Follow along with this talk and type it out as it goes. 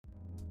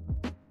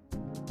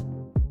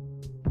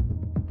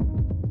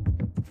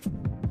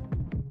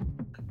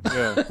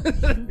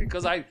Yeah.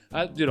 Because I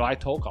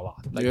talk a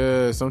lot. Like,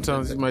 yeah,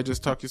 sometimes you might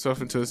just talk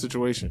yourself into a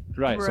situation.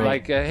 Right. So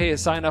like, hey,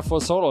 sign up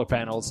for solar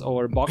panels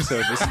or box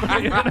service.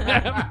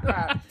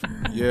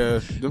 Yeah,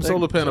 them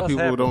solar panel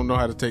people don't know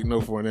how to take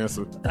no for an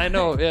answer. I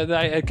know, and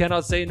I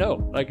cannot say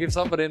no. Like if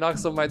somebody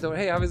knocks on my door,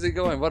 hey, how is it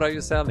going? What are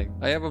you selling?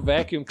 I have a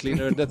vacuum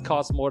cleaner that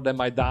costs more than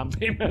my down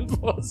payment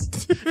was.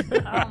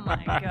 Oh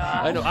my god.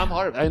 I know, I'm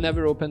hard. I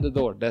never opened the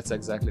door. That's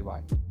exactly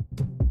why.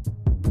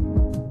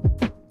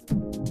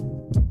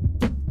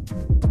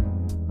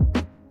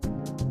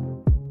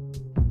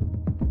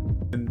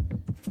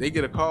 They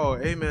get a call,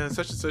 hey man,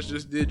 such and such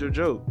just did your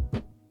joke.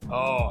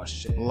 Oh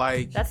shit.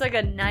 Like That's like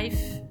a knife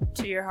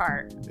to your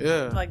heart.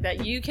 Yeah. Like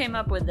that you came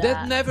up with that.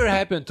 That never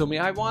happened to me.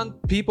 I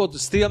want people to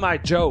steal my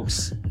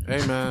jokes.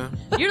 Hey man.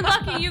 You're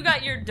lucky you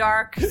got your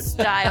dark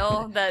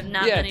style that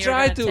not many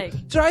are gonna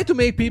take. Try to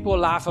make people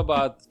laugh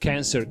about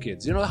cancer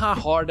kids. You know how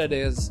hard that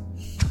is?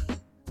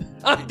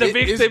 I'm the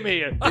victim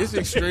here. It's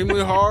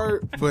extremely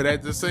hard, but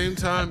at the same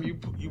time, you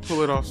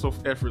pull it off so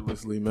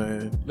effortlessly,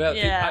 man. Well,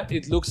 Yeah.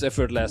 it looks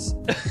effortless.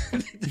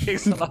 It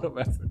takes a lot of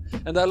effort.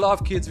 And I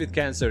love kids with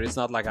cancer. It's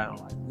not like I don't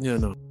like it. Yeah,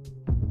 no.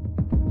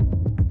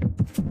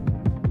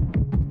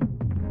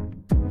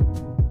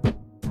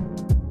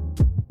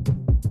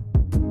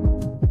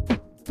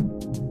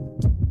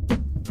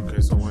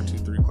 Okay, so 1, 2,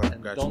 3, clap.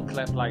 And Gotcha. don't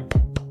clap like...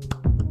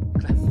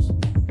 claps.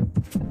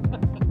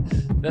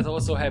 That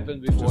also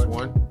happened before. Just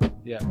one?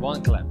 Yeah,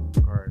 one clap.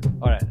 Alright.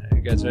 All right,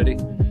 you guys ready?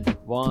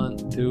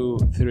 1, 2,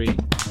 3.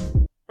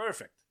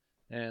 Perfect.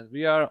 And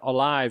we are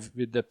alive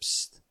with the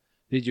Psst.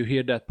 Did you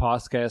hear that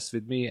podcast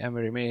with me,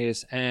 Emery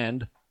Mayes,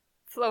 and...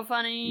 Flow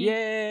Funny.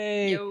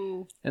 Yay!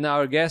 Yo. And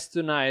our guest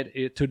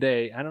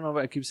today, I don't know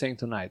why I keep saying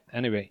tonight.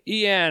 Anyway,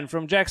 Ian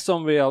from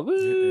Jacksonville.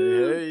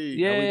 Woo! Hey,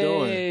 Yay! how we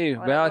doing?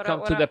 Welcome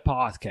what to up? the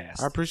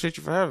podcast. I appreciate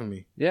you for having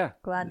me. Yeah,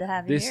 Glad to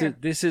have you here.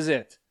 this is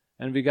it.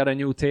 And we got a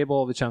new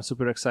table, which I'm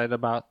super excited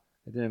about.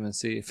 I didn't even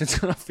see if it's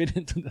gonna fit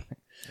into the thing.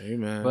 Hey,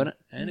 man. But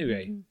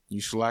anyway, You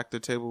shellacked the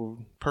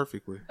table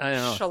perfectly. I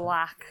know.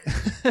 Shellac.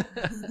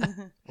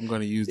 I'm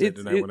going to use that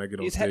tonight when I get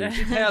on it's stage.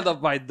 held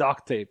up by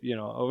duct tape,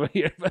 over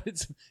here, but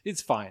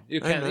it's fine. You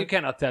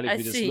cannot tell if I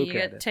you just see. look You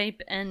at got it.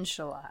 tape and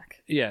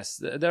shellac. Yes,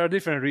 there are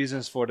different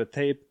reasons for the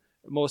tape.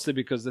 Mostly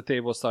because the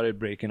table started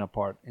breaking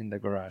apart in the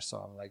garage. So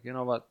I'm like, you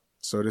know what?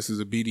 So this is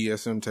a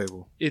BDSM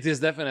table. It is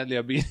definitely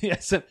a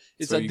BDSM.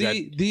 It's So a you got-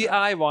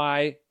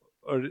 DIY,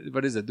 or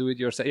what is it? Do it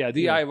yourself. Yeah,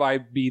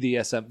 DIY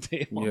BDSM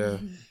table. Yeah,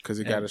 because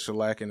it got a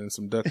shellacking and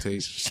some duct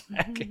tape.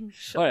 Shellacking.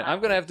 All right, I'm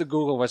going to have to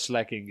Google what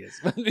shellacking is.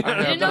 I You have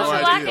didn't know no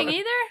shellacking idea.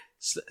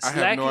 either? I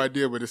have no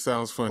idea, but it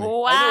sounds funny.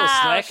 Wow. I know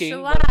slacking,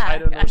 shellac. but I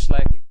don't know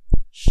slacking.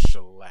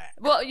 Shellac.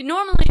 Well,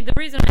 normally the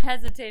reason I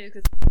hesitate is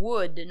because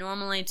wood.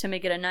 Normally, to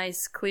make it a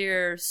nice,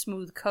 clear,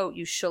 smooth coat,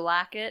 you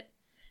shellac it.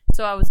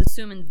 So I was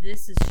assuming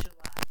this is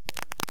shellac.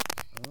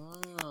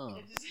 Oh.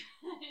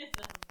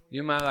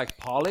 You might like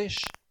polish,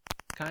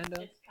 kind of.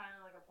 It's kind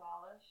of like a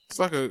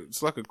polish.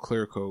 It's like a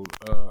clear coat,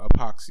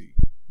 epoxy.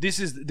 This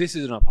is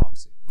an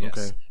epoxy. Yes.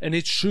 Okay. And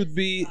it should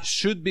be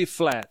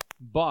flat,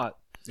 but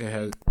It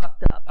has.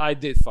 Fucked up. I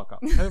did fuck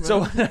up. So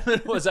what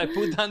happened was I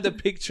put down the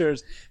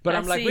pictures, but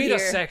I'm like, see wait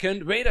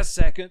a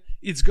second,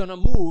 it's gonna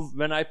move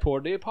when I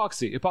pour the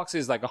epoxy. Epoxy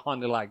is like a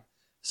honey-like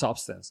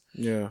substance.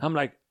 Yeah. I'm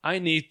like, I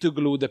need to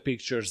glue the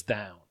pictures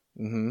down,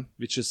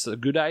 which is a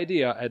good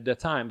idea at the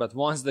time. But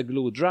once the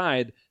glue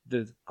dried,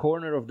 the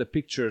corner of the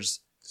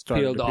pictures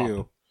Started peeled to off.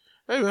 peel.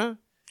 Hey man.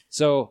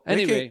 So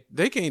anyway,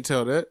 they can't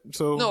tell that.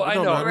 So no, it I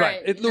don't know, matter.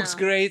 right? It looks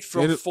great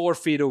from It- 4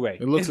 feet away.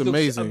 it looks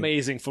amazing.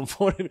 amazing from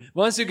 4 feet.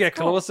 Once you get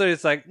closer,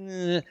 it's like,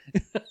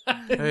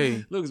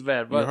 Hey, looks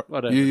bad, but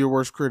whatever. You're your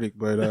worst critic,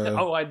 but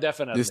Oh, I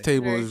definitely. this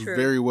table Very is true.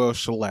 very well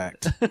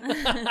shellacked.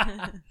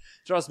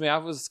 Trust me, I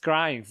was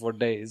crying for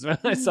days when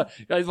I saw.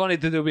 I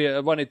wanted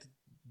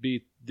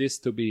this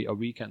to be a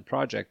weekend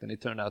project, and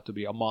it turned out to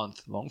be a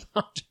month-long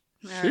project.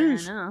 I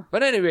know.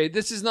 But anyway,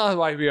 this is not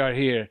why we are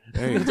here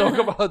Hey. to talk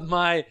about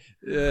my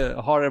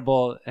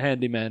horrible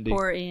handyman.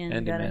 Poor Ian.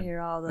 Gotta handyman.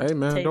 hear all the Hey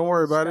man, table don't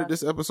worry about stuff. it.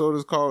 This episode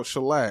is called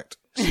shellacked.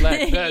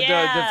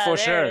 Yeah, for there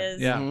sure. it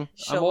is. Yeah, I'm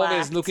always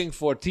Shellacked. looking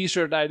for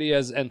T-shirt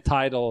ideas and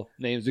title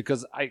names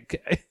because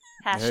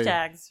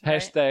Hashtags.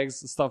 right? hashtags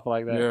stuff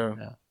like that.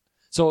 Yeah.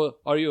 So,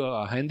 are you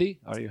handy?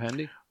 Are you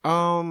handy?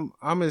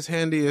 I'm as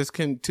handy as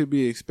can to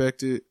be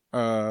expected.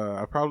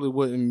 I probably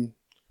wouldn't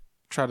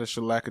try to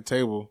shellac a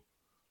table,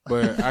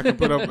 but I can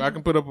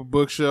put up a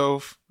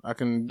bookshelf. I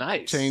can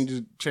Nice.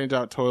 change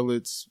out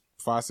toilets,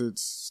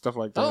 faucets, stuff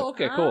like that. Oh,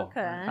 okay, cool.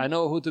 Okay. I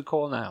know who to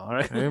call now. All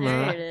right. Hey There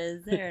man, it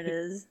is. There it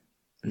is.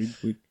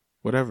 we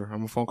whatever.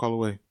 I'm a phone call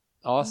away.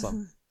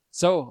 Awesome.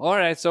 So, all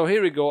right. So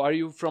here we go. Are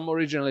you from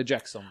originally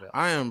Jacksonville?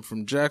 I am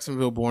from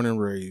Jacksonville, born and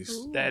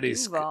raised. That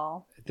is-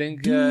 Duval. I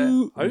think.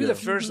 Dude. Are you Yeah. the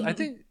first? I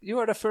think you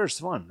are the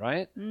first one,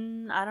 right? I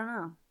don't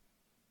know.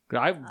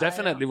 I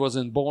definitely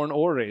wasn't born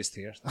or raised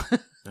here.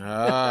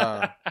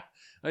 Ah,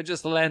 I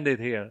just landed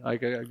here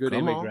like a good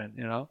Come on. immigrant,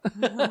 you know.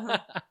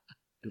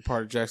 You're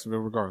part of Jacksonville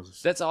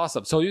regardless. That's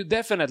awesome. So you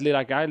definitely,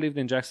 like, I lived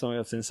in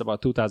Jacksonville since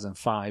about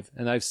 2005,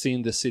 and I've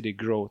seen the city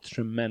grow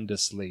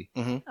tremendously.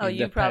 Oh,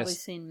 you've probably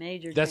seen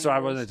major That's what I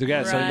changes. wanted to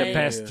get. So in the Right.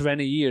 past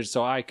 20 years,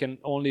 so I can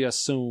only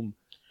assume,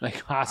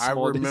 like, how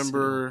small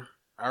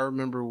I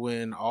remember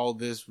when all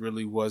this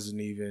really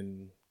wasn't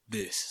even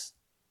this.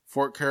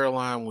 Fort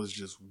Caroline was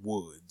just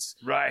woods.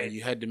 Right. And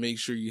you had to make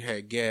sure you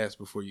had gas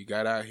before you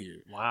got out here.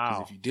 Wow.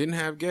 Because if you didn't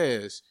have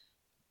gas,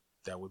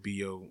 that would be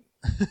your...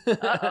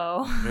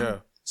 Uh-oh. Yeah.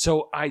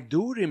 So I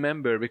do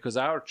remember, because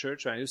our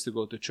church, I used to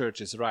go to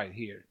church, is right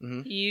here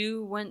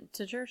You went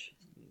to church?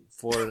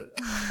 for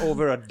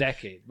over a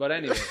decade. But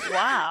anyway.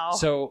 Wow.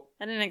 So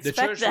I didn't the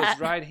expect church that. was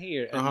right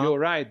here, and you're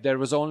right. There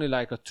was only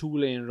like a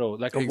 2-lane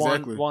road, like a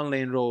Exactly. one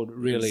lane road,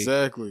 really,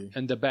 Exactly.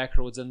 and the back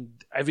roads and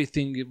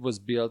everything was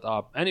built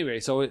up. Anyway,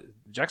 so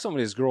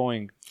Jacksonville is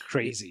growing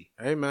crazy.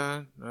 Hey,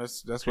 man.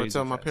 That's what I Crazy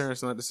tell my fast.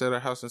 parents not to sell their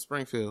house in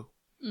Springfield.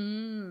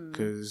 Mm.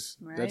 Because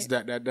Right.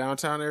 that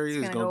downtown area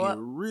It's is gonna going to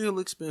go get real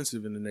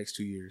expensive in the next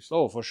 2 years.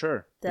 Oh, for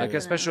sure. Like Definitely.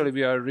 especially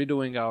we are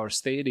redoing our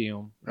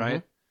stadium,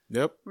 right?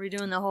 Yep.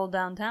 Redoing the whole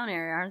downtown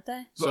area, aren't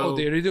they? So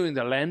they're redoing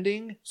the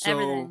landing. So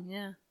Everything,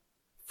 yeah.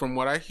 from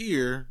what I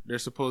hear,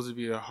 there's supposed to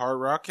be a Hard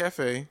Rock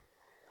Cafe.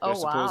 Oh,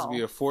 There's supposed to wow.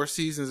 be a Four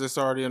Seasons that's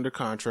already under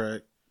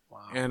contract.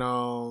 Wow.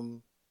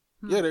 And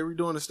yeah, they're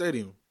redoing the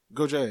stadium.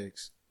 Go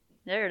Jags.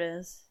 There it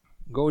is.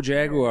 Go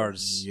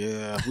Jaguars.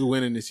 Yeah, we're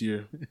winning this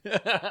year.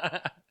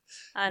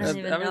 I don't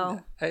even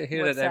know I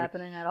hear what's that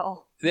happening at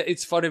all.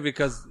 It's funny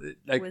because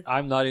like With-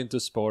 I'm not into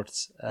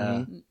sports.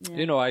 Yeah.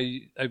 You know,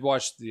 I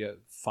watched the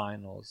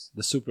finals,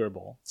 the Super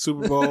Bowl.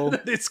 Super Bowl,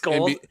 It's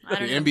called I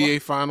don't the know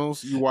NBA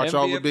Finals. You watch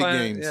all the NBA big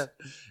finals, games. yeah.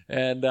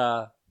 And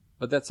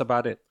but that's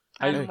about it.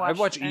 I haven't I watched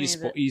watch any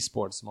of it.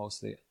 esports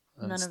mostly,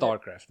 and None of it.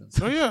 StarCraft and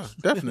stuff. Oh yeah,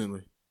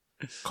 definitely.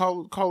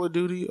 Call of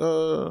Duty,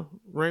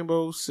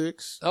 Rainbow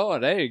Six. Oh,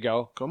 there you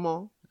go. Come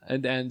on.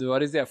 And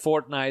what is that?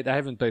 Fortnite. I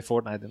haven't played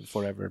Fortnite in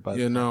forever, but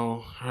You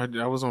know, I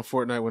was on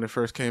Fortnite when it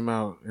first came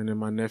out, and then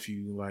my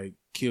nephew like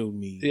killed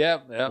me.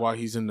 yeah. While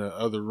he's in the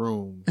other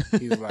room,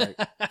 he's like,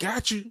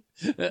 "Got you."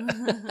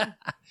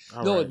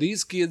 All No, right.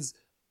 these kids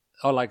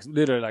are like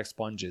literally like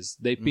sponges.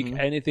 They pick Mm-hmm.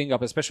 anything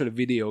up, especially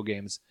video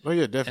games. Oh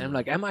yeah, And definitely. I'm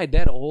like, am I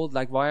that old?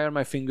 Like, why are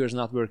my fingers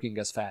not working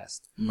as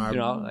fast? my You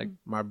know, like,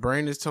 my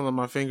brain is telling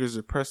my fingers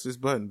to press this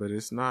button, but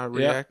it's not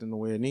Yeah. reacting the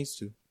way it needs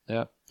to.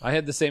 yeah. I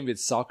had the same with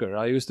soccer.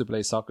 I used to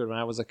play soccer when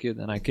I was a kid,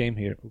 and I came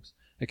here.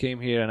 I came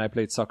here and I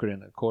played soccer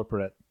in a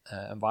corporate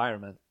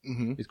environment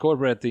Mm-hmm. with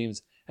corporate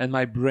teams, and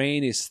my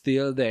brain is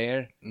still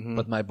there,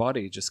 but my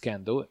body just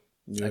can't do it.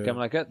 Yeah. Like I'm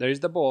like, there is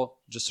the ball,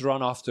 just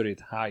run after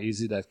it. How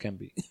easy that can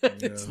be.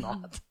 It's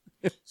not.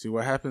 See,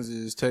 what happens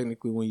is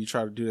technically when you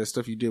try to do that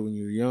stuff you did when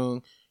you were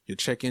young, your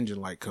check engine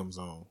light comes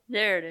on.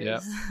 There it is. Yeah.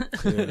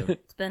 Yeah.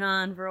 It's been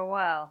on for a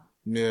while.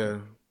 Yeah.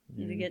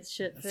 Need to get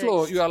shit fixed.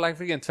 Flo, you are like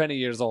freaking 20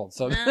 years old.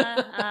 So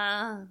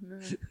No.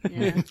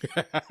 Yeah.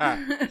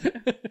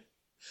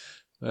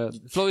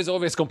 Flo is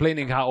always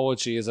complaining how old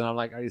she is, and I'm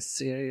like, are you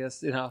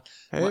serious? You know,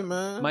 Hey,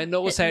 man. my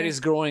nose hair is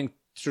growing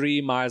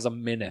 3 miles a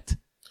minute.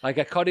 Like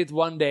I cut it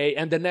one day,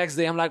 and the next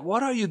day I'm like,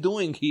 what are you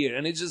doing here?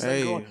 And it's just like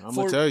Hey, going I'm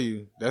going to tell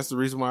you, that's the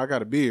reason why I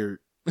got a beard.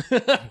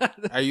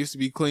 I used to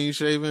be clean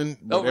shaven,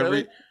 but Oh,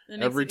 really? That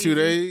makes every it 2 easy.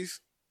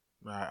 days,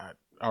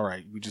 all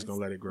right, we just going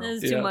to let it grow.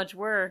 This is Yeah. too much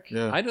work.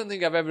 Yeah. I don't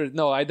think I've ever.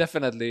 No, I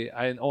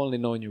only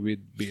known you with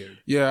beard.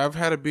 Yeah, I've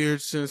had a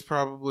beard since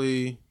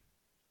probably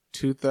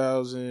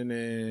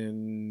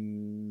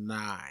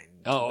 2009.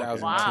 Oh, okay.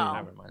 2010. Wow.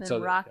 Never mind. Been So-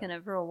 rocking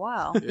it for a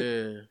while.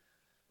 Yeah.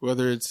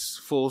 Whether it's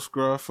full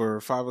scruff or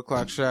 5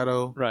 o'clock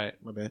shadow. Right.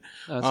 My bad.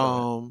 That's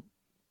all right.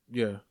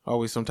 Yeah,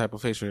 always some type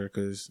of facial hair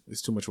because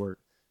it's too much work.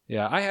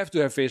 Yeah, I have to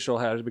have facial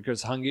hairs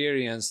because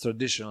Hungarians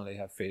traditionally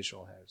have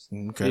facial hairs.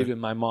 Okay. Even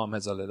my mom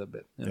has a little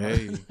bit. You know?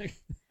 Hey,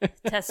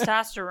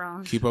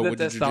 Testosterone. keep up The with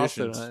the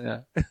traditions.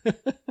 testosterone, yeah.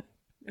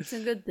 It's a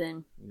good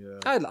thing. Yeah.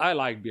 I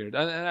like beard.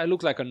 I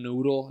look like a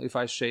noodle if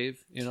I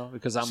shave, you know,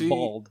 because I'm See,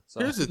 bald. So.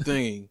 Here's the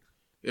thing.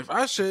 If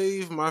I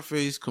shave my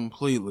face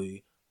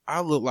completely,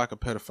 I look like a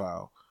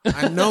pedophile.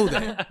 I know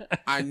that.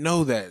 I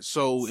know that.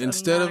 So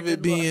instead not of a it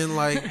good being look.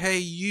 like, hey,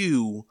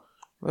 you,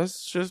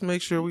 let's just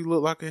make sure we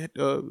look like a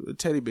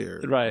teddy bear.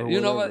 Right. or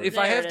You know what? whatever. If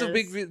I There have it to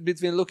is. pick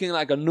between looking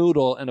like a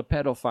noodle and a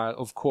pedophile,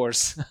 of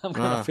course, I'm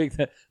going to Ah. pick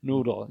the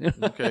noodle. you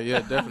know? Okay, yeah,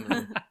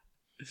 definitely.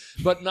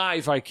 But now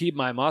if I keep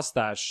my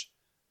mustache,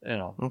 you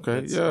know, Okay,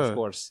 it's- yeah. of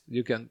course,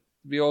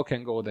 we all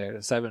can go there.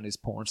 70s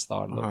porn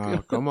star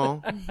look. Come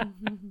on.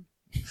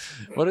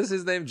 What is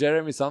his name?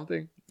 Jeremy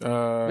something?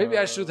 Maybe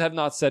I should have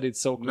not said it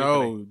so quickly.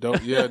 No,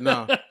 don't. Yeah,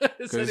 no.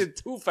 I said it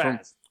too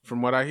fast.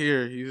 From what I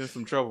hear, he's in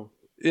some trouble.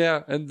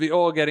 Yeah, and we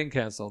all getting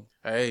canceled.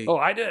 Hey, Oh,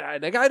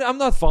 I'm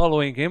not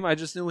following him. I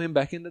just knew him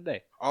back in the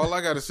day. all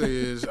I gotta say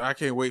is I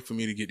can't wait for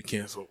me to get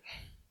canceled.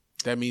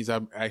 That means I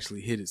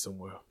actually hit it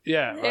somewhere.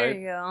 Yeah, There right.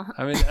 you go.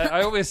 I mean,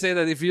 I always say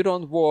that if you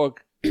don't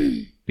walk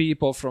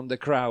people from the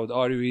crowd,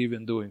 are you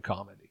even doing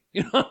comedy?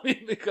 You know what I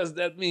mean? Because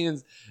that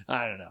means,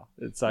 I don't know.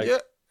 It's like, Yeah,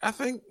 I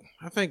think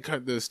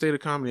the state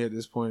of comedy at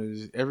this point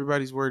is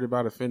everybody's worried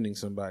about offending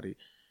somebody,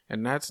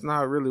 And that's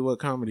not really what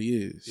comedy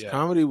is. Yeah.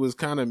 Comedy was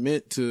kind of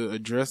meant to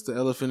address the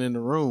elephant in the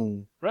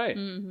room Right.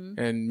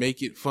 and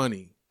make it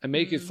funny. And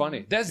make it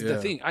funny. That's the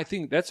thing. I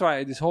think that's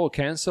why this whole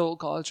cancel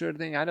culture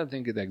thing, I don't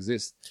think it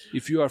exists.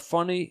 If you are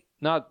funny,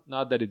 not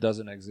that it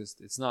doesn't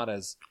exist. It's not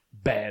as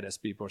bad as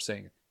people are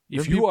saying.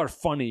 If you are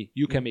funny,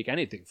 you can make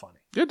anything funny.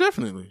 Yeah,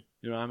 definitely.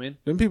 You know what I mean?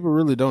 Them people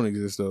really don't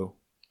exist, though.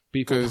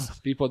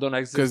 People don't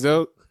exist. Because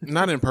they'll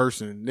not in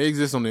person. They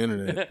exist on the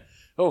internet.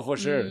 Oh, for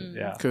sure.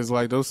 Yeah. Because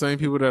like those same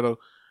people that'll,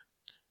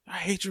 I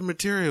hate your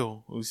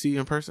material. We see you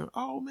in person.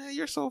 Oh man,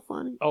 you're so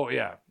funny. Oh,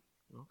 yeah.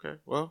 Okay,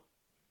 well,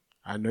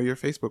 I know your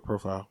Facebook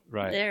profile.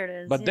 Right. There it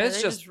is. But that's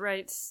they just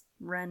writes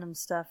random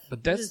stuff.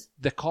 But that's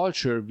the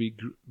culture we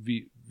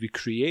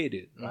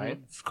created,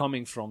 right?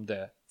 Coming from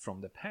the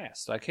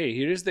past. Like, hey,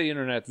 here is the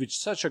internet, which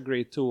is such a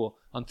great tool.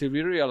 Until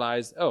we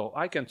realized, oh,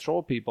 I can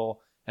troll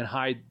people and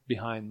hide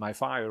behind my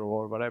fire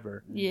or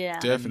whatever. Yeah,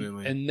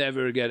 Definitely. And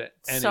never get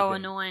anything. so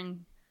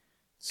annoying.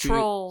 See,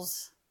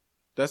 Trolls.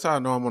 That's how I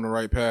know I'm on the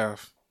right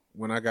path.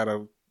 When I got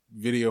a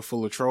video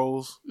full of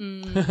trolls,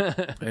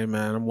 hey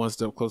man, I'm one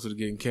step closer to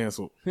getting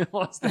canceled.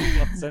 But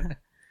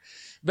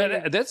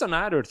that's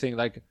another thing.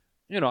 Like,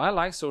 I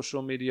like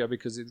social media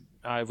because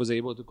I was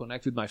able to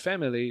connect with my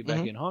family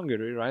back in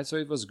Hungary, right? So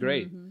it was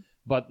great.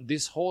 But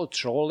this whole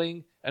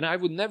trolling, and I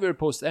would never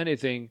post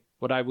anything,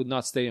 but I would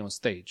not stay on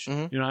stage.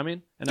 You know what I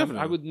mean? And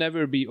I would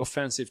never be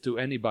offensive to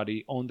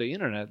anybody on the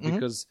internet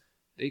because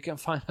they can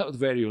find out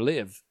where you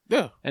live.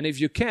 Yeah. And if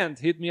you can't,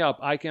 hit me up.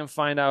 I can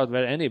find out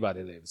where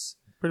anybody lives.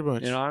 Pretty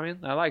much. You know what I mean?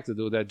 I like to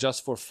do that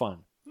just for fun.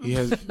 He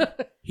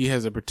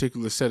has a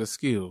particular set of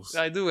skills.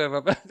 I do have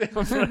a...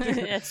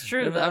 It's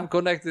true, though. I'm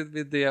connected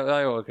with the...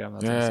 okay, I'm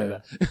not going to say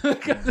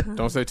that.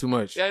 Don't say too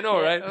much. Yeah, I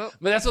know, right? Oh.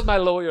 But that's what my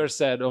lawyer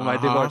said on my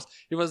divorce.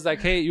 He was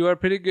like, hey, you are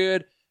pretty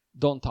good.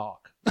 Don't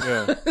talk.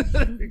 Yeah.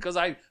 Because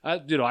I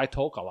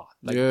talk a lot.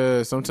 Like,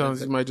 yeah,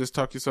 sometimes you might just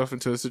talk yourself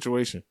into a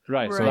situation.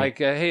 Right. So like,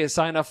 hey,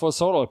 sign up for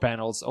solar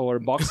panels or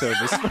box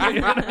service.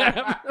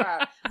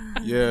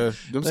 Yeah,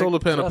 them solar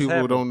panel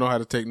people don't know how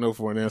to take no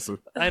for an answer.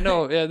 I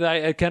know, and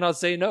I cannot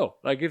say no.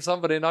 Like if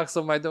somebody knocks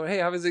on my door, hey,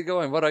 how is it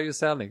going? What are you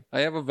selling? I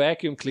have a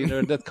vacuum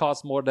cleaner that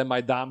costs more than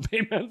my down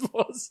payment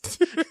was.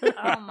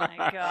 Oh my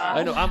god!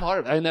 I know, I'm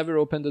hard. I never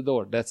open the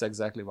door. That's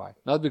exactly why.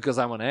 Not because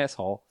I'm an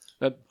asshole.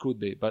 That could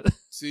be, but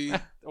see,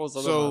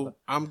 so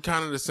I'm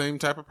kind of the same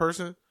type of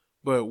person.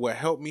 But what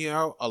helped me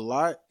out a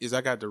lot is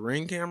I got the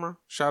Ring camera.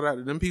 Shout out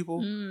to them people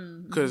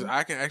because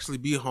I can actually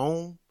be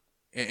home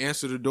and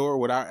answer the door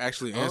without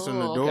actually answering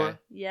the door. Okay.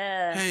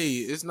 Yeah. Hey,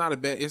 it's not a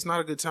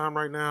good time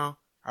right now.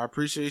 I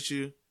appreciate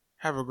you.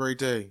 Have a great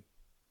day.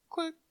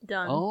 Click.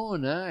 Done. Oh,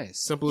 nice.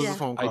 Simple as a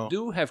phone call. I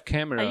do have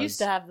cameras. I used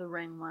to have the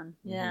Ring one.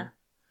 Yeah.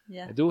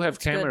 Yeah. I do have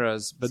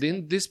cameras, but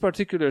in this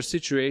particular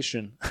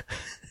situation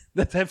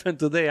that happened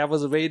today, I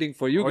was waiting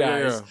for you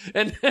guys,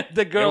 and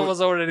the girl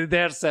was already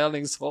there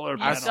selling solar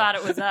panels. I thought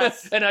it was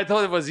us. And I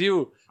thought it was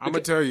you. I'm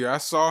gonna tell you, I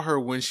saw her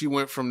when she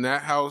went from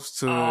that house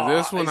to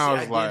this one. I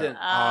was like,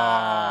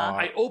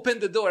 I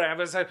opened the door. I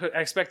was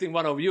expecting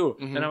one of you,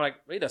 and I'm like,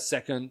 wait a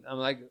second. I'm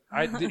like,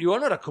 you are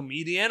not a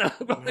comedian.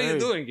 What are you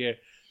doing here?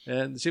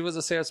 And she was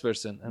a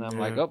salesperson, and I'm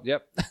like, oh,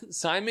 yep,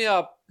 sign me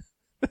up.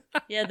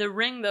 Yeah, the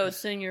Ring though is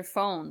sitting your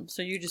phone,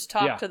 so you just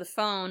talk to the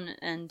phone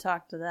and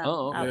talk to them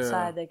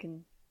outside. They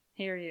can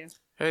hear you.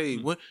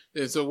 Hey,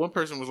 so one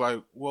person was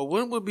like, well,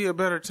 when would be a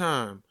better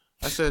time?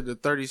 I said the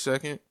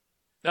 30-second.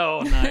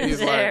 Oh, nice.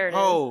 He's like,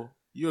 oh,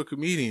 you're a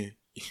comedian.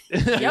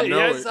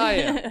 Yes, I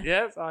am.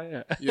 Yes, I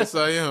am. Yes,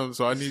 I am.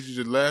 So I need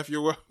you to laugh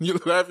your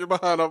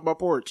behind off my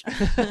porch.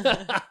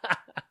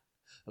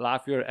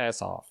 Laugh your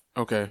ass off.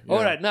 Okay. Yeah.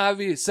 All right, now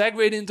we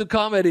segued into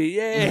comedy.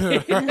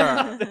 Yay!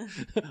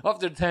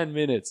 After 10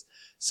 minutes.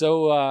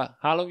 So,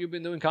 how long you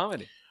been doing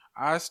comedy?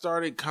 I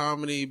started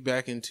comedy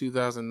back in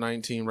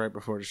 2019, right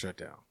before the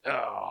shutdown.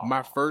 Oh.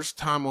 My first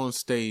time on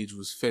stage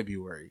was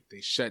February.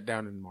 They shut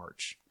down in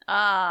March.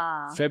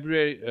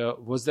 February,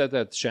 was that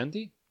at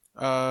Shanty?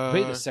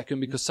 Wait a second,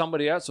 because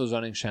somebody else was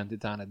running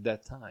Shantytown at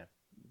that time.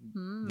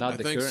 Not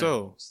the current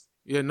host.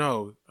 Yeah,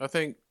 no. I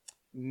think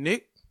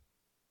Nick...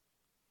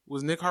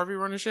 Was Nick Harvey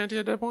running Shanty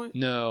at that point?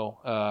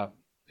 No,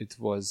 it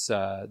was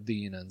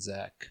Dean and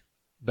Zach.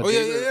 But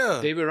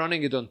they were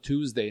running it on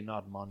Tuesday,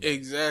 not Monday.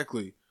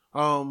 Exactly.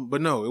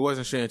 But no, it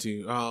wasn't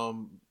Shanty. I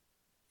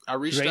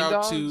reached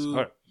out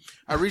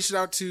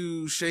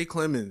to Shay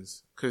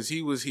Clemens because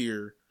he was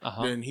here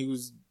and he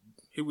was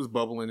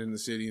bubbling in the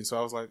city, and so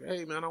I was like,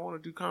 "Hey man, I want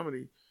to do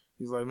comedy."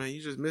 He's like, "Man,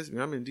 you just missed me.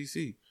 I'm in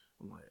DC."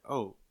 I'm like,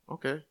 "Oh,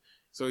 okay."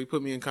 So he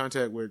put me in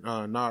contact with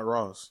Nod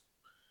Ross.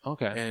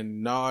 Okay.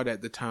 And Nod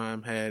at the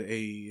time had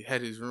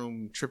his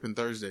room Trippin'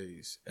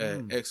 Thursdays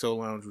at XO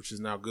Lounge, which is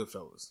now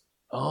Goodfellas.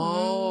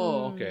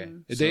 Oh, okay.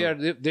 So,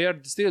 they are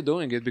still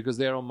doing it because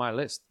they are on my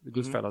list. The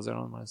Goodfellas are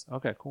on my list.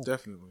 Okay, cool.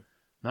 Definitely.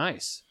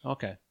 Nice.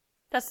 Okay.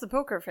 That's the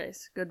poker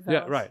face. Goodfellas.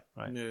 Yeah, right.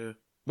 Yeah.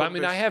 But I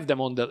mean, I have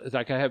them on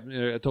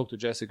I talked to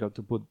Jessica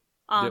to put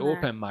the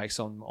open mics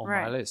on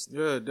my list.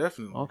 Yeah,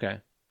 definitely. Okay.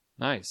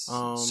 Nice.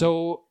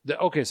 So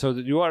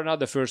you are not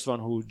the first one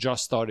who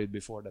just started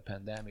before the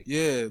pandemic.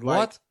 Yeah.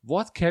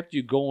 What kept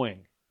you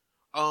going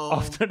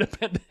after the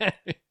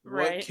pandemic?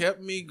 Right. What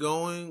kept me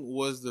going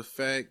was the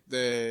fact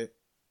that,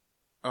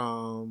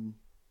 I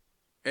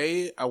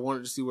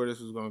wanted to see where this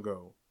was going to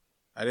go.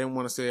 I didn't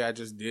want to say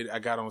I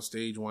got on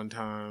stage one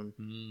time.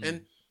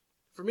 And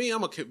for me,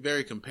 I'm a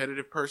very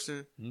competitive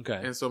person.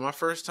 Okay. And so my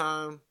first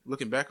time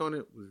looking back on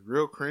it was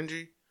real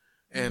cringy.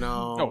 And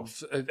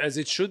as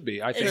it should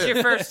be, I think. It's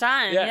your first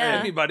time. yeah.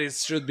 Everybody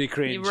should be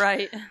cringe.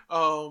 Right.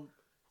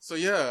 So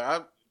yeah,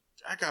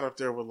 I got up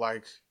there with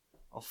like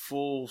a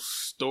full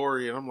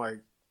story, and I'm like,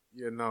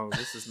 yeah, no,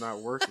 this is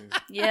not working.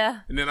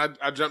 Yeah. And then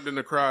I jumped in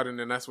the crowd, and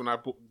then that's when I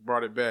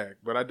brought it back.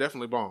 But I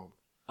definitely bombed.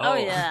 Oh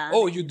yeah.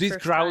 Oh, you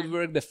did crowd time.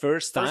 work the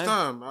first time? First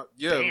time,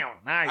 yeah. Damn,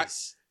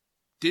 nice.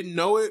 Didn't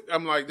know it.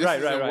 I'm like, this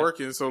isn't right.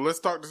 working. So let's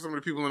talk to some of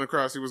the people in the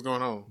crowd, see what's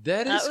going on.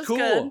 That is was cool.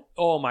 good.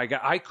 Oh my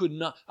God. I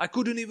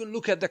couldn't even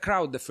look at the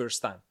crowd the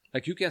first time.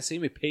 Like you can see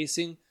me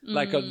pacing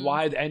like a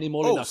wild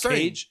animal in a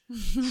cage.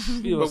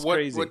 It was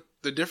crazy. What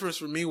the difference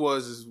for me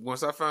is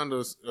once I found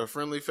a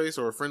friendly face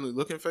or a friendly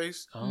looking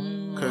face,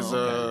 because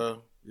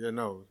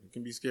it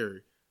can be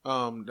scary.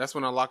 That's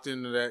when I locked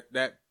into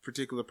that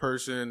particular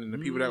person and the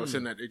people that were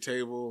sitting at their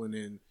table, and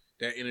then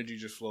that energy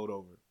just flowed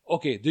over.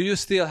 Okay, do you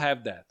still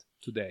have that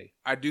today?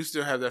 I do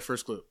still have that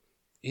first clip.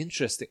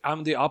 Interesting.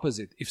 I'm the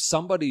opposite. If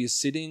somebody is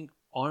sitting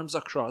arms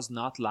across,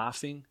 not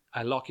laughing,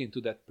 I lock into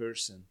that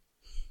person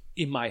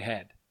in my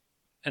head,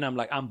 and I'm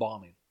like, I'm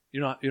bombing. You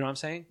know what I'm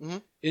saying? Mm-hmm.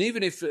 And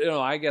even if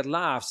I get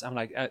laughs, I'm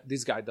like,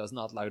 this guy does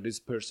not like, this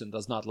person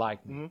does not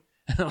like me,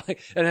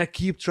 and I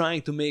keep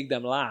trying to make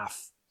them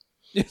laugh.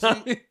 You know what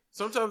I mean?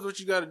 Sometimes what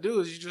you got to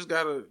do is you just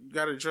gotta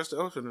address the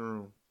elephant in the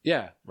room.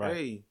 Yeah, right.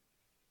 Hey,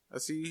 I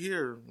see you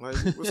here. Like,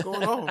 what's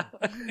going on?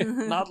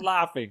 Not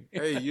laughing.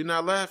 Hey, you're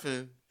not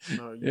laughing.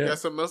 You got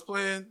something else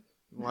planned?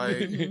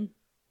 Like, we're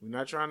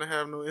not trying to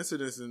have no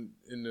incidents in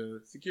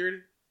the security.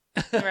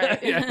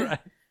 Right. Yeah, right.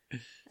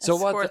 So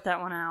sort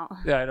that one out.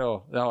 Yeah, I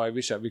know. No, I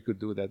wish we could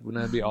do that.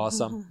 Wouldn't that be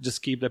awesome?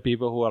 Just keep the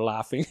people who are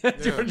laughing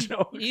at your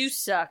jokes. You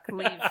suck.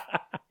 Leave.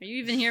 Are you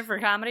even here for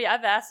comedy?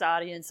 I've asked the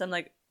audience. I'm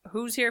like,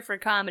 who's here for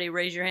comedy?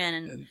 Raise your hand.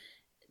 And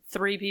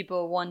 3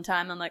 people one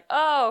time. I'm like,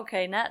 oh,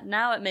 okay.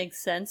 Now it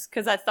makes sense.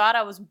 Because I thought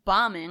I was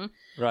bombing.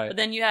 Right. But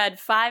then you had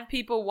 5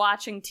 people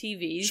watching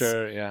TVs.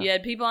 Sure, yeah. You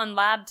had people on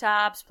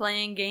laptops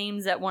playing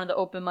games at one of the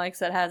open mics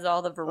that has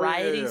all the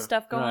variety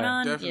stuff going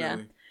on. Definitely. Yeah.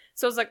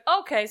 So it's like,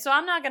 okay, so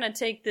I'm not going to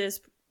take this,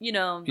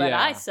 that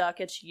I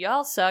suck. It's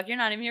y'all suck. You're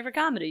not even here for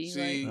comedy.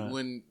 See,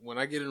 when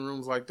I get in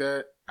rooms like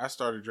that, I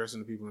start addressing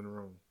the people in the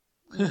room.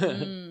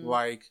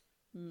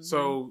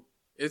 So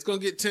it's going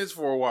to get tense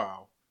for a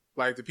while.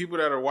 Like the people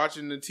that are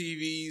watching the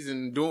TVs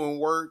and doing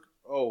work,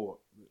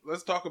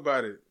 let's talk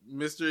about it.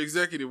 Mr.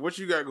 Executive, what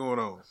you got going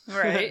on?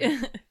 Right.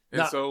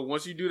 And so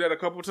once you do that a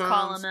couple times,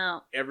 call them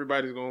out.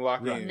 Everybody's going to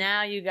lock in.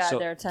 Now you got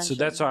their attention. So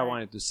that's what I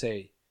wanted to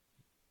say.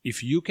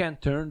 If you can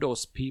turn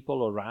those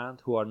people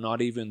around who are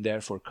not even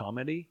there for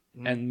comedy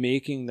and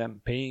making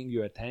them pay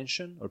you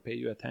attention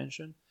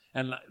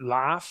and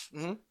laugh,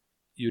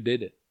 you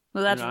did it.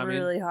 Well, that's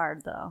really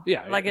hard, though.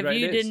 Yeah. Like, if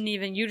you didn't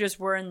even, you just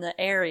were in the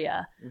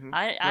area.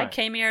 I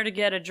came here to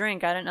get a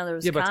drink. I didn't know there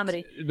was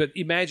comedy. But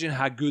imagine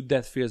how good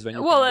that feels when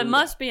you Well, it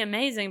must be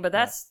amazing, but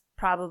that's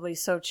probably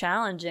so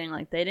challenging.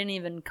 Like, they didn't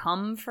even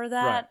come for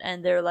that, Right.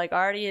 and they're, like,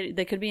 already,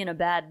 they could be in a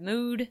bad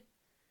mood.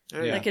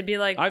 Yeah. They could be,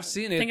 like, I've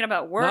seen it. thinking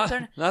about work.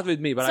 Not with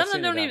me, but I've seen it. Some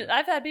of them don't even,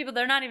 I've had people,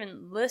 they're not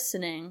even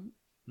listening.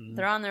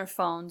 They're on their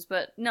phones,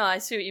 but no, I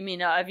see what you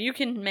mean. If you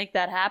can make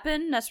that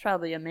happen, that's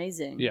probably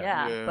amazing.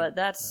 Yeah. But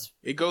that's...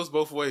 It goes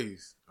both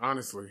ways,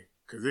 honestly,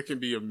 because it can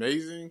be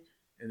amazing,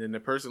 and then the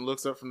person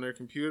looks up from their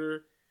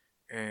computer,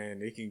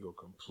 and it can go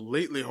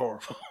completely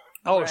horrible.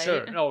 Oh, Right.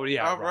 sure. Oh,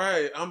 yeah. All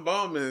right, I'm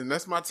bombing.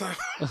 That's my time.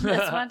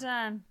 That's my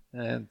time.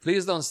 And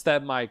please don't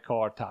stab my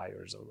car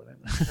tires or whatever.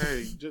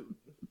 Hey,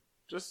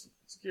 just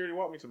security,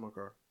 walk me to my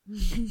car.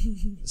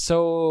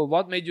 So,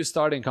 what made you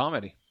start in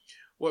comedy?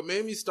 What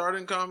made me start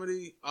in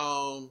comedy?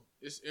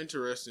 It's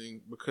interesting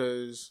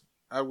because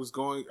I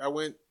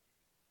went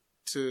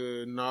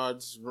to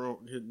Nod's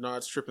room,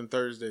 Nod's Tripping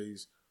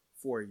Thursdays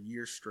for a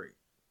year straight.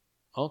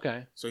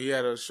 Okay. So he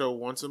had a show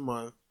once a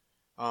month,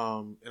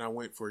 and I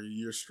went for a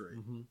year straight.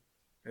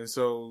 And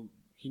so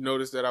he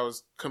noticed that I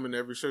was coming to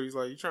every show. He's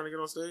like, "You trying to get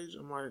on stage?"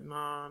 I'm like,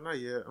 "Nah, not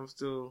yet. I'm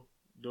still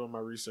doing my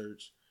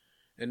research."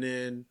 And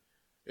then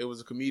it was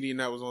a comedian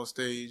that was on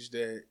stage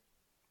that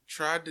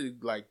tried to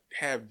like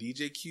have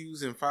DJ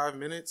cues in 5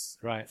 minutes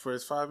for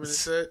his 5-minute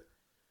set.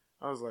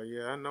 I was like,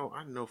 yeah, I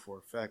know for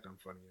a fact I'm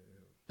funnier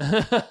than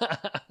him.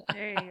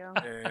 There you go.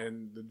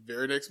 And the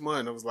very next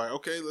month I was like,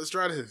 okay, let's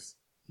try this.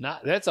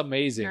 That's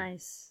amazing.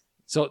 Nice.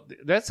 So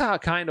that's how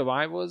kind of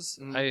I was.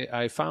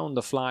 I found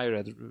the flyer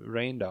at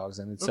Rain Dogs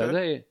and it said,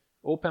 hey,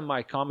 open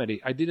mic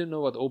comedy. I didn't know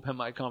what open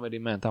mic comedy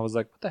meant. I was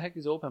like, what the heck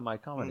is open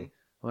mic comedy?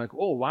 I'm like,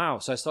 oh, wow.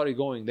 So I started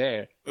going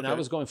there. And I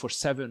was going for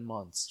 7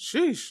 months.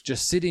 Sheesh.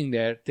 Just sitting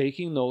there,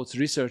 taking notes,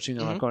 researching.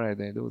 I'm like, all right,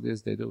 they do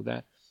this, they do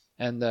that.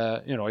 And,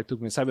 it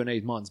took me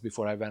 7-8 months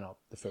before I went up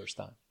the first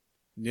time.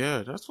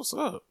 Yeah, that's what's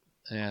up.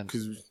 And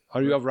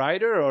are you a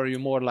writer, or are you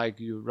more like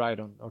you write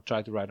on or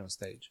try to write on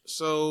stage?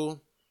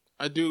 So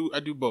I do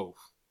both.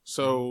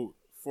 So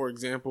for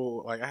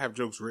example, like I have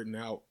jokes written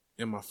out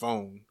in my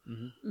phone,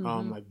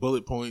 like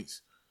bullet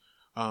points.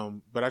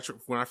 But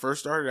when I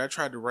first started, I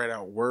tried to write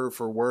out word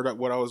for word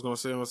what I was going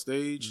to say on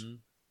stage.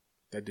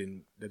 That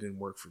didn't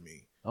work for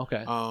me.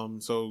 Okay.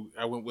 So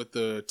I went with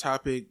the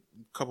topic,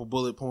 couple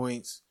bullet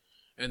points,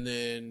 and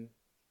then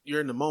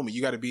you're in the moment.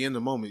 You got to be in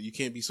the moment. You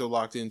can't be so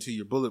locked into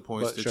your bullet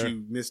points that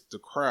you miss the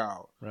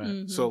crowd.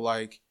 Right. So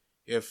like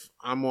if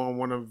I'm on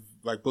one of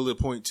like bullet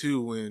point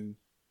 2 and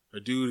a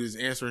dude is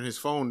answering his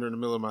phone during the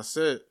middle of my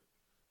set,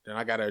 then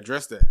I got to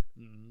address that.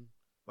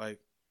 Like,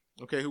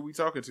 okay, who we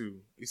talking to?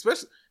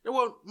 Especially,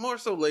 well, more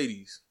so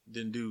ladies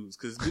than dudes,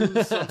 because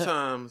dudes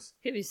sometimes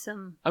could be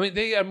some. I mean,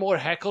 they are more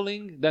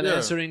heckling than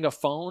answering a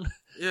phone.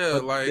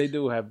 Yeah, like they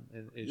do have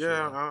an issue.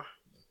 Yeah,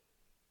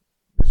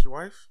 that's your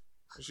wife.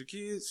 That's your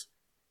kids.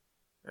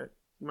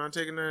 You mind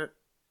taking that?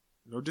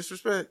 No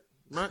disrespect,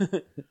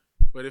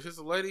 but if it's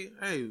a lady,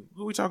 hey,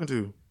 who we talking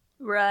to?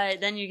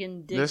 Right, then you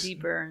can dig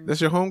deeper. And...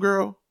 That's your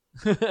homegirl.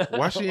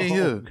 Why she ain't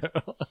here?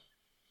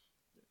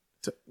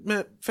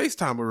 Man,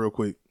 FaceTime her real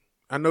quick.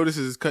 I know this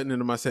is cutting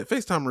into my set.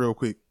 FaceTime real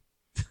quick.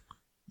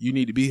 You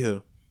need to be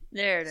here.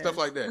 There it Stuff is.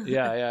 like that.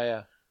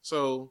 Yeah.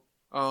 So,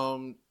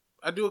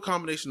 I do a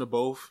combination of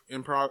both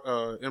improv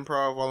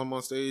while I'm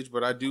on stage,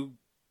 but I do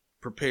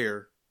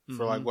prepare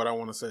for like what I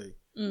want to say.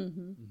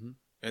 And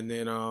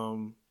then,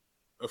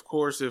 of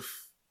course,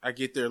 if I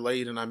get there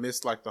late and I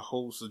miss like the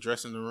host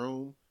addressing the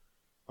room,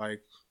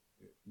 like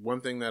one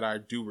thing that I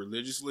do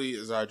religiously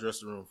is I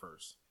address the room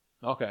first.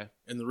 Okay.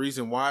 And the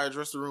reason why I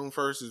address the room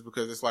first is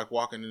because it's like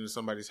walking into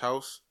somebody's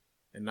house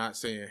and not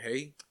saying,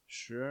 hey.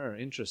 Sure.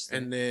 Interesting.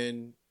 And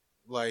then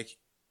like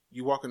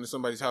you walk into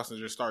somebody's house and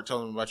just start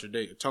telling them about your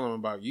day, telling them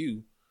about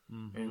you.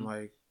 And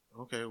like,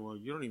 okay, well,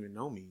 you don't even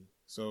know me.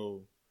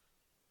 So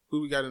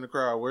who we got in the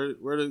crowd? Where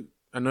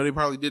I know they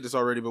probably did this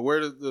already, but where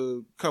are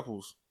the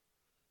couples?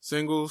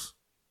 Singles?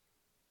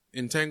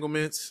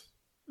 Entanglements?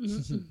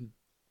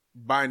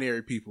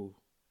 Binary people.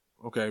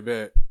 Okay,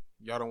 bet.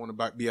 Y'all don't want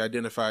to be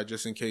identified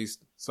just in case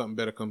something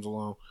better comes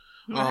along.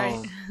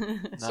 Right.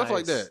 Stuff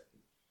like that.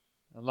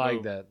 I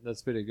like that.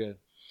 That's pretty good.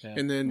 Yeah.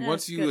 And then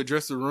once you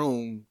address the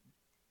room,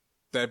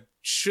 that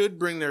should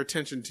bring their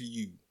attention to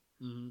you,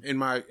 in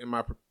my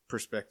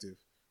perspective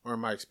or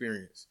in my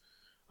experience.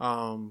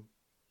 And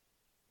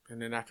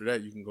then after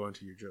that, you can go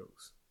into your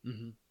jokes.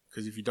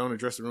 Because if you don't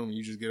address the room and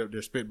you just get up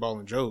there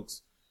spitballing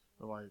jokes,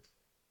 like...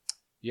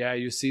 Yeah,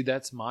 you see,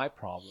 that's my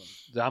problem.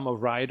 I'm a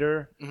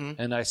writer,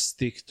 and I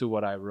stick to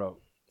what I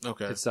wrote.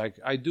 Okay. It's like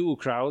I do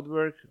crowd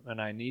work when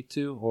I need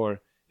to,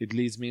 or it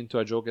leads me into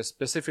a joke.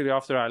 Specifically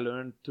after I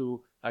learned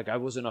to, like, I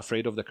wasn't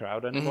afraid of the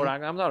crowd anymore.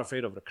 I'm not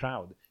afraid of the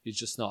crowd. It's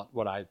just not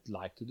what I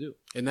like to do.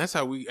 And that's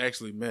how we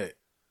actually met.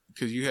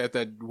 Because you had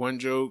that one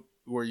joke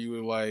where you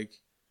were like,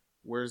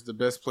 where's the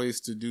best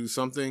place to do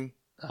something?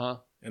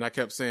 And I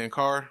kept saying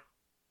car.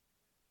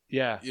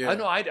 Yeah. I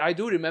know. I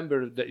do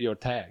remember your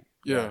tag.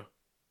 Yeah.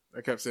 I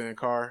kept saying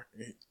car.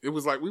 It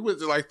was like, we went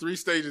to like 3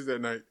 stages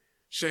that night.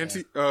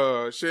 Shanty,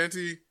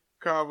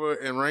 Kava,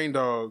 and Rain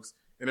Dogs.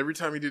 And every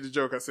time he did the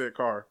joke, I said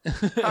car.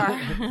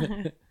 Car.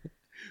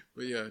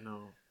 But yeah,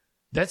 no.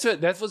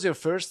 That was your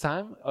first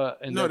time?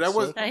 No, that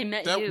was... I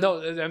met you.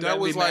 No, that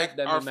was like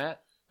that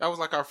was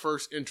like our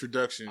first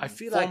introduction. I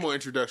feel formal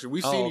introduction.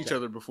 We've seen each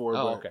other before.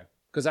 Oh, okay.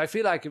 Because I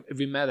feel like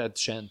we met at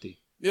Shanty.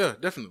 Yeah,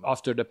 definitely.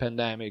 After the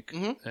pandemic,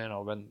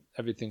 when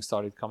everything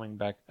started coming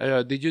back.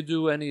 Did you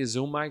do any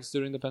Zoom mics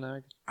during the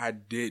pandemic? I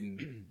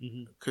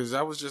didn't. Because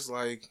I was just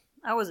like...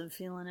 I wasn't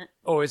feeling it.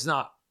 Oh, it's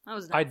not.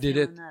 I did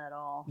feeling that at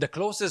all. The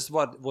closest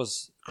what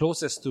was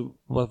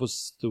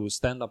to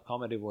stand-up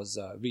comedy was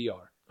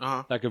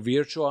VR. Like a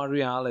virtual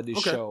reality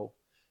show.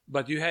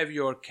 But you have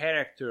your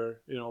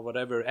character,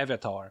 whatever,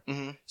 avatar.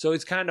 So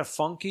it's kind of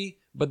funky,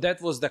 but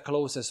that was the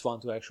closest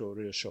one to actual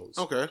real shows.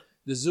 Okay.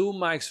 The Zoom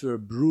mics were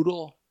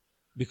brutal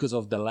because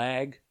of the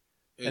lag.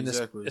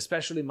 Exactly. And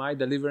especially my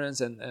deliverance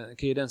and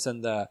cadence,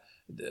 and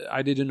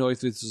I didn't know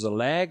if it was a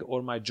lag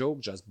or my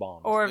joke just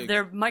bombed. Or if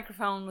their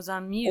microphone was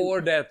on mute.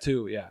 Or that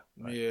too, yeah.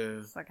 Right.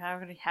 Yeah. It's like, how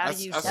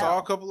do you I saw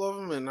a couple of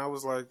them, and I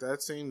was like,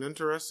 that seemed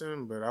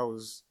interesting, but I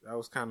was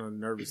kind of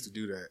nervous to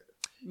do that.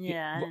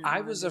 Yeah.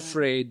 I was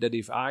afraid that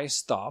if I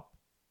stop,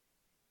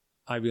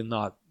 I will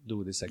not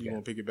do this again. You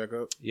want to pick it back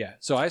up? Yeah.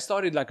 So I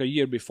started like a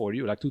year before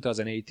you, like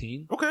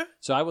 2018. Okay.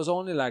 So I was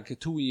only like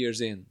 2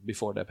 years in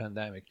before the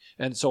pandemic.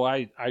 And so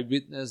I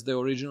witnessed the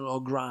original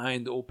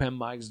grind, open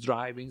mics,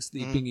 driving,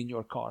 sleeping in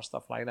your car,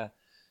 stuff like that.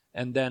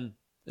 And then,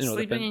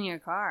 sleeping in your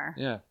car.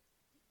 Yeah.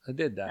 I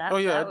did that.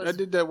 I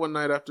did that one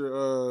night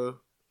after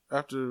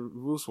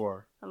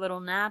Voussoir. A little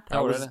nap.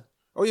 Really?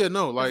 Oh yeah,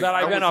 no, like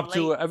I went up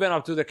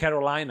to the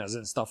Carolinas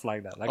and stuff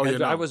like that. Like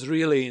I was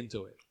really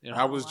into it.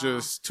 I was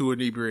just too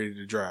inebriated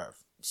to drive.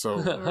 So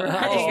you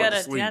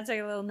gotta take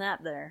a little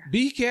nap there.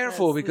 Be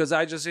careful, because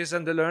I just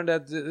recently learned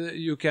that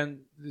you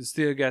can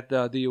still get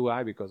the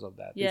DUI because of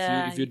that.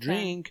 Yeah, if you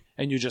drink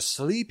and you just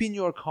sleep in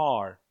your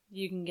car,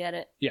 you can get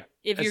it. Yeah.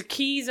 If your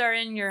keys are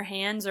in your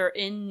hands or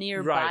in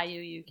nearby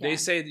you can. They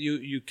say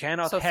you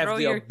cannot have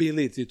the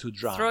ability to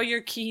drive. Throw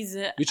your keys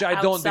which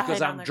I don't,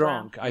 because I'm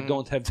drunk. I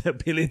don't have the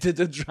ability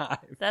to drive.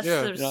 That's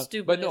the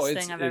stupidest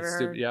thing I've ever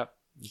heard. Yeah.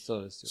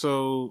 So stupid.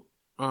 So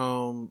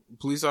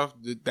police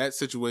officer, that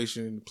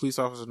situation, police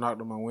officer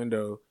knocked on my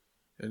window,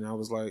 and he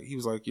was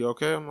like, "You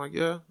okay?" I'm like,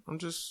 "Yeah, I'm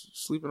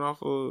just sleeping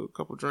off a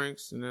couple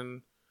drinks, and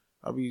then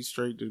I'll be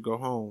straight to go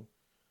home."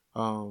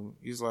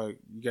 He's like,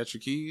 "You got your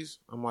keys?"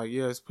 I'm like,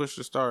 "Yeah, it's push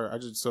to start.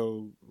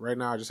 Right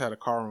now I just had a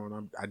car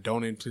on. I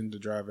don't intend to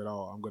drive at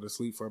all. I'm going to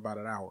sleep for about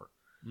an hour."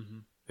 Mm-hmm.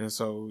 And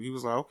so he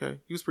was like,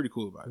 "Okay." He was pretty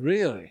cool about it.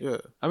 Really? Yeah.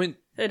 I mean,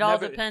 it all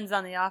depends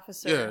on the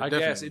officer. Yeah, I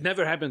guess it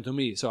never happened to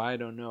me, so I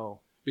don't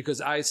know.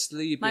 Because I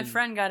sleep. My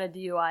friend got a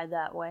DUI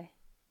that way.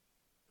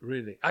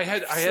 Really? I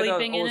had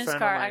sleeping in his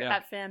car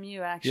at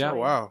FAMU, actually. Yeah,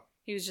 wow.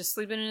 He was just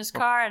sleeping in his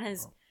car, and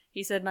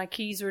he said my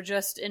keys were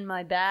just in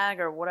my bag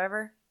or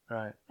whatever.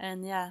 Right.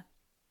 And yeah.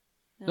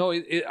 No,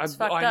 it's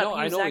fucked up.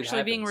 He was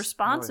actually being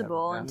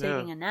responsible and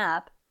taking a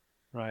nap.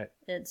 Right.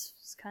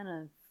 It's kind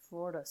of,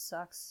 Florida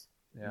sucks.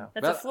 Yeah,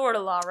 that's a Florida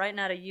law, right?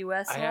 Not a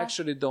U.S. law. I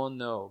actually don't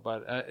know,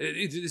 but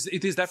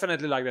it is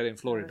definitely like that in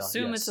Florida. I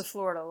assume it's a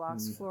Florida law.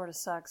 Florida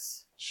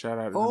sucks. Shout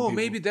out to them people.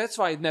 Maybe that's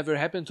why it never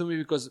happened to me,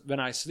 because when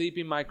I sleep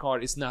in my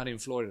car, it's not in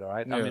Florida,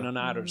 right? Yeah. I'm in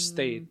another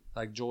state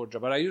like Georgia,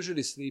 but I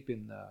usually sleep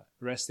in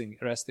rest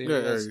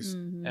areas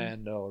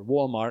and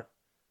Walmart.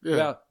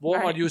 Yeah.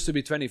 Well, Walmart used to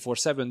be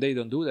 24/7. They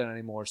don't do that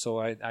anymore, so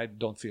I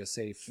don't feel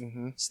safe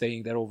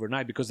staying there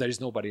overnight because there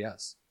is nobody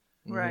else.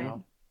 Right. You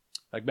know?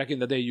 Like back in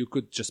the day, you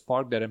could just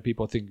park there and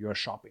people think you're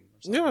shopping.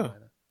 Or yeah, like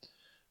that.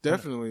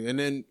 Definitely. And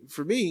then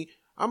for me,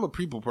 I'm a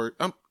people person.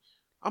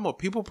 I'm a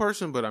people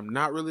person, but I'm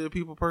not really a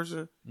people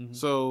person. Mm-hmm.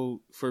 So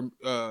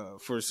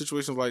for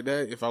situations like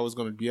that, if I was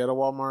going to be at a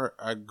Walmart,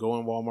 I'd go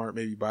in Walmart,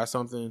 maybe buy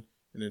something,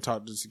 and then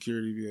talk to the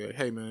security, be like,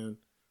 "Hey, man,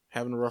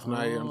 having a rough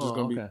night. I'm just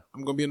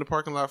gonna be in the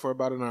parking lot for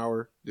about an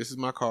hour. This is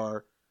my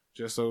car,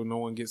 just so no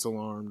one gets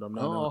alarmed. I'm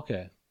not.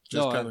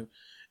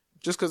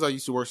 Just because I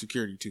used to work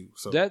security too.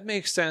 So that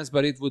makes sense,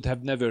 but it would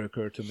have never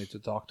occurred to me to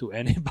talk to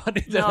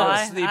anybody that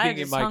was sleeping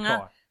in my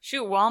car.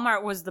 Shoot,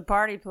 Walmart was the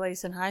party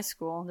place in high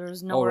school. There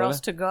was nowhere else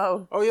to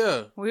go. Oh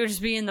yeah, we would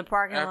just be in the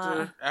parking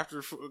lot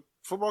after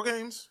football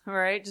games.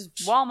 Right, just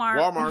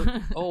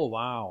Walmart. Oh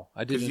wow,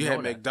 I didn't know you had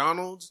that.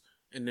 McDonald's.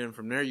 And then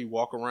from there, you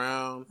walk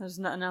around. There's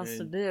nothing else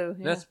to do.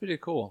 Yeah. That's pretty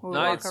cool.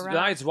 Now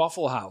it's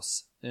Waffle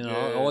House. You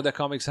know, all the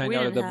comics hang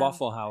out at the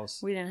Waffle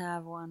House. We didn't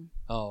have one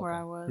where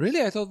I was.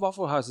 Really? I thought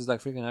Waffle House is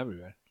like freaking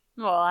everywhere.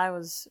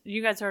 Well,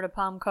 you guys heard of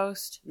Palm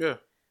Coast? Yeah.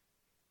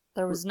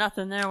 There was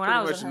nothing there when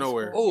I was in high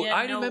nowhere. School. Oh,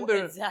 I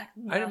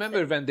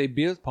remember when they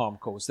built Palm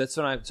Coast. That's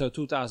when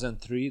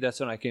 2003,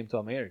 that's when I came to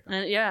America.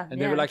 And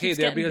they were like, hey,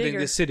 they're building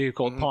this city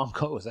called Palm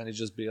Coast. And it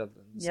just built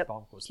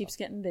Palm Coast. Keeps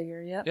getting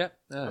bigger, Yep.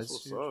 That's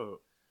what's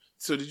up.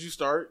 So did you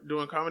start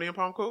doing comedy in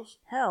Palm Coast?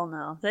 Hell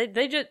no.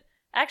 They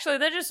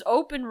just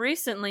opened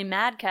recently.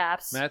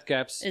 Madcaps.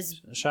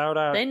 Shout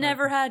out. They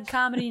never had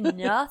comedy,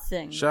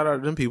 nothing. Shout out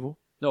to them people.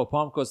 No,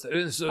 Palm Coast.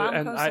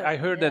 I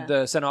heard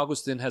that St.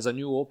 Augustine has a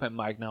new open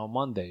mic now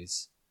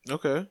Mondays.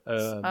 Okay.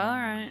 All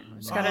right.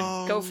 Just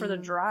gotta go for the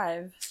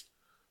drive.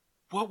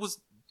 What was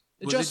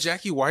it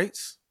Jackie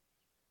White's?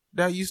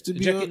 That used to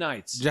be Jackie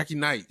Knights. Jackie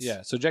Knights.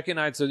 Yeah, so Jackie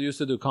Knights used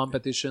to do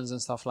competitions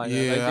and stuff like that.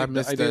 Yeah,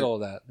 I did all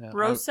that. Yeah.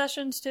 Roast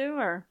sessions too,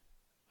 or?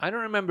 I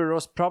don't remember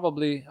roast.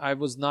 Probably I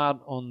was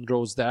not on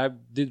roast there. I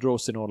did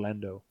roast in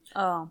Orlando.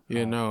 Oh.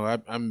 Yeah, no,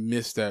 I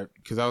missed that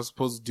because I was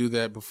supposed to do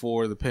that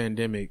before the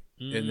pandemic,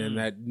 and then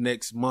that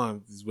next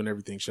month is when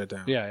everything shut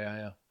down.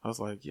 Yeah. I was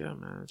like, yeah,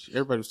 man.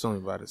 Everybody was telling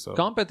me about it. So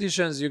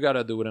competitions, you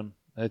gotta do them.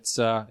 It's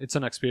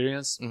an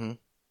experience, and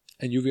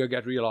you will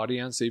get real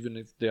audience, even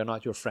if they are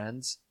not your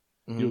friends.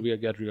 You will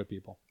get real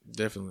people.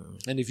 Definitely.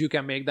 And if you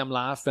can make them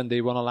laugh and they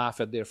want to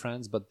laugh at their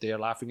friends, but they are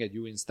laughing at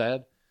you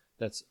instead,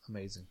 that's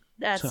amazing.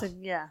 That's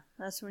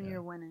when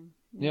you're winning.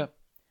 Yeah.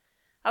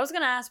 I was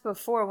going to ask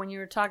before when you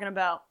were talking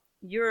about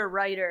you're a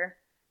writer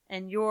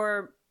and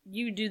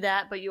you do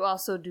that, but you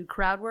also do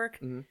crowd work.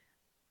 Mm-hmm.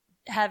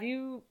 Have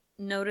you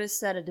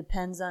noticed that it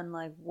depends on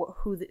like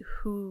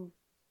who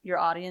your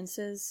audience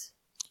is?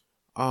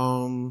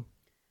 In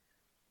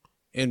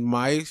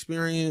my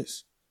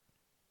experience,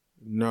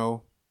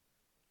 no.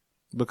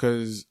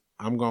 Because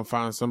I'm gonna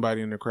find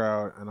somebody in the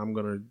crowd and I'm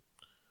gonna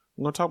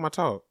talk my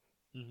talk.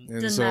 Mm-hmm.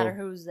 Doesn't matter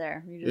who's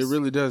there. It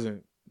really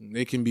doesn't.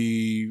 It can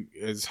be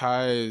as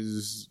high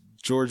as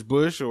George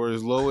Bush or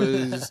as low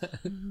as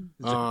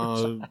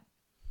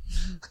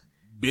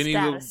Benny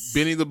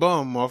the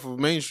Bum off of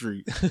Main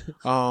Street.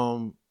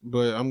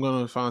 But I'm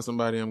gonna find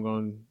somebody. I'm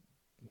going,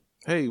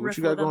 hey, what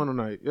you got going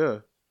tonight? Yeah.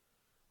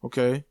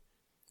 Okay.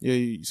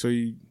 Yeah. So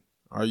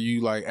are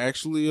you like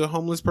actually a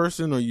homeless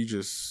person, or you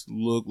just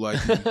look like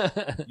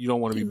you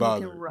don't want to be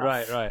bothered?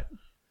 Right.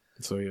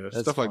 So yeah,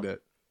 stuff like that.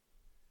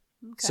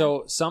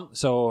 Okay.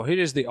 So here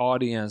is the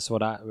audience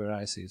where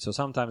I see it. So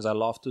sometimes I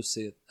love to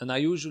sit, and I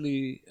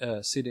usually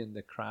sit in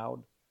the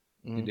crowd,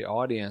 in the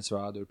audience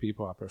where other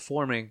people are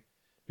performing,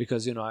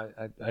 because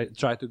I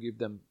try to give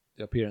them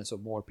the appearance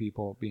of more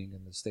people being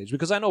in the stage,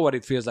 because I know what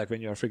it feels like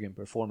when you're freaking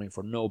performing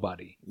for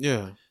nobody.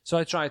 Yeah. So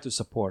I try to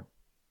support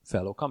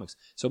fellow comics.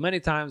 So many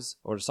times,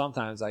 or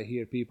sometimes, I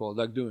hear people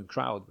like doing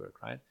crowd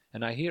work, right?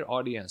 And I hear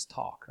audience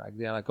talk. Like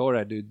they're like, all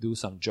right, do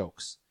some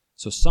jokes.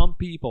 So some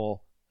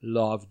people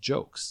love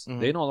jokes.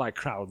 They don't like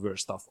crowd work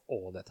stuff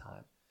all the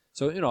time.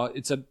 So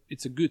it's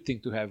a good thing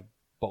to have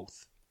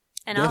both.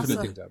 And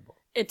also,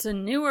 it's a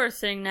newer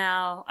thing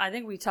now. I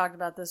think we talked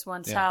about this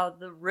once. How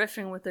the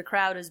riffing with the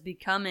crowd is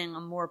becoming a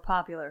more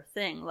popular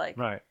thing. Like,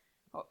 right?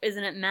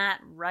 Isn't it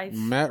Matt Rife?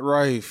 Matt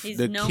Rife,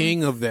 the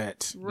king of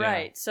that.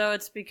 Right. Yeah. So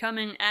it's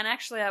becoming. And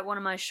actually, at one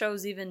of my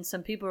shows, even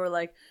some people were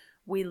like,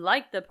 we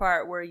liked the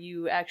part where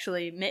you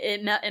actually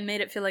it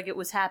made it feel like it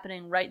was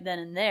happening right then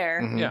and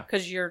there,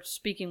 because you're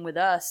speaking with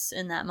us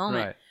in that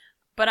moment. Right.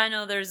 But I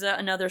know there's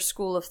another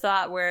school of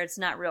thought where it's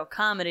not real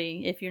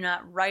comedy if you're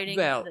not writing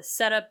the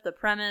setup, the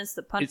premise,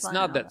 the punchline. It's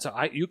not that. So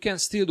you can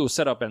still do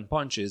setup and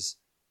punches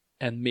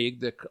and make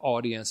the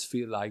audience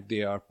feel like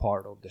they are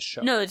part of the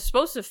show. No, it's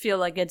supposed to feel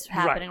like it's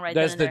happening right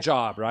then and there. That's the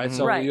job, right?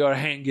 So you're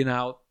hanging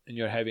out and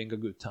you're having a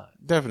good time.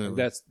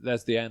 Definitely.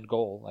 That's the end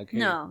goal. Like, hey,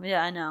 no,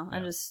 I know. Yeah.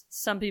 I'm just,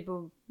 some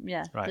people,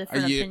 different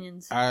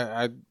opinions.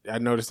 I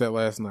noticed that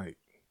last night.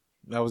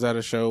 I was at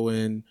a show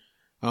and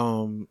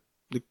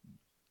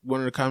one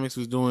of the comics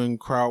was doing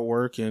crowd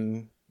work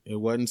and it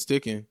wasn't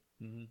sticking.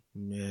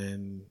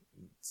 And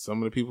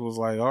some of the people was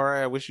like, all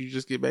right, I wish you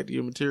just get back to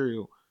your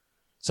material.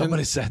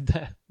 Somebody said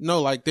that?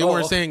 No, like they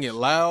weren't saying it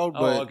loud,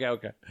 but...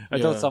 okay. I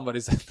thought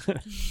somebody said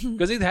that.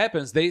 Because it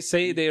happens. They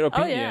say their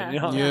opinion.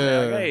 Yeah. Like,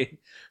 hey.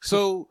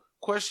 So,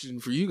 question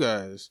for you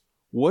guys.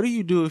 What do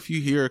you do if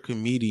you hear a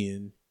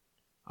comedian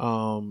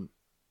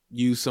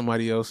use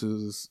somebody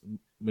else's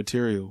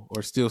material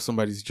or steal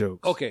somebody's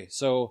jokes? Okay,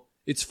 so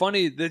it's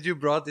funny that you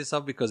brought this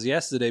up, because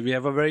yesterday we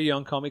have a very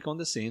young comic on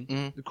the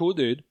scene. A cool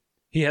dude.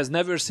 He has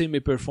never seen me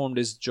perform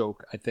this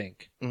joke, I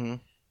think.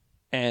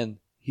 And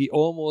he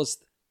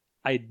almost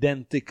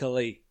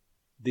identically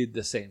did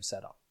the same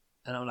setup,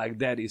 and I'm like,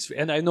 that is,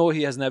 and I know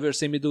he has never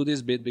seen me do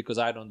this bit because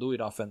I don't do it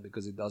often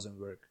because it doesn't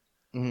work.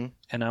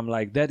 And I'm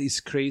like, that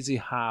is crazy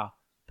how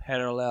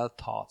parallel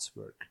thoughts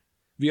work.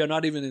 We are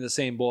not even in the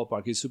same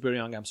ballpark. He's super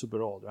young, I'm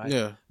super old, right?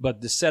 Yeah.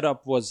 But the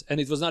setup was, and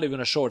it was not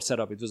even a short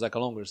setup, it was like a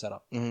longer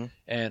setup.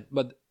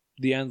 But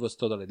the end was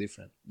totally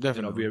different.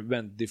 Definitely. We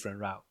went different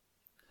route.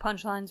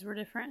 Punchlines were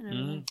different.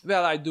 And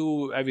Well, I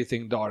do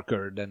everything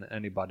darker than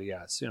anybody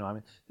else.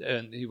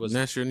 And he was.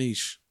 And that's your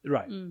niche,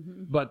 right?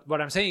 But what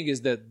I'm saying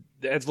is that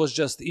it was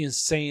just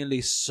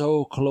insanely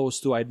so close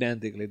to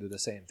identically do the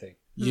same thing.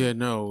 Yeah,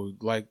 no,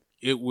 like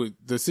it would.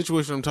 The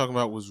situation I'm talking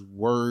about was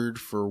word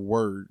for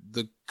word.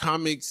 The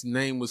comic's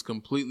name was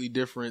completely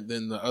different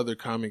than the other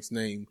comic's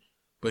name,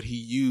 but he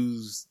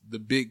used the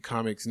big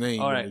comic's name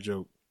in the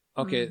joke.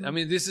 Okay, I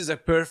mean, this is a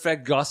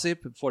perfect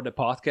gossip for the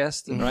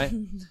podcast, right?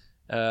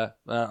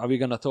 Are we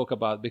gonna talk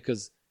about,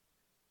 because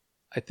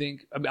I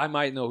think I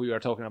might know who you are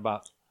talking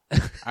about.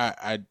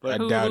 I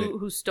doubt it.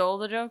 Who stole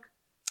the joke?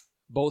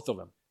 Both of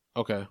them.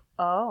 Okay.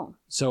 Oh.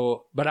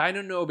 So, but I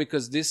don't know,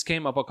 because this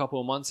came up a couple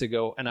of months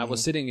ago, and I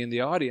was sitting in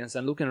the audience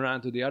and looking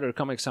around to the other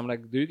comics. I'm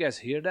like, do you guys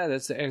hear that?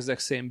 That's the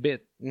exact same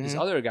bit this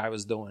other guy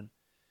was doing.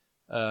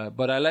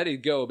 But I let it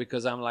go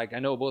because I'm like, I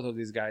know both of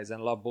these guys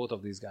and love both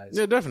of these guys.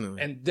 Yeah,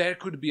 definitely. And there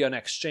could be an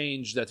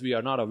exchange that we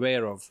are not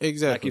aware of.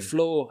 Exactly. Like if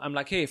Flo, I'm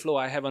like, hey Flo,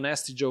 I have a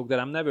nasty joke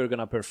that I'm never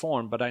gonna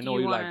perform, but I know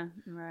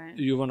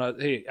you wanna,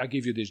 hey, I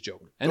give you this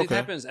joke, and it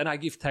happens, and I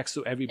give text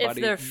to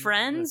everybody. If they're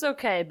friends,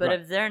 okay, but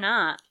if they're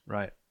not,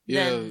 right?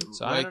 Yeah.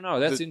 So I don't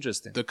know. That's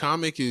interesting. The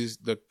comic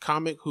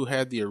who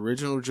had the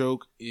original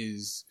joke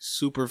is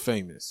super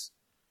famous.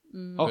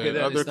 Okay,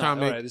 the other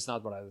comic. All right, it's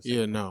not what I was saying.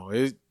 Yeah, no,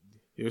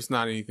 it's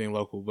not anything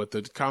local, but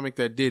the comic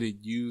that did it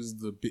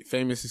used the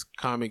famous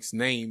comic's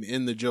name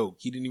in the joke.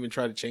 He didn't even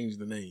try to change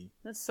the name.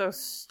 That's so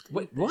stupid.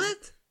 Wait,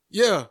 what?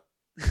 Yeah.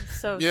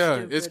 So yeah,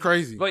 stupid. It's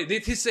crazy. Wait,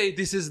 did he say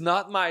this is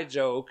not my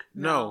joke?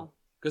 No.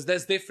 Because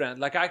that's different.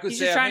 Like I could He's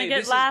say, just trying to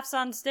get laughs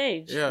on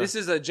stage. Yeah. This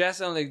is a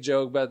Jess and Nick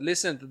joke, but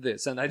listen to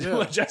this, and I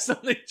do a Jess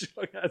and Nick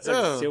joke. That's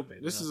like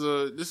stupid. This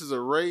is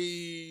a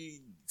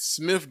Ray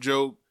Smith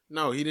joke.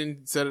 No, he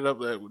didn't set it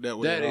up that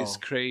way. That is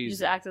crazy. He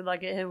just acted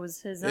like it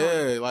was his own.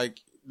 Yeah, like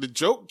the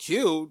joke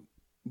killed,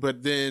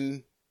 but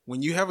then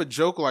when you have a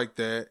joke like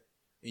that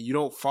and you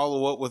don't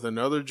follow up with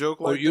another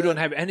joke like that, or you don't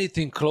have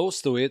anything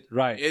close to it,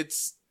 right?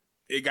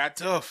 It got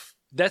tough.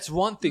 That's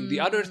one thing. The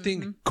other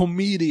thing,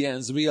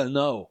 comedians will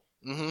know.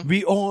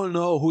 We all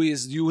know who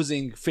is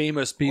using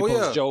famous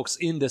people's jokes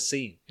in the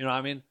scene. You know what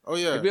I mean? Oh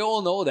yeah, like, we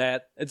all know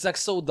that. It's like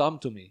so dumb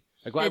to me.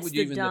 Like why would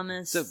you even?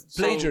 Dumbest. It's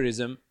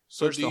plagiarism.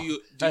 So do you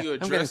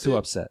address I'm getting too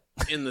upset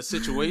in the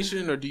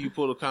situation, or do you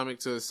pull the comic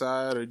to the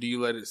side, or do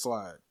you let it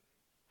slide?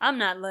 I'm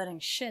not letting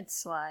shit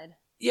slide.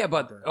 Yeah,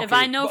 but okay, if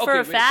I know for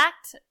a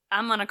fact,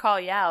 I'm gonna call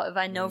you out. If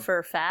I know for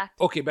a fact.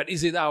 Okay, but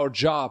is it our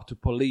job to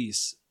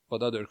police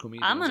what other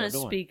comedians I'm going are to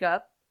doing. speak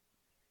up.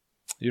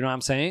 You know what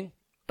I'm saying?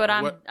 But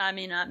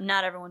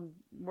not everyone,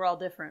 we're all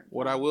different.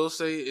 What I will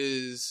say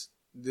is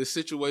this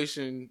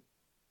situation,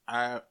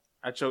 I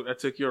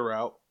took your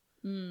route.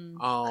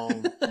 I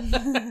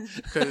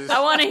Cause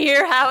want to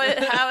hear how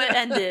it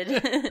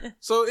ended.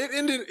 So it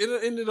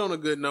ended on a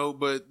good note,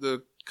 but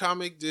the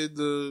comic did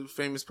the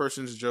famous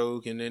person's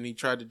joke, and then he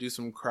tried to do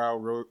some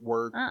crowd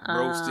work,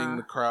 roasting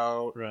the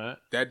crowd. Right.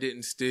 That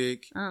didn't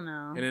stick. Oh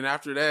no. And then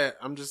after that,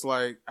 I'm just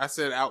like, I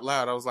said out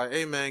loud, I was like,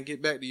 hey man,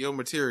 get back to your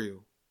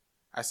material.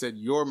 I said,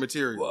 your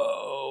material.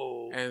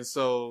 Whoa. And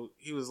so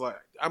he was like,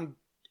 I'm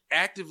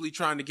actively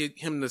trying to get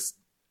him to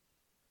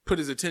put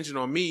his attention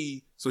on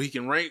me so he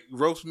can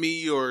roast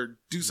me or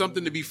do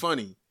something to be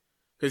funny.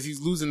 Because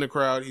he's losing the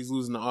crowd, he's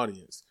losing the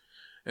audience.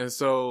 And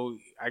so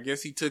I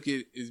guess he took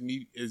it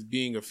as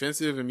being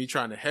offensive and me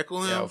trying to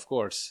heckle him. Yeah, of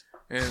course.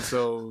 And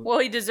so... Well,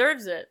 he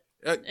deserves it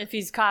if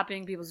he's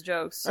copying people's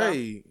jokes. So.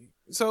 Hey,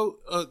 so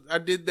I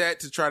did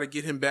that to try to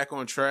get him back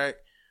on track.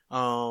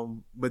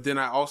 But then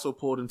I also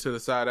pulled him to the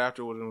side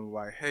afterward and was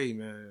like, hey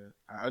man,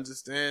 I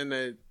understand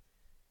that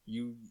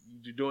you're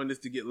doing this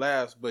to get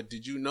laughs, but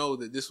did you know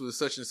that this was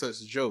such and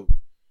such a joke?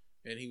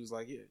 And he was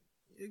like, yeah,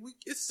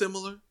 it's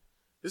similar.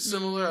 It's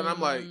similar. And I'm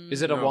like,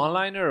 is it a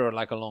one-liner or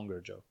like a longer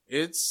joke?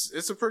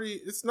 It's a pretty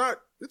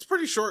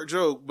short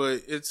joke,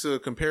 but it's a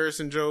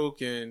comparison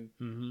joke. And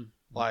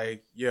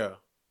like, yeah.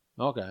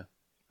 Okay.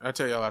 I'll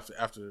tell y'all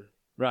after.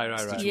 Right.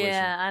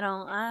 Yeah, I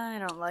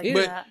don't like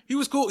but that. He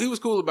was cool. He was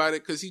cool about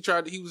it because he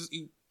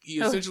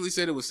essentially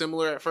said it was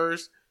similar at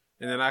first,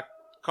 and then I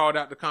called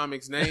out the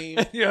comic's name.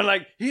 You're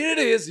like, here it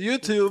is,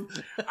 YouTube.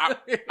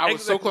 I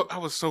was so close. I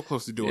was so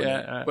close to doing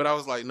it, but I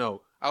was like,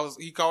 no. I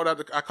called out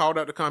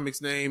the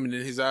comic's name, and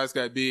then his eyes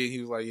got big.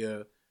 He was like,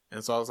 yeah,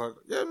 and so I was like,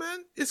 yeah, man,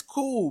 it's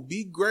cool.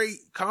 Be great.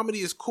 Comedy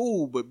is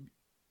cool, but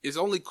it's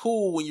only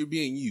cool when you're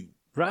being you.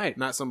 Right.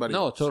 Not somebody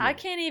else. Totally. I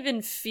can't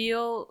even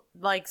feel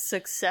like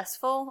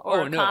successful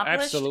or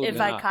accomplished if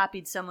I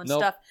copied someone's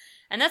stuff.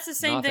 And that's the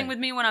same thing with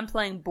me when I'm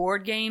playing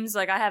board games.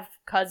 Like I have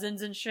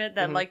cousins and shit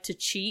that like to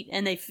cheat,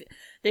 and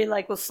they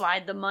like will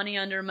slide the money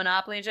under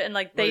Monopoly and shit, and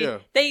like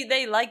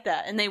they like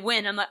that and they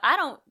win. I'm like,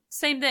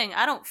 same thing.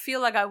 I don't feel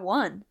like I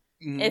won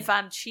if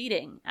I'm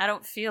cheating. I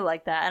don't feel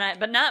like that.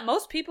 But not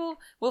most people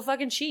will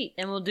fucking cheat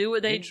and will do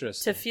what they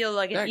to feel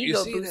like an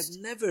ego boost.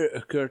 That never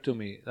occurred to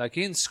me. Like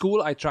in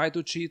school, I tried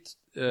to cheat.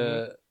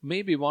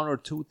 Maybe 1 or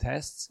 2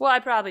 tests. Well, I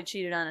probably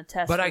cheated on a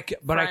test, but I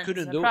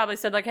couldn't do it. I probably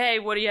said like, "Hey,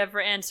 what do you have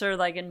for answer?"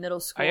 Like in middle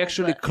school. I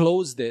actually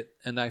closed it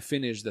and I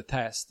finished the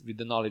test with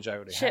the knowledge I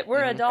already had. Shit,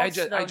 we're adults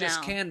I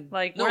just now. can't.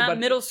 Like we're not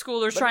middle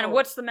schoolers trying to.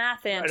 What's the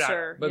math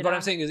answer? But what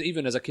I'm saying is,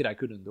 even as a kid, I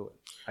couldn't do it.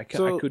 I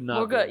could not.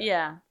 Well, good,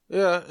 yeah.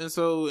 Yeah, and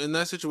so in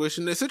that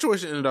situation, the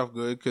situation ended off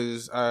good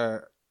because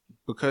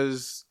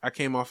I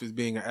came off as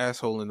being an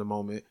asshole in the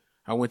moment.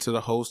 I went to the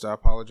host. I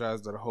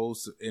apologized to the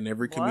host and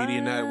every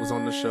comedian that was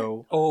on the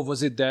show. Oh,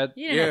 was it that?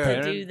 You didn't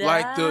have to do that.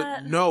 Like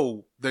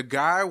the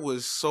guy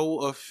was so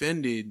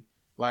offended.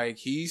 Like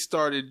he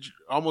started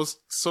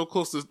almost so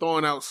close to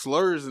throwing out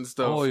slurs and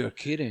stuff. Oh, you're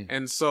kidding.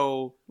 And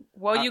so,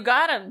 well, you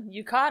got him.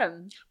 You caught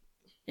him.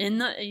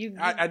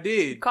 I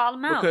did. You called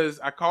him out because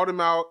I called him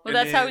out. Well,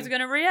 that's how he's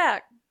gonna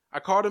react. I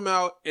called him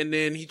out, and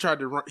then he tried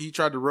to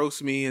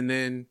roast me, and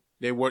then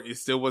it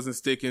still wasn't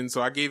sticking.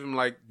 So I gave him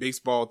like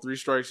baseball, 3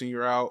 strikes and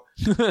you're out.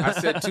 I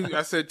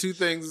said two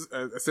things.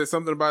 I said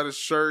something about his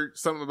shirt,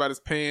 something about his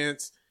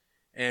pants,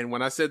 and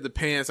when I said the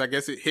pants, I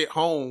guess it hit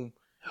home.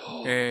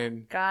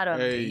 And got him.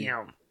 Hey,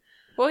 damn.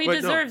 Well, he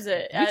deserves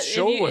it. Which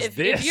show was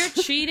this? If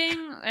you're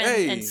cheating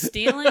and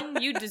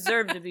stealing, you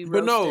deserve to be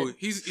roasted. But no,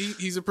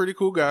 he's a pretty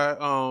cool guy.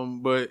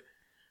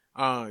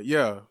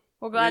 Yeah.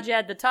 Well, glad you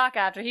had the talk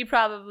after. He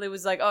probably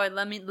was like, "Oh,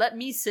 let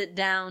me sit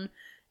down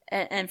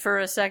and for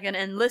a second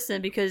and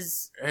listen,"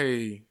 because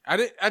hey, I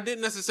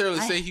didn't necessarily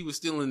say he was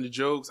stealing the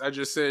jokes. I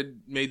just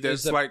made that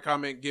slight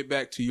comment. Get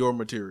back to your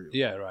material.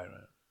 Yeah, right.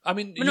 I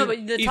mean,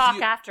 but the talk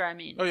after. I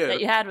mean,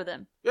 that you had with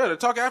him. Yeah, the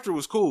talk after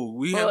was cool.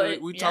 We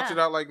talked it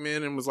out like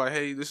men and was like,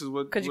 "Hey, this is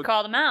what." Because you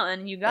called him out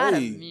and you got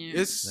him. Yeah.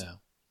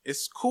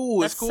 It's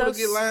cool. It's cool to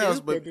get laughs,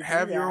 but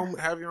have your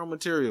own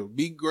material.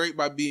 Be great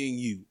by being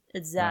you.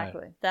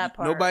 Exactly. Right. That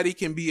part. Nobody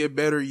can be a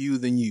better you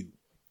than you.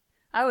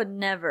 I would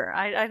never.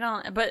 I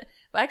don't. But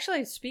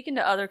actually, speaking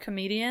to other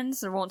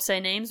comedians, I won't say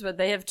names, but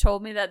they have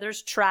told me that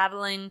there's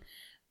traveling,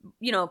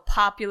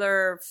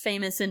 popular,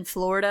 famous in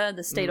Florida,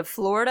 the state of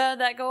Florida,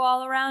 that go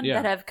all around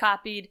that have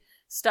copied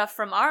stuff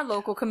from our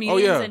local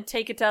comedians and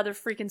take it to other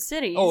freaking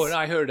cities. Oh, and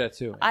I heard that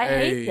too. I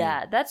hate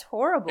that. That's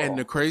horrible. And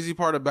the crazy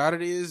part about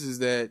it is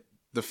that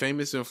the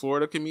famous in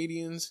Florida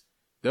comedians,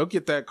 they'll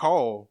get that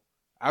call.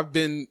 I've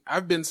been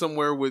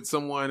somewhere with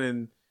someone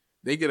and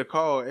they get a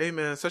call. Hey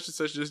man, such and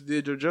such just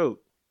did your joke.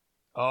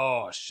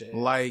 Oh shit!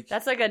 Like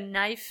that's like a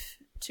knife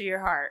to your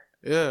heart.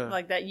 Yeah,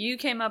 like that you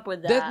came up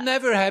with that. That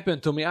never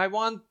happened to me. I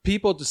want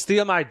people to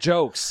steal my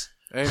jokes.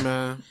 Hey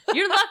man,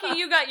 you're lucky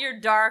you got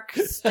your dark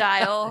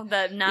style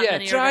that not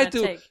many are gonna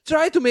take.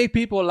 Try to make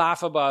people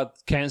laugh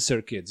about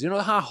cancer kids. You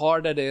know how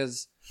hard that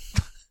is.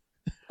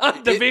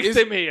 I'm the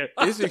victim here.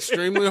 It's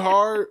extremely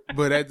hard,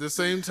 but at the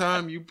same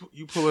time, you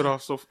pull it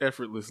off so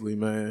effortlessly,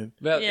 man.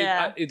 Well,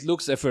 it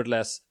looks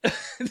effortless.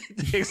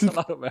 It takes a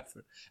lot of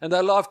effort. And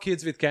I love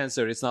kids with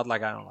cancer. It's not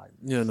like I don't like them.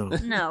 Yeah, no.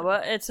 No,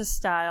 but it's a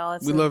style.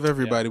 We love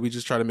everybody. We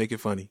just try to make it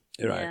funny.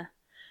 You're right. Yeah.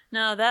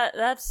 No,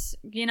 that's,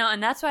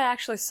 and that's why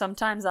actually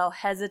sometimes I'll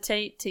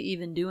hesitate to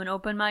even do an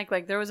open mic.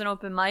 Like there was an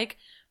open mic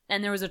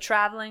and there was a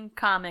traveling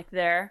comic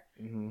there.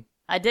 Mm-hmm.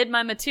 I did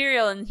my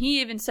material and he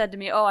even said to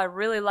me, "Oh, I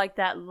really like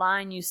that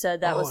line you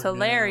said. That was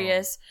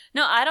hilarious."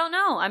 No, I don't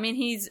know. I mean,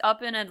 he's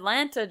up in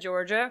Atlanta,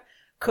 Georgia.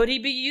 Could he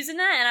be using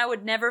that? And I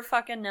would never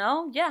fucking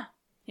know. Yeah,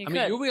 he could.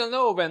 I mean, you will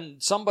know when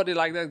somebody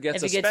like that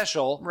gets a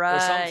special or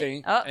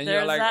something. Oh, and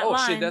you're like,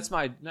 oh, shit, that's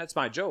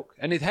my joke.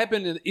 And it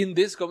happened in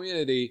this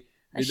community.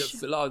 It's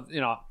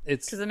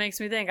because it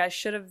makes me think I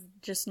should have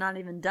just not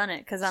even done it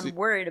because I'm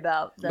worried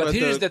about that. But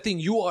here's the thing: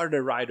 you are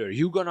the writer.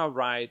 You're gonna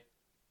write.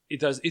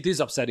 It is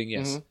upsetting,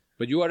 yes. Mm-hmm.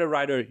 But you are the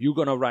writer. You're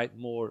gonna write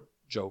more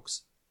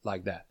jokes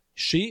like that.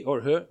 She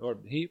or her or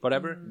he,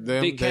 whatever,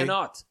 they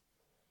cannot.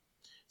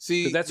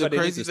 See, the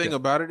crazy thing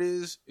about it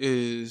is,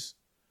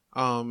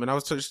 and I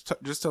was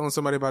just telling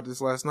somebody about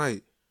this last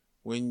night.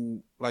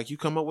 When like you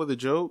come up with a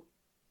joke,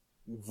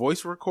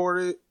 voice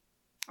record it.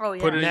 Oh,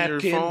 yeah. Put it in your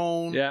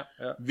phone.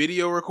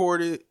 Video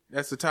record it.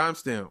 That's the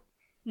timestamp.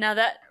 Now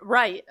that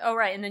right. Oh,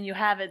 right. And then you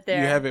have it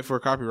there. You have it for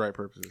copyright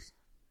purposes.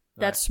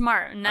 That's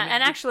smart. And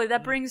actually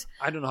that brings...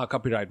 I don't know how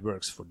copyright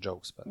works for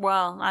jokes. But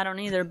well, I don't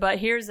either. But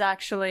here's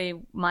actually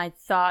my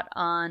thought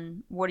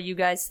on what do you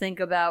guys think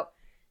about...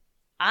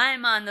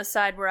 I'm on the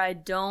side where I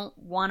don't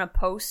want to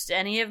post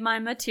any of my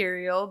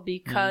material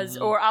because...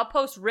 Or I'll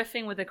post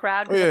riffing with the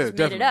crowd because I just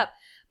made it up.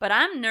 But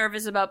I'm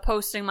nervous about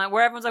posting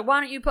where everyone's like, why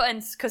don't you put,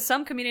 and because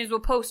some comedians will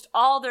post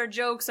all their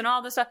jokes and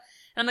all this stuff.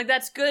 And I'm like,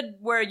 that's good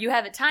where you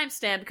have it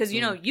timestamped because,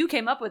 you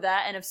came up with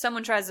that. And if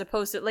someone tries to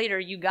post it later,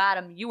 you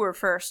got them. You were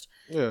first.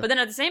 Yeah. But then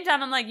at the same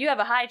time, I'm like, you have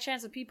a high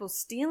chance of people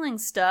stealing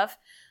stuff,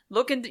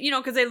 looking,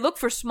 because they look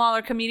for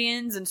smaller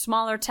comedians and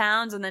smaller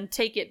towns and then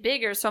take it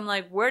bigger. So I'm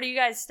like, where do you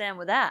guys stand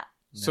with that?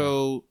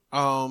 So,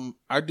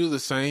 I do the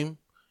same.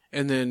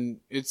 And then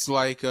it's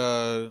like,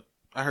 I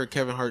heard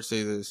Kevin Hart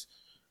say this.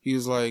 He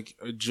was like,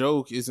 a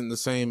joke isn't the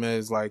same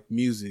as like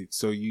music.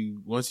 So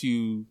once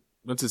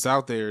it's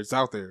out there, it's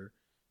out there.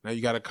 Now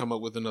you got to come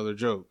up with another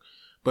joke.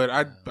 But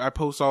I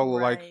post all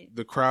of like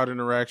the crowd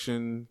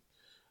interaction,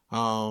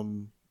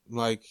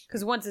 like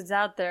because once it's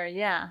out there,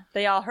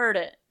 they all heard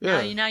it.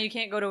 Yeah. Now you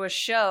can't go to a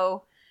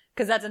show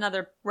because that's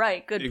another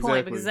good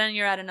point. Because then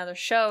you're at another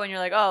show and you're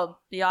like, oh,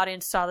 the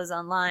audience saw this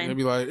online. And they'd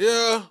be like,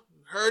 yeah,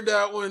 heard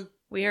that one.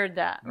 We heard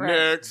that. Right.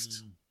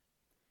 Next.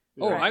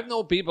 Oh, I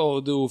know people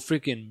who do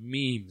freaking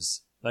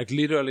memes. Like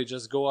literally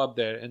just go up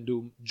there and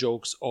do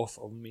jokes off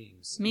of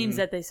memes. Memes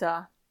that they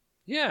saw.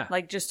 Yeah.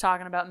 Like just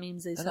talking about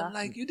memes they saw. And I'm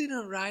like, you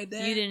didn't write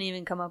that. You didn't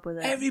even come up with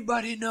it.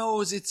 Everybody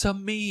knows it's a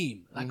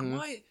meme. Like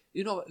why?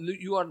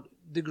 You are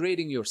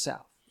degrading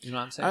yourself. You know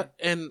what I'm saying?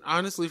 And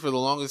honestly, for the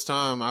longest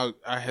time,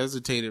 I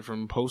hesitated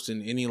from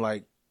posting any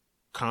like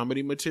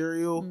comedy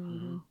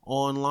material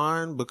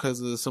online because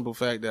of the simple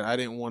fact that I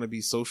didn't want to be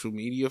social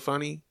media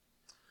funny.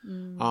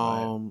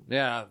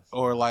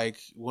 Or like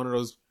one of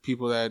those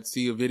people that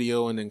see a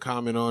video and then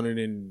comment on it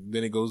and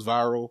then it goes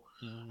viral.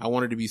 I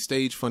wanted to be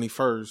stage funny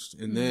first,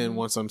 and then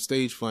once I'm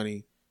stage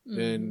funny,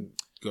 then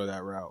go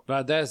that route.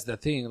 But that's the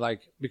thing,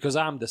 like, because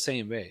I'm the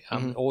same way.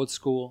 I'm old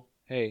school.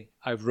 Hey,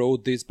 I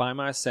wrote this by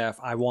myself.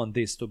 I want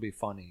this to be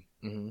funny,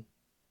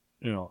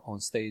 on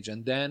stage.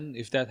 And then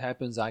if that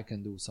happens, I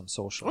can do some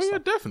social stuff. Yeah,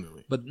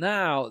 definitely. But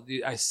now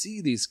I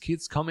see these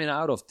kids coming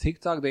out of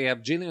TikTok. They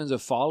have jillions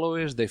of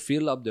followers. They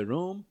fill up the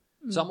room.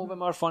 Some of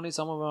them are funny,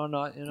 some of them are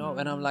not,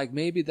 and I'm like,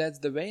 maybe that's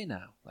the way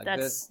now. Like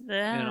that's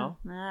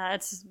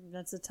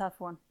a tough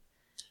one.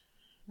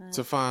 It's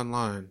a fine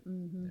line.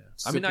 Yeah.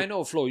 I mean, I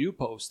know, Flo, you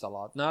post a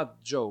lot,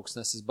 not jokes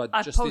necessarily,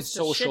 but just in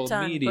social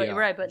media.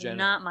 But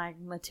not my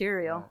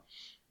material.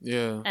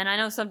 Yeah. And I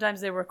know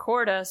sometimes they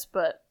record us,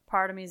 but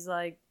part of me is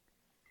like,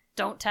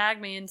 don't tag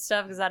me and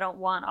stuff because I don't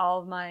want all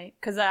of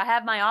because I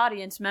have my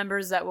audience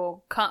members that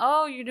will come,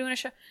 oh, you're doing a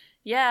show.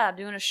 Yeah, I'm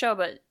doing a show,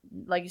 but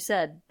like you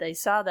said, they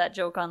saw that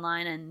joke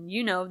online, and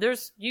you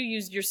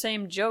used your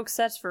same joke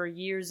sets for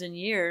years and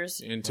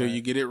years until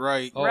you get it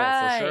right. Oh,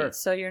 for sure.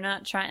 So you're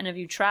not trying. And if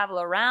you travel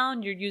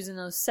around, you're using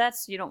those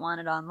sets. You don't want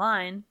it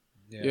online.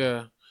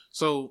 Yeah.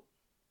 So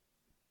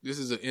this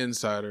is an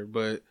insider,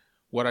 but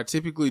what I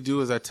typically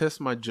do is I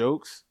test my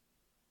jokes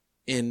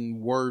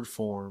in word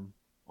form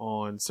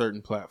on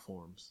certain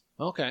platforms.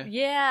 Okay.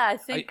 Yeah, I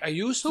think. I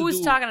used to. Who was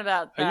talking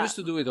about that? I used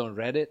to do it on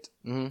Reddit.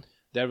 Mm-hmm.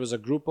 There was a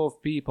group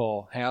of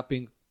people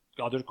helping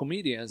other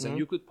comedians, and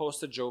you could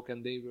post a joke,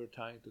 and they were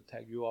trying to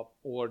tag you up,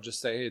 or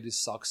just say, "Hey, this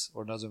sucks,"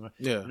 or doesn't matter.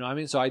 Yeah. You know what I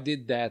mean? So I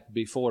did that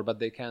before, but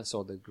they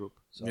canceled the group.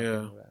 So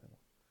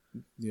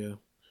yeah.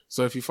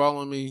 So if you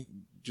follow me,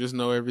 just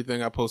know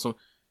everything I post on.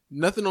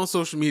 Nothing on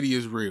social media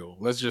is real.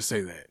 Let's just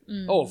say that.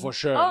 Oh, for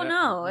sure. Oh,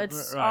 no.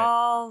 It's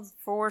all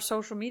for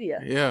social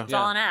media. Yeah. It's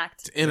all an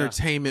act. It's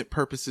entertainment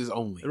purposes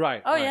only.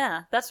 Right. Oh,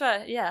 yeah. That's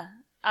right. Yeah.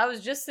 I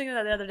was just thinking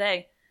that the other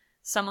day.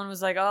 someone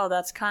was like, "Oh,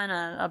 that's kind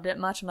of a bit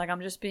much." I'm like,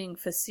 "I'm just being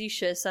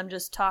facetious. I'm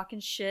just talking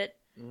shit."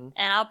 Mm-hmm.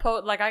 And I'll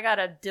post, like, I got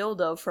a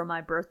dildo for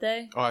my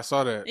birthday. Oh, I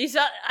saw that. You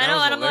saw? I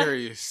know, and I'm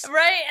hilarious. like,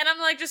 right? And I'm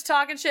like, just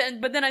talking shit.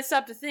 But then I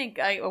stopped to think.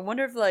 I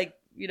wonder if, like,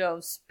 you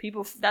know,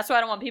 people. That's why I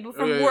don't want people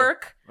from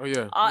work. Oh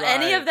yeah.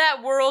 Any of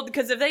that world,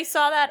 because if they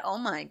saw that, oh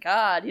my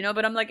god, you know.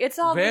 But I'm like, it's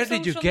all. Where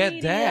did you get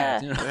media.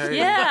 that? You know?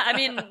 Yeah, I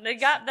mean, they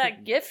got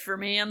that gift for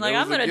me. I'm like,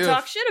 I'm gonna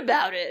talk shit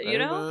about it, you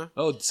know.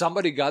 Oh,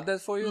 somebody got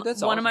that for you?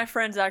 That's one awesome. of my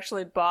friends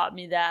actually bought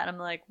me that. I'm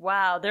like,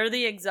 wow, they're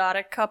the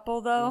exotic couple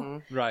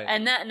though, right?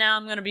 And that now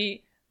I'm gonna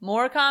be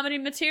more comedy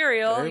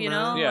material, you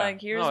know. Yeah. Like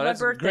here's my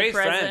birthday great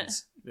present.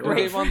 Friends.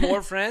 Okay, want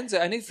more friends?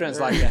 I need friends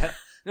like that.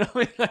 You know what I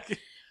mean? Like,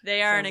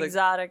 they are an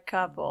exotic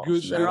couple.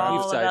 Good, they're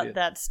all about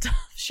that stuff.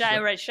 Shout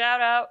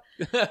out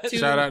to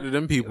shout out to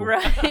them people.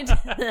 Right.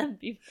 Them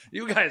people.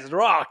 You guys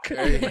rock.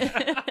 Hey.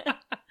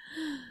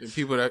 The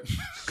people that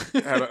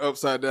had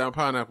upside down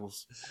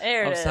pineapples.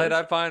 Upside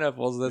down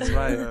pineapples, that's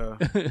right.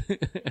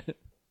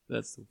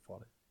 That's so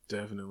funny.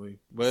 Definitely.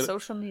 But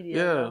social media.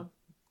 Yeah. Though.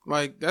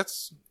 Like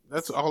that's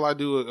all I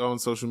do on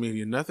social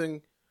media.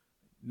 Nothing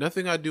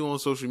I do on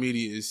social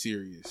media is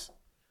serious.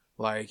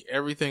 Like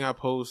everything I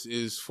post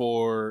is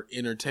for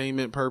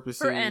entertainment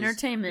purposes. For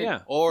entertainment. Yeah.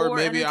 Or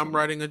maybe I'm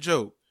writing a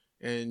joke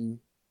and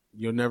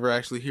you'll never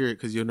actually hear it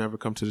because you'll never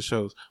come to the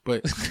shows.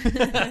 But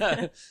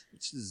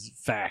it's just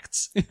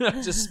facts.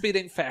 Just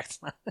spitting facts.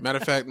 Matter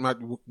of fact,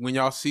 when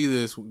y'all see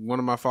this, one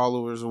of my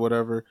followers or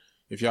whatever,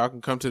 if y'all can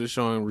come to the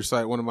show and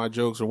recite one of my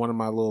jokes or one of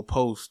my little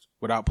posts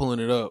without pulling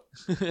it up,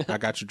 I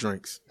got your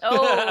drinks.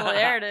 Oh,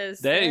 there it is.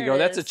 There you go.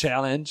 That's a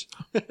challenge.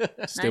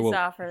 Nice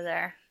offer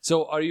there.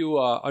 So are you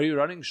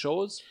running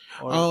shows?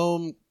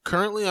 Or?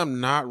 Currently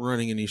I'm not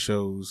running any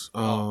shows.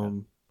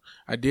 Okay.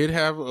 I did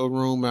have a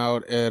room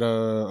out at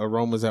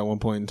Aromas at one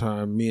point in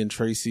time. Me and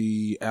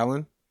Tracy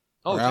Allen.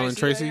 Oh, Alan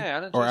Tracy? Yeah,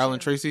 Alan or Tracy. Alan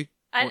Tracy.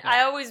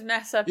 I always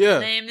mess up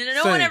his name.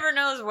 No one ever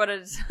knows what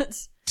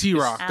it's.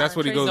 T-Rock. That's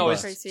what he goes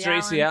by. It's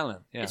Tracy Allen.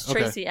 Yeah. It's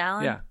Tracy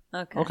Allen?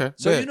 Yeah. Okay.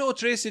 So you know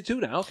Tracy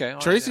too now. Okay.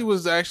 Tracy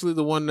was actually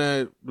the one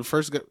the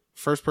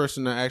first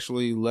person to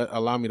actually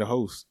allow me to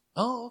host.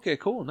 Oh, okay.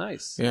 Cool.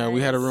 Nice. Yeah,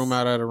 we had a room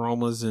out at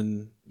Aromas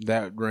and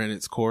that ran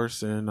its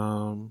course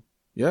and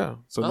yeah.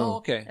 So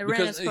okay.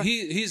 Because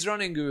he's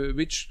running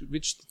which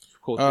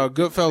quote?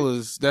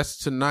 Goodfellas. That's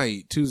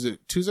tonight. Tuesday?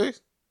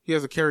 He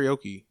has a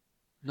karaoke.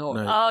 No.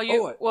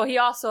 Night. Well, he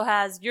also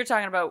has. You're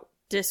talking about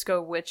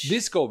Disco Witch.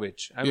 Disco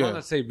Witch. I want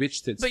to say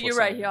Witch Tits. But you're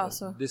right. He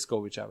also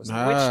Disco Witch. I was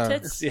Witch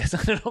Tits. Yes,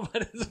 I don't know,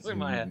 but it's in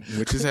my head.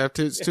 Witches have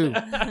tits too.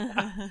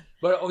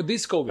 But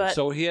Disco Witch.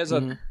 So he has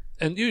a.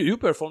 And you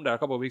performed there a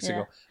couple of weeks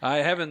ago.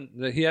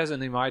 He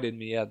hasn't invited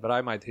me yet, but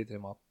I might hit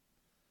him up.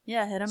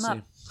 Yeah, hit him up.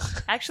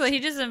 Actually, he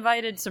just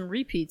invited some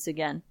repeats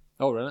again.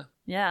 Oh, really?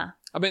 Yeah.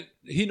 I mean,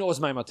 he knows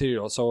my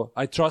material, so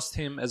I trust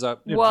him as a...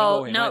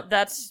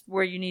 that's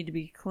where you need to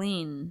be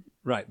clean.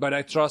 Right, but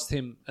I trust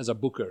him as a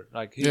booker.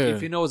 Like,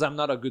 if he knows I'm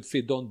not a good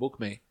fit, don't book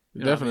me.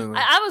 Definitely.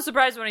 I was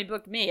surprised when he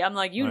booked me. I'm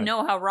like,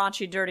 know how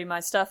raunchy, dirty my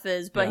stuff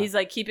is, but he's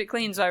like, keep it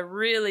clean. So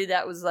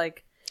that was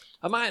like...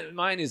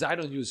 Mine is, I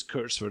don't use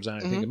curse words or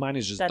anything. Mine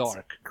is just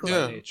dark cool.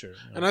 by nature.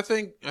 You know?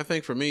 And I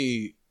think for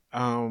me,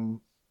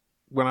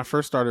 when I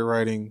first started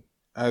writing,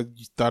 I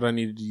thought I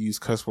needed to use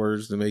cuss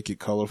words to make it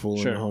colorful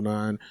and the whole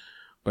nine.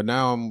 But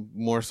now I'm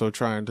more so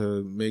trying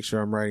to make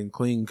sure I'm writing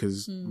clean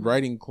because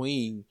writing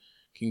clean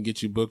can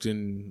get you booked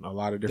in a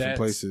lot of different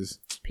places.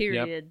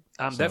 Period. Yep.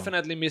 I'm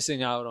definitely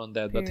missing out on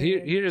that. But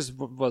here is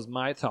what was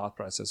my thought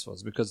process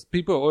was because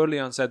people early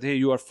on said, hey,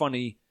 you are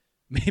funny.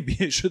 Maybe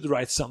you should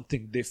write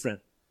something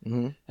different.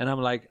 Mm-hmm. And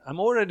I'm like, I'm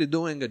already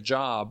doing a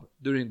job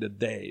during the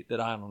day that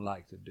I don't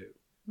like to do.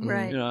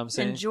 Right. You know what I'm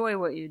saying? Enjoy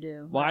what you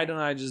do. Why don't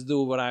I just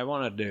do what I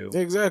want to do?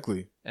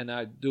 Exactly. And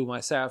I do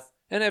myself.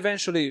 And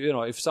eventually,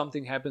 if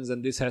something happens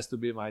and this has to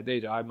be my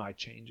day, I might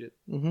change it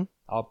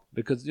up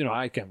because,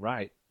 I can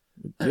write.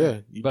 Yeah,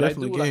 you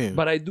definitely can.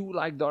 But I do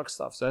like dark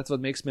stuff. So that's what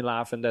makes me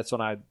laugh. And that's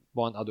what I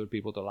want other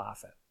people to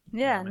laugh at.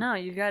 Yeah, no,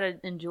 you got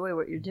to enjoy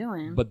what you're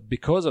doing. But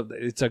because of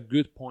that, it's a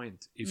good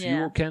point. If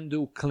you can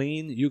do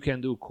clean, you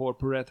can do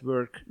corporate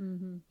work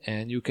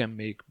and you can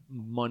make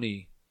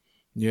money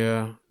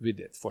with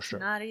it for sure.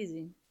 Not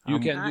easy. You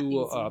can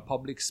do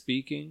public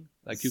speaking.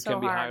 Like you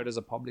can be hired as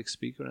a public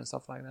speaker and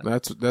stuff like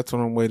that. That's what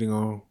I'm waiting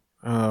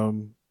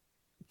on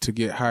to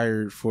get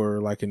hired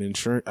for like an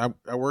insurance.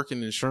 I work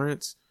in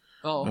insurance.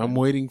 Oh, okay. I'm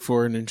waiting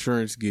for an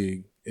insurance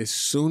gig. As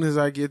soon as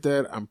I get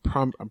that,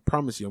 I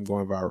promise you I'm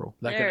going viral.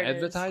 Like an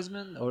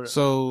advertisement? Or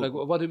so, like,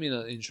 what do you mean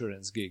an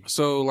insurance gig?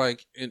 So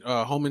like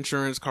home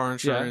insurance, car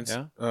insurance,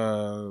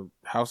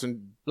 house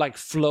and... Like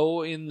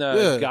Flow in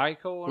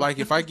Geico? Or like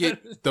if I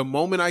get... the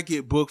moment I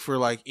get booked for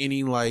like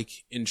any like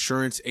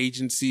insurance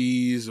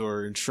agencies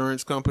or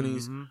insurance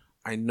companies,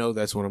 I know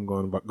that's when I'm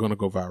going to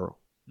go viral.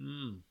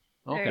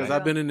 Okay. Because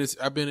I've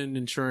been in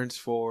insurance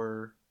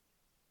for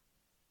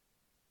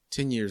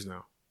 10 years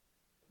now.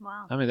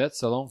 Wow. I mean,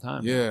 that's a long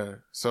time. Yeah.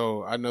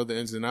 So I know the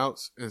ins and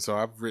outs. And so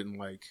I've written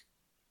like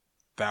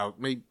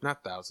maybe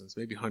not thousands,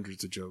 maybe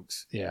hundreds of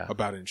jokes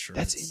about insurance.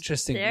 That's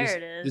interesting. There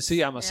it is. You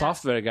see, I'm a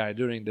software guy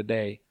during the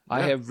day. Yeah.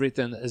 I have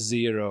written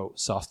 0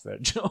 software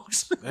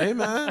jokes. Hey,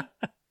 man.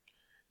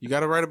 You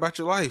got to write about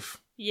your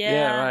life.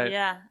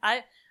 Yeah.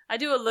 I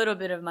do a little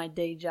bit of my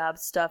day job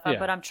stuff,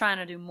 but I'm trying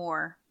to do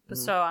more.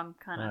 So I'm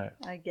kind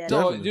of, I get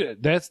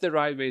it. That's the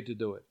right way to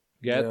do it.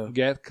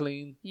 Get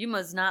clean. You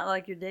must not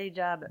like your day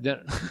job. You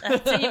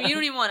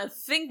don't even want to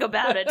think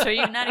about it, so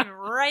you're not even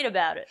write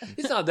about it.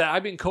 It's not that.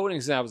 I've been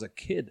coding since I was a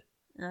kid.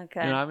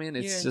 Okay. You know what I mean?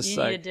 It's just you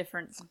like... need a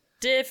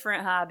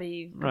different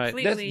hobby. Right.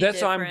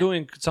 That's why I'm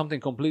doing something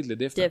completely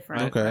different.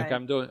 Right? Okay.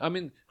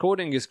 Like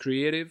coding is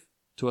creative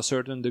to a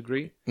certain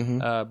degree,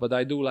 but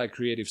I do like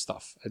creative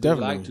stuff. I do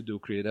Definitely. like to do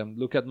creative.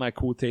 Look at my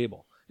cool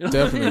table.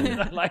 Definitely.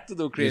 I like to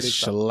do creative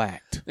stuff.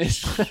 Shellacked.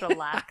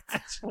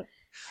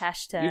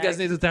 Hashtag. You guys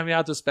need to tell me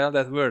how to spell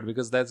that word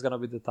because that's gonna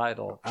be the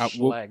title.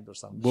 Schlagged or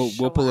something.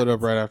 We'll pull it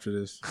up right after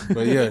this.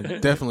 But yeah,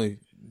 definitely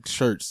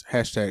shirts.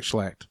 Hashtag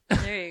Schlacked.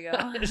 There you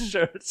go.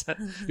 Shirts.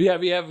 We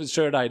have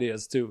shirt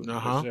ideas too.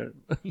 Sure.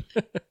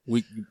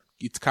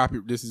 It's copy.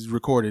 This is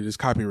recorded. It's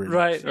copyrighted.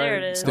 Right. There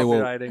it is. Stay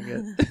copywriting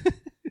it.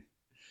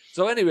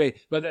 So anyway,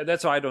 but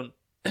that's why I don't.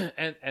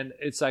 And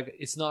it's like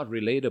it's not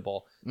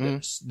relatable.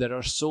 There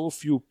are so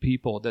few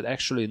people that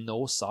actually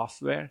know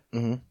software.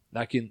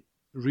 Like in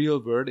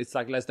real world, it's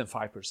like less than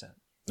 5%.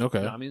 Okay.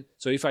 You know what I mean?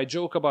 So if I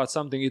joke about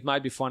something, it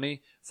might be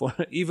funny for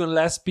even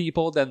less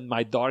people than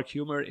my dark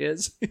humor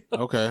is.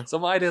 Okay. So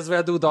might as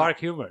well do dark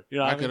humor. You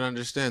know, I can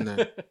understand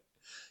that.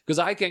 Because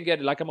I can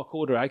get, like I'm a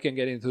coder, I can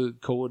get into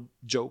code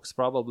jokes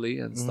probably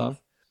and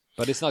stuff.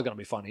 But it's not going to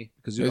be funny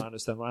because you don't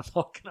understand what I'm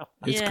talking about.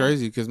 It's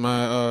crazy because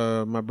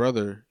my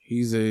brother,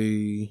 he's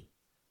a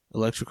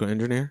electrical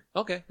engineer.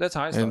 Okay, that's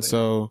how I started. And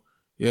so,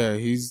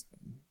 he's,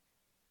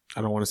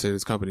 I don't want to say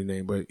his company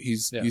name, but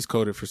he's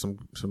coded for some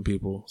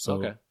people.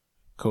 So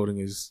coding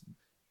is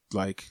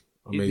like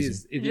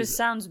amazing. It just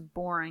sounds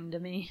boring to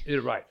me.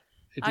 Right.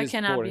 I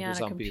cannot be on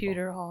a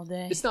computer all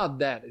day. It's not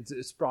that.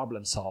 It's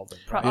problem solving.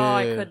 Right?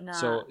 I could not.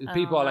 So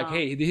people are like,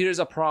 hey, here's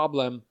a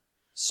problem.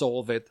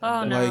 Solve it.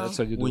 Oh, no. Like that's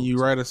what you do. when you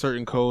write a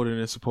certain code and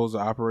it's supposed to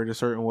operate a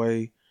certain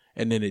way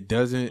and then it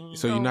doesn't.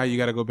 So now you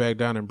got to go back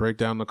down and break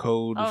down the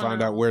code and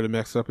find out where the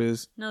mess up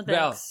is. No thanks.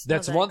 Well,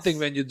 that's one thing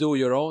when you do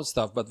your own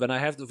stuff, but when I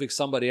have to fix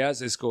somebody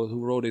else's code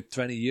who wrote it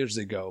 20 years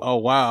ago. Oh,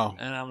 wow.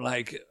 And I'm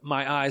like,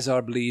 my eyes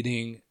are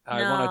bleeding.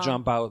 I want to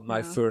jump out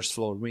my first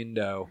floor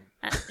window.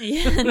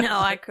 No,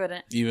 I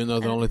couldn't. Even though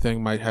the only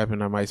thing might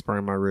happen, I might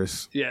sprain my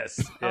wrist. Yes.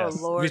 Oh,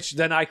 Lord. Which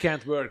then I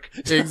can't work.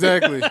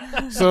 Exactly.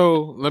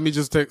 So let me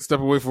just step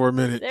away for a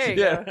minute. There you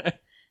go.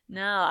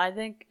 No,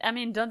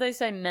 don't they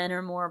say men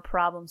are more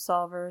problem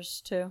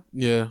solvers too?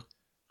 Yeah.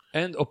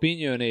 And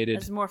opinionated.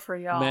 It's more for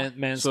y'all.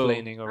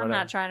 Mansplaining or whatever. I'm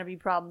not trying to be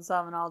problem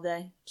solving all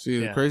day. See,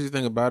 the crazy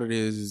thing about it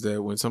is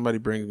that when somebody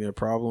brings me a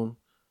problem,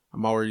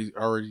 I'm already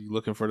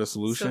looking for the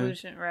solution.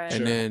 Right.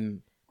 And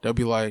then they'll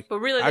be like, but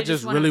really, I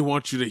just really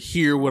want you to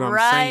hear what I'm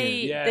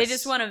saying. Yes. They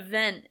just want to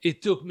vent.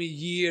 It took me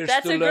years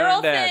That's to a learn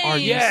girl that. thing. Are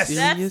you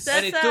serious?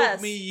 And it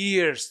took me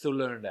years to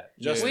learn that.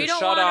 Just we to don't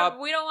shut up.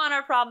 We don't want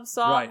our problem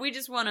solved. Right. We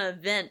just want to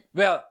vent.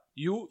 Well,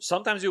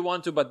 sometimes you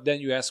want to, but then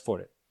you ask for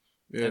it.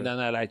 Yeah. And then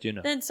I let you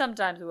know. Then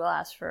sometimes we'll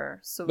ask for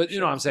solutions. But you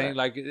know what I'm saying?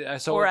 Like,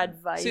 or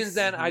advice. Since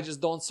then, I just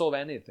don't solve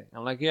anything.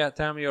 I'm like,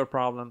 tell me your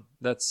problem.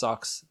 That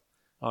sucks.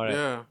 All right.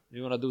 Yeah.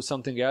 You want to do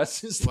something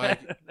else instead?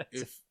 Like,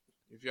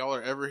 if y'all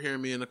are ever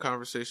hearing me in a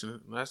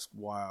conversation, that's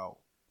wild.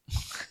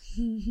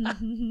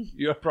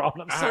 Your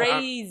problem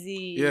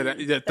crazy.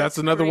 That's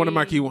another one of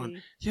my key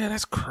ones. Yeah,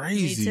 that's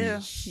crazy. Me too.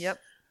 Yep.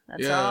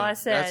 That's all I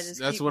say.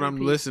 That's when I'm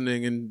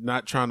listening and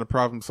not trying to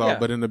problem solve,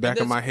 but in the back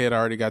of my head, I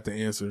already got the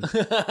answer.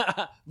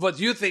 What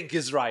you think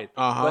is right.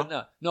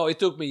 But no, it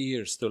took me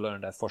years to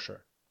learn that for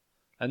sure.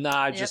 And now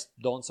I just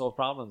don't solve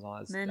problems.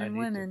 Men and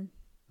women.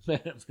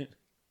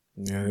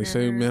 Yeah, they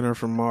say men are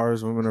from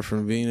Mars, women are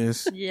from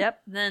Venus.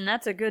 Yep. Then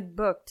that's a good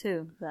book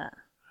too.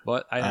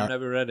 But I have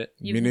never read it.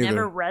 You've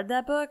never read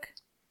that book?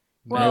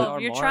 Well,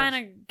 if you're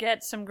trying to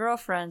get some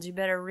girlfriends, you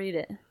better read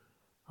it.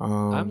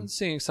 I'm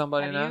seeing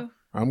somebody now.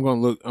 I'm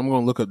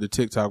gonna look up the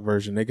TikTok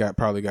version. They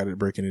probably got it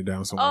breaking it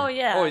down somewhere. Oh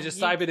yeah. Oh, just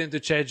type it into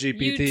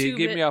ChatGPT.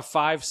 Give me a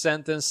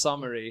 5-sentence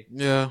summary.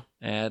 Yeah.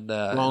 And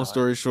long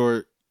story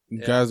short,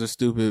 guys are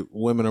stupid.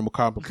 Women are more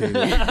complicated.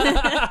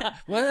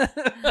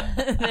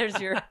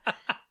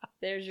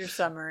 There's your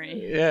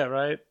summary. Yeah.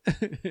 Right.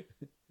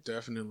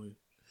 Definitely.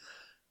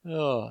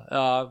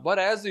 Oh, what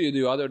else do you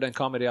do other than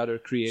comedy? Other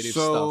creative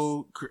stuff?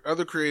 So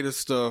other creative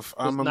stuff.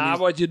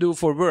 Not what you do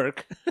for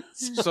work.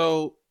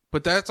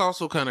 But that's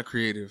also kind of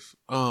creative,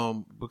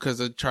 because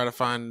I try to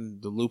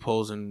find the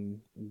loopholes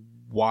in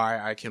why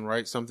I can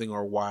write something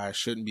or why I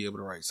shouldn't be able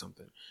to write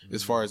something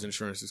as far as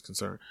insurance is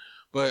concerned.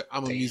 But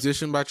I'm a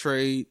musician by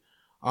trade.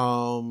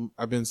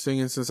 I've been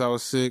singing since I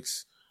was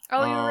 6.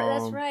 Oh,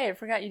 that's right. I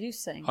forgot you do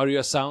sing. Are you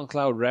a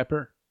SoundCloud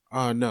rapper?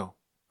 No,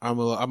 I'm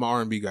an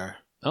R&B guy.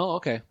 Oh,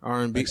 okay.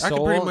 R&B. Like I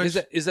can pretty much.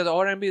 Is that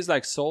R&B is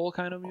like soul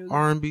kind of music?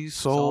 R&B,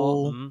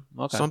 soul,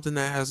 Okay. something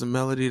that has a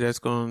melody that's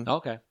going.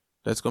 Okay.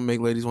 that's gonna make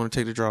ladies want to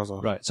take their drawers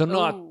off. Right. So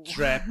not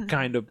trap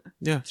kind of.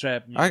 Yeah.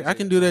 Trap. Music. I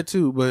can do that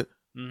too, but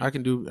I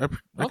can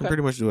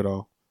pretty much do it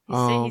all.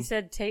 He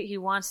said he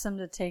wants them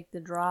to take the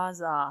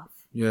drawers off.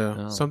 Yeah.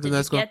 Oh. Something Did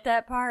that's you get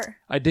that part?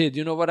 I did.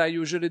 You know what I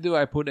usually do?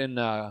 I put in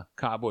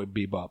Cowboy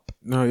Bebop.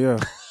 No, yeah.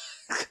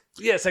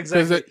 Yes,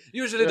 exactly.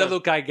 Usually the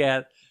look I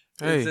get.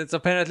 Hey. It's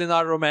apparently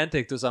not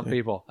romantic to some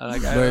people. And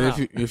like,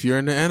 but if you're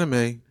into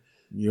anime,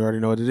 you already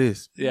know what it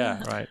is.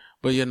 Yeah, right.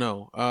 But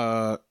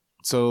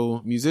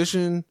so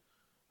musician,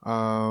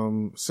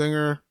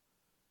 singer,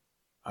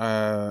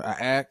 I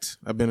act.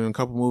 I've been in a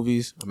couple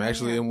movies. I'm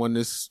actually in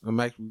one I'm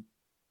actually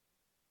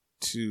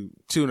two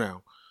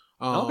now.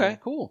 Okay,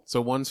 cool. So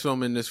one's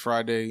filming this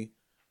Friday.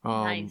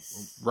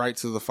 Nice.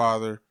 Rights of the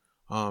Father.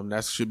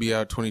 That should be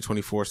out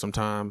 2024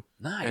 sometime.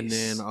 Nice. And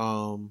then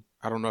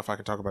I don't know if I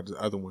can talk about the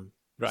other one.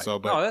 Right. So,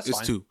 but that's it's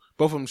fine. 2.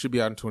 Both of them should be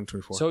out in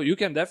 2024. So you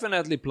can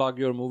definitely plug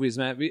your movies,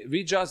 man.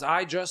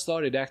 I just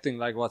started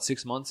acting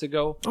 6 months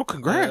ago. Oh,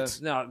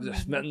 congrats! No,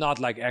 not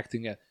like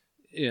acting at,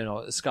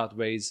 Scott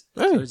Ways.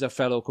 Hey. So he's a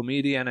fellow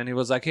comedian, and he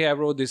was like, "Hey, I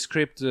wrote this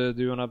script. Do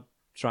you want to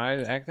try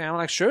acting?" I'm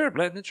like, "Sure,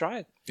 let me try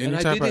it." Any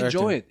and I did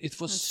enjoy acting. it.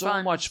 It was It's so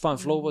fun. much fun.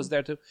 Flo was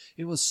there too.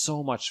 It was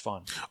so much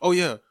fun. Oh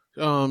yeah.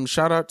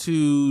 Shout out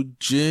to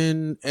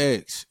Gen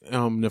X.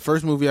 The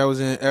first movie I was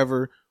in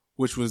ever,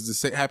 which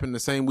was happened the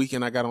same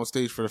weekend I got on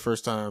stage for the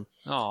first time.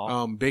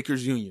 Oh,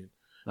 Baker's Union.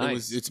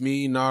 nice. It's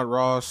me, Nod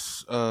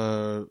Ross,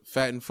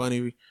 Fat and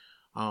Funny.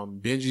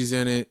 Benji's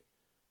in it.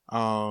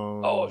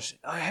 I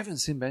haven't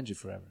seen Benji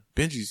forever.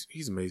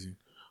 He's amazing.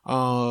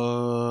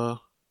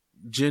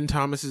 Jen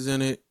Thomas is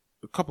in it.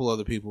 A couple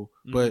other people,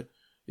 but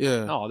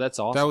yeah. Oh, that's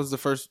awesome. That was the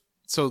first.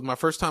 So my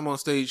first time on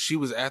stage, she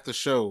was at the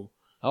show.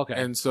 Okay.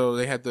 And so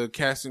they had the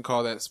casting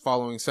call that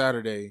following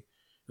Saturday.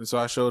 And so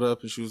I showed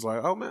up and she was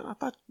like, "Oh man,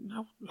 I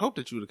hope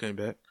that you would have came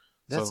back."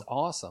 That's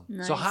awesome.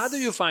 Nice. So how do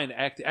you find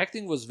acting?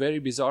 Acting was very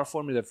bizarre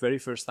for me the very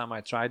first time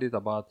I tried it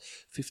about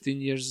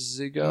 15 years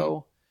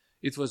ago.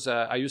 It was,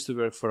 I used to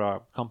work for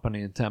a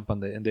company in Tampa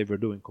and they were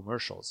doing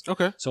commercials.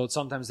 Okay. So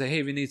sometimes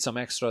hey, we need some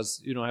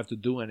extras. You don't have to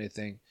do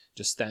anything.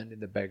 Just stand in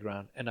the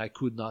background. And I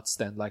could not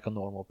stand like a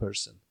normal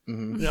person.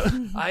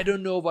 Mm-hmm. I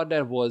don't know what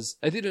that was.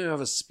 I didn't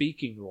have a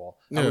speaking role.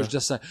 Yeah. I was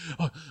just like,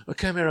 the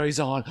camera is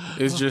on.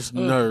 It's just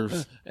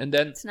nerves. And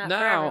then It's not for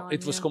now everyone,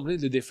 it was yeah.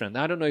 completely different.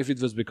 I don't know if it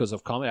was because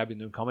of comedy. I've been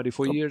doing comedy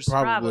for years.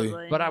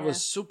 Probably. But I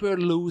was super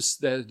loose.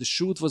 The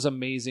shoot was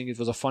amazing. It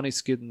was a funny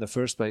skit in the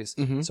first place.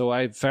 Mm-hmm. So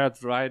I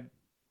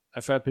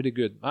felt pretty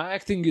good.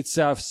 Acting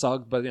itself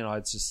sucked, but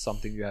it's just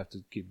something you have to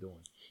keep doing.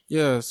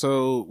 Yeah.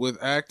 So with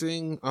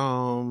acting,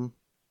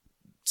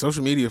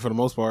 social media for the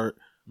most part,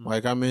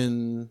 like I'm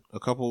in a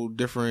couple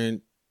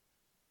different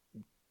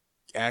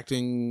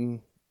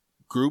acting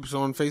groups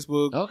on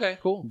Facebook. Okay,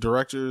 cool.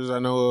 Directors I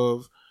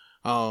know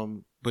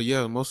of. But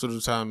yeah, most of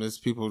the time it's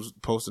people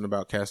posting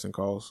about casting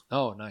calls.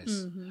 Oh, nice.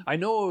 Mm-hmm. I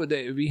know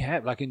that we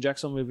have, like in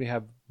Jacksonville, we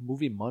have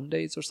movie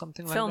Mondays or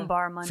something like that. Film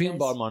bar Mondays. Film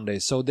bar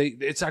Mondays. So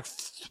it's like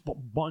a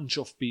bunch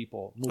of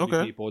people,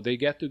 movie people. They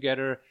get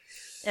together.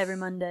 Every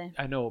Monday.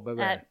 I know, but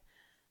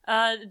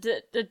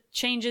The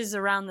changes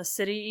around the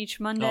city each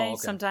Monday. Oh,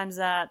 okay. Sometimes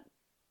at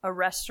a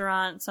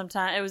restaurant.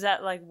 Sometimes it was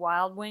at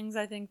Wild Wings,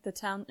 I think,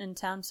 in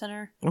town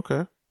center.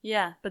 Okay.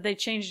 Yeah, but they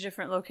change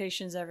different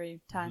locations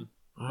every time.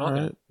 All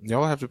right.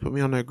 Y'all have to put me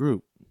on that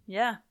group.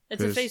 Yeah,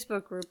 it's a 'Cause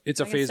Facebook group.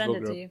 It's a I can send Facebook it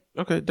group. to you.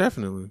 Okay,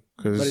 definitely.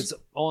 but it's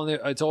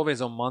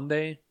always on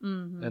Monday,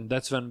 and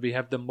that's when we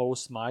have the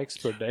most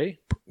mics per day.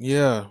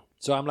 Yeah.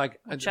 So I'm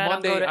like, Which I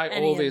don't go Monday to I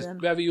any of always them.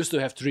 we used to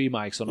have 3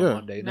 mics on a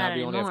Monday. Now Not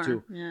we only have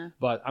anymore. 2. Yeah.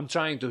 But I'm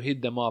trying to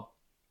hit them up.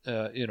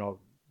 The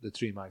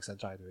 3 mics. I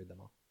try to hit them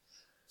up.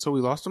 So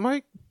we lost a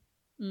mic?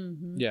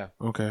 Mm-hmm. Yeah,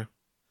 Okay.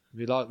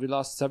 we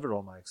lost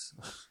several mics,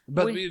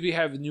 but we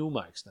have new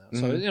mics now.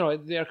 So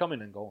they are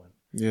coming and going.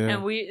 Yeah.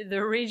 And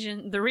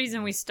the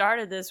reason we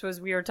started this was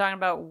we were talking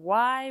about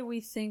why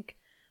we think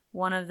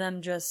one of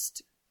them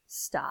just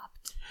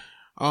stopped.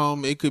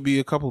 It could be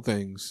a couple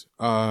things.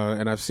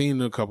 And I've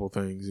seen a couple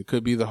things. It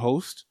could be the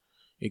host.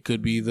 It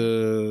could be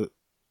the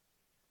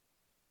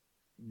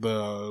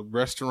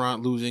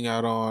restaurant losing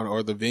out on,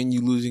 or the venue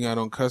losing out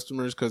on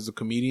customers because the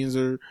comedians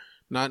are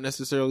not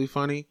necessarily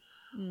funny.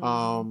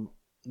 Mm-hmm.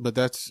 But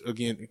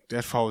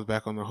that falls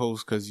back on the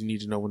host because you need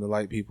to know when to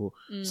light people.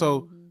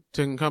 So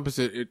to encompass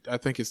it, I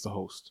think it's the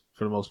host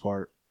for the most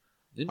part.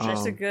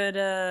 That's a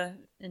good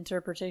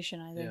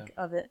interpretation, I think,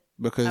 of it.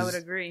 Because I would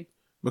agree.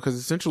 Because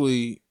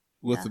essentially,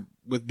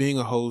 with being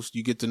a host,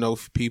 you get to know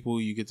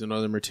people, you get to know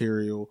their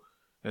material,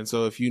 and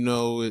so if you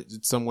know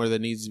it's somewhere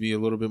that needs to be a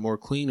little bit more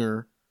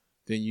cleaner,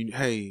 then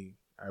I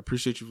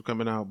appreciate you for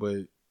coming out,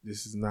 but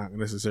this is not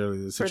necessarily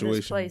the situation. For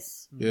this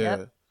place. Yeah.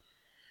 Yep.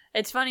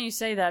 It's funny you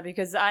say that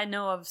because I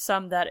know of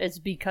some that it's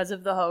because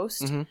of the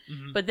host. Mm-hmm.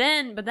 Mm-hmm.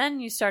 But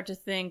then you start to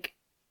think,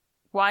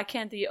 why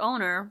can't the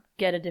owner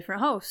get a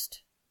different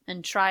host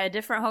and try a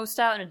different host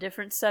out and a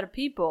different set of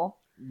people?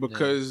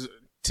 Because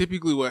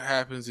typically what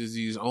happens is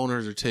these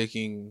owners are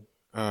taking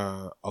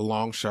a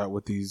long shot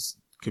with these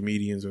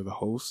comedians or the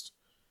host.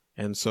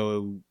 And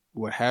so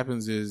what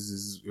happens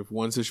is if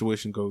one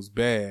situation goes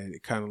bad,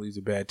 it kind of leaves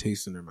a bad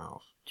taste in their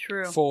mouth.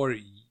 True. For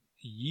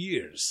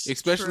years.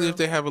 Especially if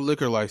they have a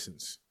liquor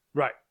license.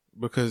 Right.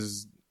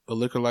 Because a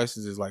liquor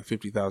license is like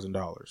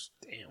 $50,000.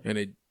 Damn.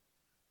 And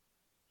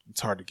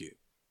it's hard to get.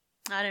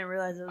 I didn't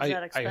realize it was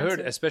that expensive. I heard,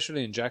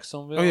 especially in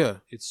Jacksonville, oh, yeah.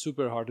 it's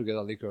super hard to get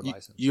a liquor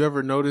license. You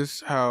ever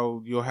notice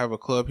how you'll have a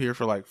club here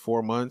for like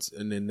 4 months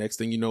and then next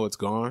thing you know, it's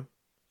gone?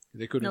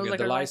 They couldn't get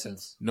the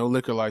license. No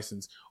liquor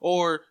license.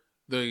 Or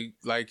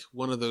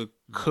one of the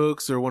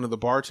cooks or one of the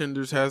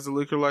bartenders has the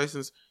liquor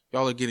license.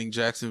 Y'all are getting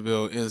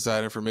Jacksonville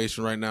inside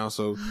information right now,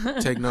 so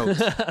take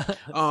notes.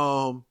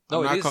 No,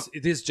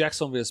 it is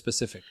Jacksonville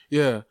specific.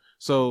 Yeah.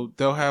 So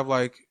they'll have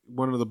like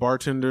one of the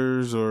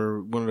bartenders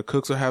or one of the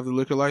cooks will have the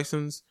liquor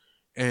license,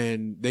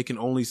 and they can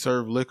only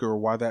serve liquor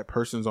while that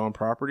person's on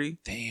property.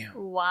 Damn.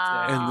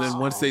 Wow. And then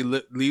once they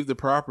leave the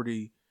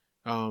property,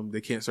 they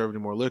can't serve any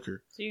more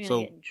liquor. So you're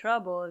going to get in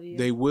trouble if you...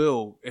 They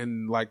will,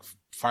 and like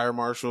fire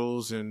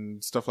marshals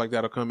and stuff like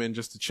that will come in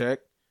just to check,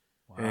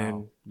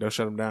 and they'll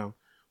shut them down.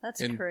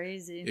 That's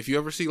crazy. If you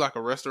ever see like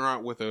a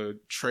restaurant with a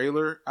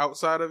trailer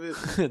outside of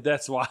it,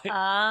 that's why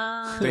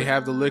they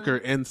have the liquor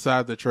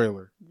inside the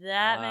trailer.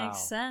 That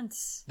makes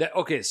sense.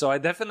 Okay, so I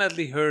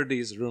definitely heard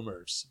these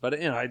rumors, but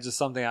it's just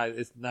something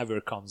it never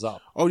comes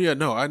up. Oh yeah,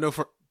 no, I know.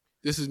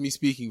 This is me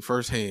speaking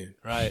firsthand,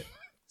 right?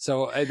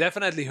 So I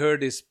definitely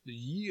heard this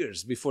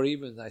years before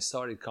even I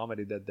started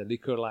comedy that the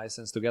liquor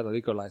license, to get a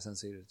liquor license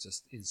here, is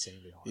just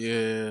insanely hard.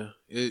 Yeah,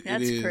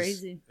 that's it is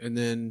crazy. And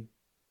then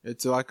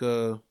it's like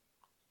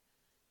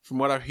from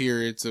what I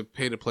hear, it's a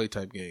pay-to-play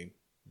type game.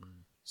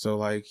 So,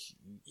 like,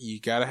 you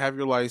got to have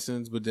your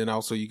license, but then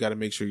also you got to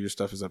make sure your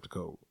stuff is up to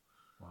code.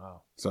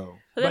 Wow. So,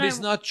 but it's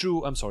not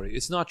true. I'm sorry.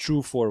 It's not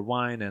true for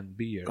wine and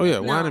beer. Oh, yeah.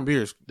 Wine and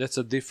beers. That's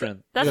a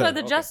different. That's why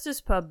the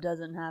Justice Pub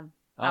doesn't have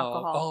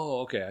alcohol.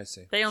 Oh, okay. I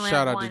see. They only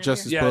Shout have out wine to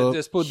Justice Pub. Yeah,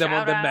 just put them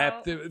on the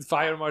map. The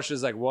fire marshal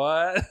is like,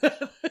 what?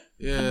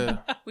 Yeah.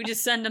 We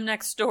just send them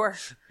next door.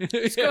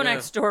 Just go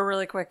next door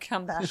really quick.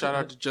 Come back. Shout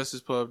out to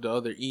Justice Pub, the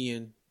other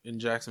Ian in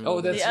Jacksonville.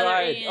 Oh, that's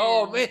right. Ian.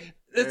 Oh, man.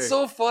 It's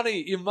so funny.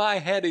 In my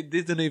head, it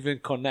didn't even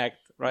connect.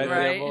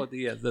 Right?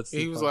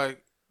 He was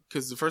like,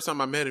 because the first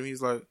time I met him,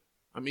 he's like,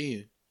 I'm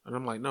Ian. And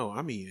I'm like, no,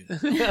 I'm Ian. I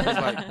was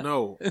like,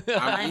 no,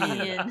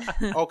 I'm Ian.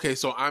 Okay,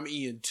 so I'm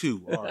Ian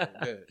too. All right,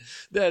 good.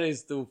 That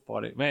is too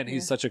funny. Man,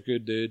 he's such a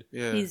good dude.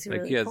 Yeah. He's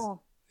really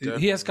cool.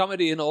 He has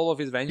comedy in all of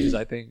his venues,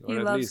 I think. He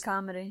loves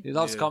comedy. He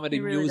loves comedy,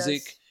 he really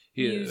music.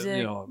 Music.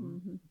 You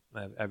know,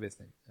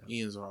 everything.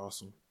 Ians are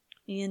awesome.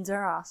 Ians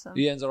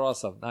are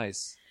awesome.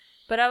 Nice.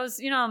 But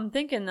I'm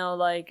thinking though,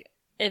 like,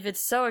 if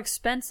it's so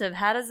expensive,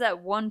 how does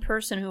that one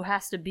person who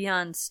has to be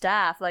on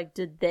staff, like,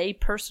 did they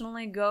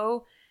personally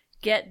go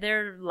get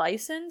their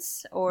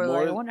license? Or,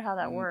 I wonder how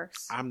that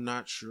works. I'm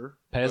not sure.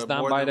 Passed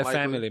down by the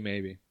family,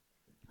 maybe.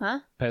 Huh?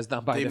 Passed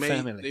down by the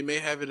family. They may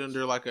have it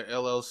under, like, a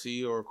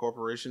LLC or a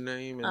corporation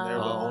name, and they're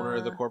the owner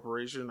of the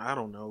corporation. I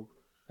don't know.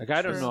 Like,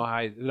 I don't know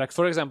how... Like,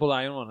 for example,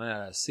 I own an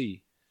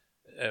LLC.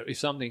 If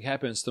something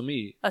happens to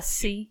me... A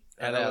C?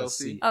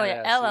 LLC. Oh,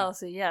 yeah,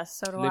 LLC, yes,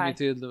 so do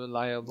Limited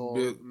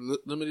Liable...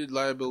 Limited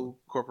Liable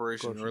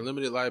Corporation, or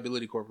Limited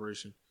Liability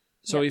Corporation.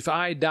 So if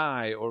I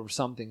die or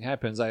something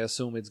happens, I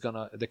assume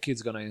the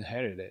kid's gonna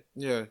inherit it.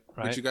 Yeah, right?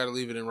 But you got to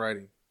leave it in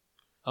writing.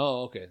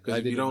 Oh, okay. Because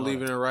if you don't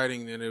leave it in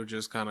writing, then it would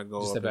just kind of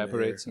go just up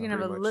evaporates. You can have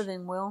a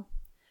living will.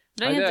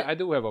 I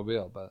do have a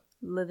will, but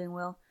living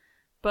will.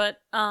 But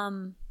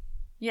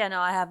yeah, no,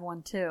 I have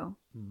one too.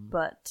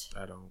 But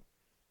I don't.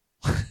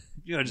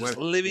 Just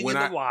living in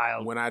the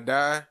wild. When I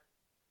die,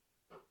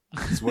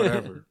 it's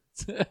whatever.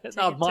 It's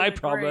not my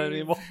problem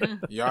anymore.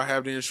 Y'all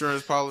have the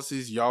insurance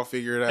policies. Y'all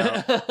figure it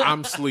out.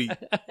 I'm asleep.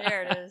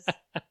 There it is.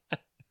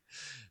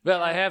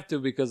 Well, I have to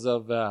because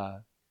of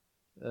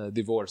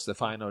divorce, the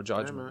final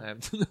judgment.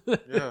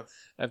 I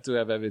have to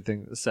have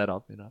everything set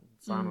up,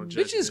 Final judgment.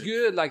 Which is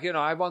good. Like,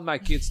 I want my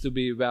kids to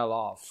be well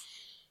off.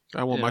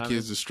 I want my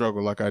kids to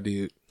struggle like I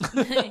did.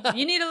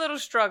 You need a little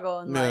struggle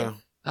in life.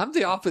 I'm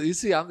the opposite. You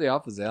see, I'm the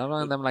opposite.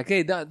 I'm like,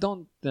 hey,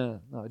 don't no,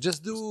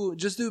 just do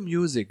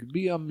music.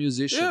 Be a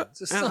musician. Yeah.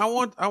 And I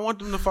want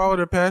them to follow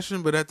their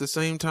passion, but at the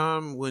same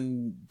time,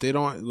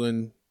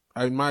 in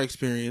my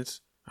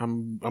experience,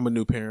 I'm a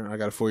new parent. I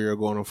got a 4-year-old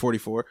going on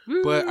 44,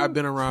 but I've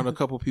been around a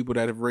couple people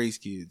that have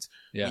raised kids.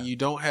 Yeah. And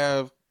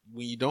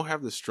when you don't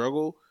have the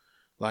struggle,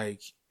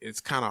 like, it's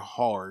kind of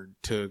hard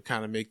to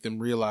kind of make them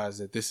realize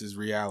that this is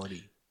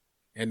reality,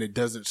 and it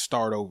doesn't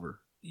start over.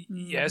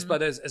 Yes,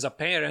 but as a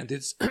parent,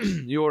 it's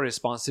your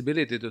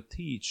responsibility to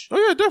teach.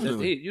 Oh, yeah,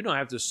 definitely. Hey, you don't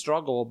have to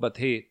struggle, but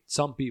hey,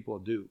 some people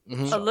do.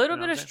 Mm-hmm. So, a little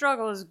bit of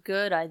struggle is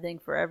good, I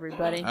think, for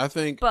everybody. I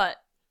think. But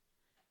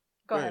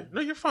go ahead.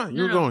 No, you're fine.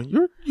 You're going.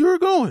 You're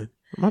going.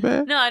 My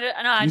bad. No,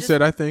 I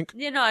said I think.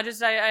 Yeah, no, I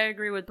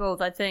agree with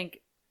both. I think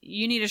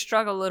you need to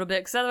struggle a little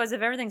bit, because otherwise,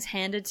 if everything's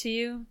handed to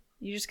you,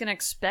 you're just gonna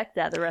expect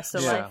that the rest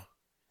of life.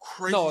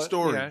 Crazy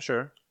story. Yeah,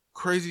 sure.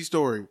 Crazy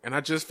story. And I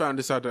just found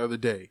this out the other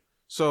day.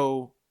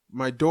 So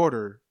my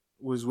daughter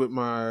was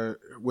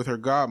with her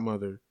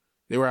godmother.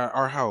 They were at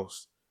our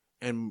house,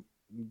 and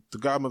the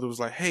godmother was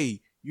like,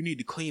 "Hey, you need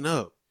to clean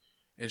up."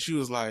 And she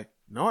was like,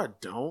 no, I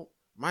don't.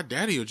 My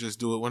daddy will just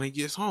do it when he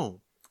gets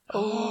home.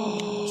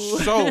 Oh.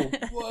 So,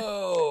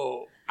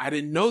 whoa. I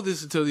didn't know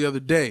this until the other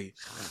day.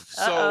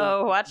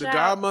 So, watch the out.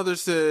 godmother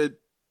said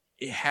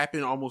it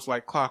happened almost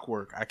like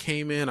clockwork. I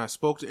came in, I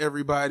spoke to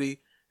everybody,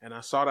 and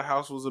I saw the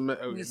house was a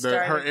mess.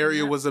 Her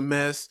area was a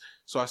mess,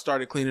 so I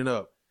started cleaning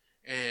up.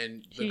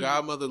 And the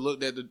godmother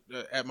looked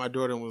at my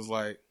daughter and was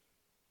like,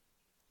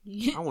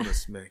 I want to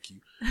smack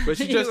you. But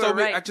she just told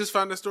me, I just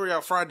found that story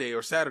out Friday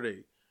or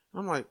Saturday.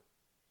 I'm like,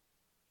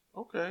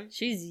 okay.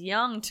 She's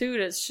young, too.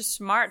 It's just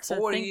smart to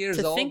 40 think, years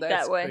to old, think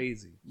that's that way.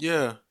 Crazy.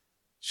 Yeah.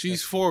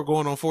 She's 4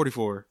 going on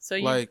 44. So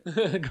you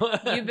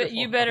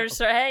better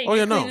start, hey,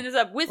 you're cleaning this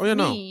up with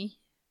me.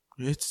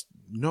 It's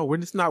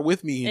not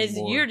with me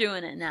anymore. You're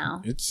doing it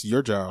now. It's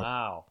your job.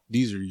 Wow.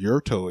 These are your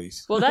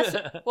toys.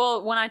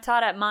 Well, when I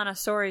taught at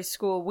Montessori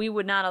school, we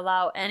would not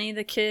allow any of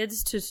the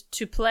kids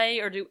to play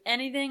or do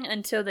anything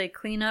until they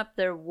clean up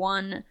their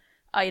one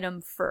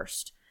item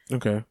first.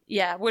 Okay.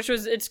 Yeah,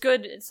 it's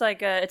good. It's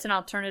like it's an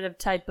alternative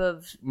type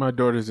of. My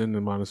daughter's in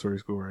the Montessori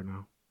school right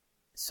now.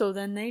 So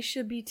then they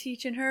should be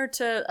teaching her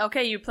to,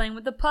 okay, you're playing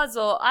with the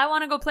puzzle. I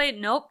want to go play it.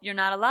 Nope, you're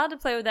not allowed to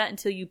play with that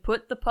until you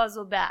put the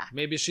puzzle back.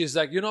 Maybe she's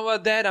like, you know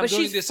what, Dad? I'm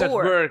doing this 4. At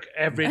work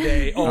every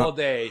day, all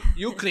day.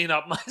 You clean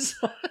up my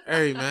stuff.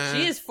 Hey, man.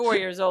 She is 4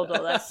 years old,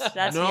 though.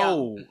 That's no,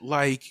 young.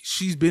 Like,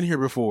 she's been here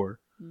before.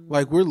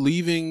 Like, we're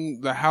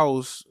leaving the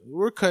house.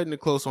 We're cutting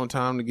it close on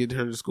time to get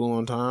her to school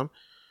on time.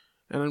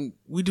 And then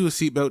we do a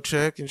seatbelt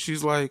check, and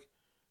she's like,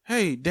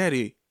 hey,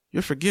 Daddy,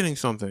 you're forgetting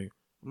something.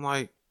 I'm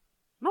like,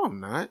 no, I'm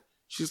not.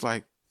 She's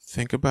like,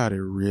 think about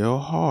it real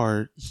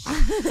hard.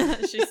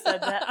 She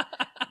said that.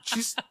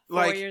 She's 4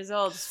 like years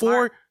old.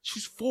 4.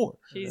 She's 4.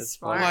 She's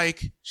smart.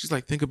 Like, she's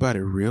like, think about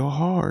it real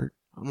hard.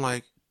 I'm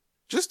like,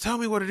 just tell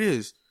me what it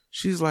is.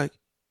 She's like,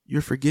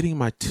 you're forgetting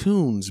my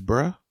tunes,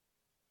 bruh.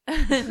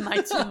 My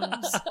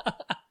tunes.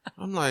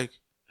 I'm like,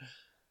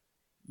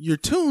 your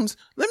tunes?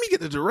 Let me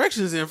get the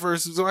directions in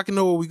first so I can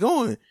know where we're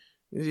going.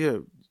 Yeah,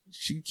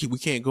 we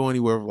can't go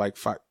anywhere for like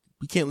 5.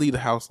 We can't leave the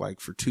house like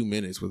for 2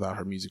 minutes without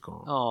her music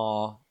on.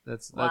 Oh,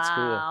 that's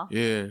cool.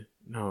 Yeah,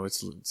 no,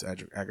 it's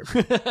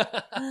aggravating.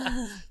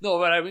 No,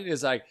 but I mean,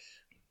 it's like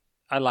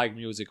I like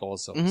music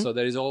also, so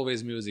there is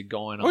always music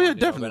going on. Oh yeah,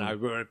 definitely. When I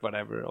work,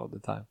 whatever, all the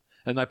time.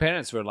 And my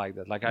parents were like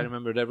that. Like I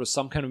remember there was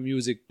some kind of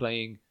music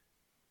playing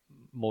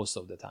most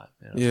of the time.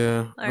 You know?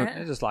 Yeah, right.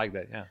 I just like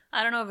that. Yeah.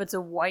 I don't know if it's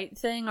a white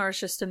thing or it's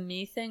just a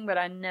me thing, but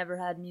I never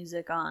had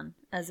music on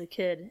as a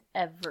kid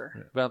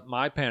ever. Well,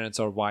 my parents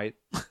are white.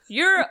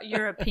 You're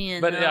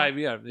European, but though.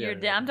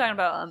 yeah. I'm talking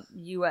about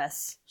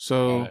U.S.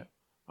 So,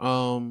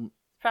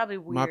 probably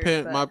weird.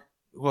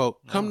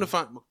 Come to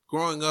find,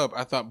 growing up,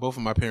 I thought both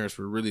of my parents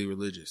were really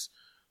religious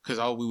because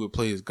all we would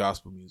play is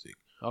gospel music.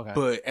 Okay.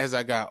 But as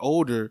I got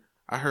older,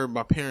 I heard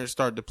my parents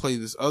start to play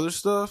this other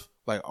stuff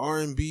like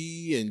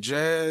R&B and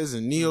jazz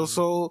and neo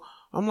soul.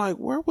 I'm like,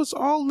 where was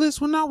all this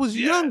when I was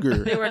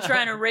younger? They were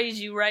trying to raise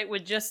you right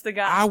with just the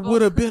gospel. I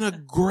would have been a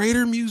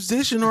greater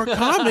musician or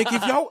comic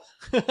if y'all.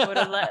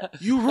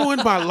 You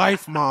ruined my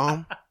life,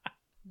 Mom.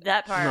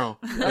 That part. No.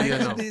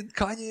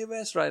 Kanye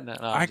West right now.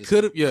 No, I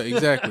could have. Yeah,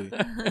 exactly.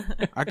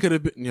 I could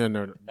have been. Yeah,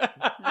 no.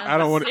 I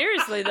don't want.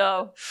 Seriously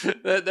though.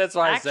 That's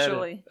why I said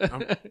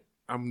it.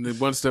 I'm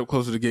one step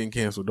closer to getting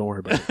canceled. Don't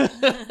worry about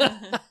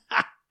it.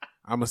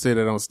 I'm gonna say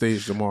that on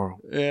stage tomorrow.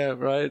 Yeah.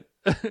 Right.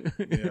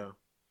 Yeah.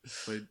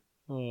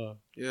 But,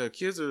 yeah,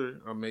 kids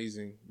are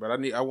amazing, but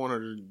I want her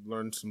to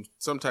learn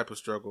some type of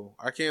struggle.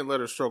 I can't let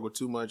her struggle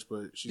too much,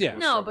 but she's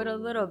but a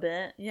little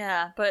bit.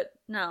 Yeah, but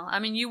no. I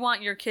mean, you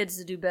want your kids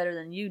to do better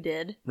than you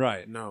did,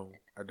 right? No,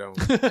 I don't.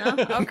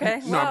 No?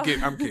 Okay. No,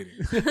 I'm kidding.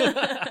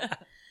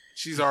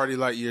 She's already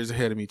like years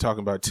ahead of me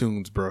talking about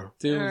tunes, bro.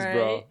 Tunes, right.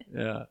 bro.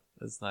 Yeah,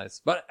 that's nice.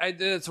 But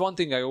it's one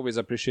thing I always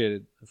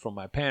appreciated from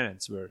my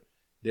parents, where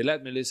they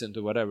let me listen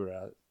to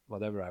whatever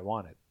I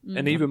wanted. Mm-hmm.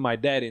 And even my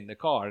dad in the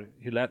car,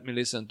 he let me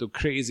listen to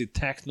crazy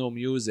techno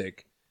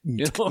music.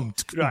 You know?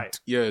 Right.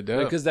 Yeah,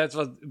 because that's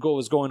what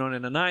was going on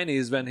in the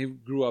 90s when he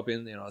grew up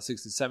in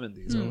 60s,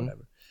 70s or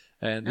whatever.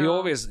 And he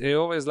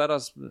always let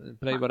us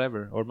play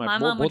whatever. Or my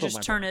mom would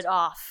just turn it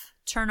off.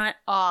 Turn it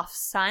off.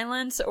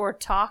 Silence or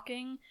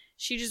talking.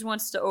 She just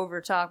wants to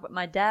overtalk, but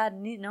my dad,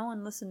 no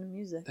one listened to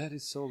music. That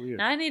is so weird.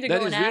 Now I need to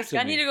go and ask.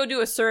 I need to go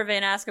do a survey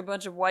and ask a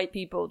bunch of white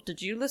people.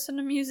 Did you listen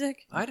to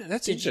music?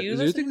 That's interesting.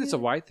 Do you think that's a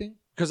white thing?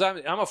 Because I'm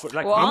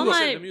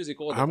listening to music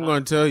all the time. I'm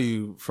going to tell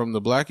you from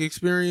the black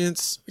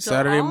experience.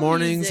 Saturday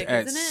mornings music,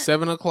 at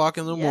 7:00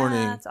 in the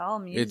morning. It's all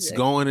music. It's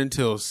going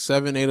until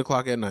 7, 8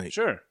 o'clock at night.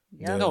 Sure.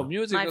 Yeah. No,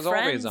 music is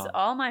always on.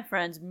 All my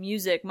friends,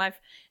 music.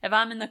 If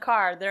I'm in the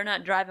car, they're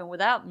not driving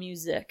without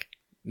music.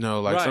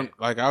 No,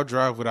 I'll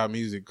drive without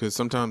music because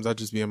sometimes I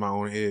just be in my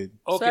own head.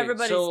 Okay, so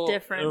everybody's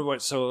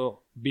different.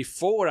 So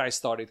before I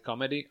started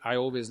comedy, I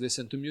always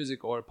listened to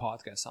music or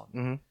podcast sound.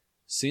 Mm-hmm.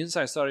 Since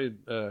I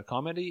started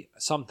comedy,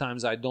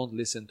 sometimes I don't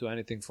listen to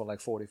anything for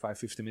like 45,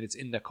 50 minutes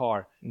in the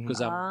car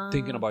because I'm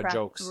thinking about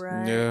jokes.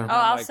 Right. Yeah.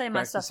 I'll say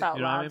my stuff out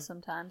loud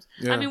sometimes.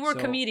 Yeah. I mean, we're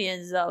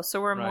comedians though, so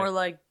we're more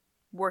like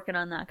working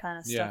on that kind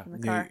of stuff in the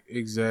car. Yeah,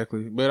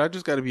 exactly. But I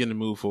just got to be in the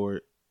mood for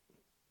it.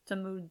 It's a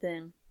mood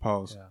thing.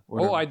 Pause.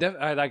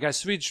 Yeah. I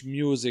switch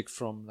music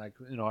from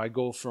I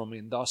go from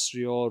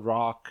industrial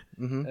rock.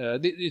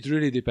 Mm-hmm. It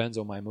really depends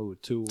on my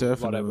mood to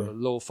whatever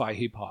lo-fi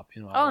hip hop.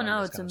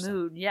 It's a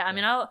mood. Yeah, I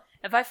mean,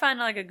 if I find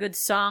like a good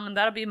song,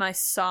 that'll be my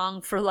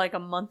song for like a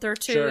month or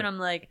two, and I'm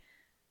like,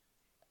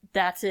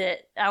 that's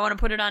it. I want to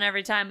put it on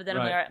every time, but then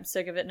I'm like, all right, I'm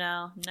sick of it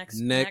now.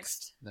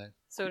 Next.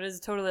 So it is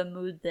totally a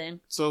mood thing.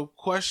 So,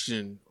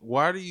 question: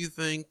 why do you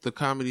think the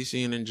comedy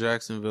scene in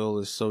Jacksonville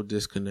is so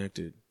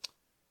disconnected?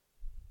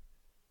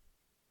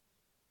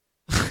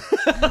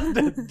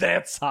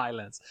 That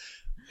silence.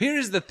 Here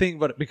is the thing,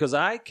 but because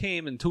I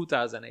came in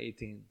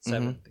 2018,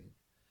 17,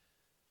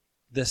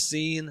 the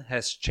scene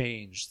has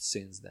changed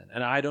since then,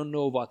 and I don't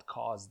know what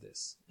caused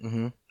this.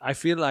 Mm-hmm. I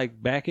feel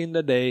like back in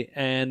the day,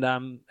 and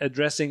I'm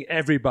addressing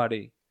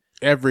everybody,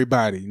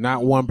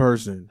 not one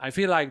person. I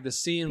feel like the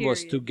scene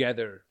was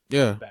together.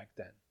 Back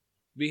then,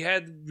 we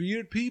had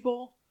weird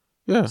people.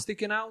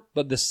 Sticking out,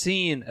 but the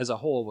scene as a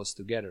whole was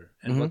together.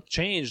 And what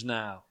changed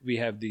now, we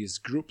have these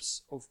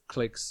groups of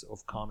cliques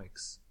of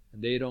comics,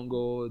 and they don't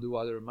go do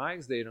other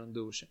mics, they don't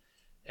do shit.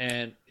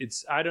 And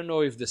I don't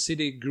know if the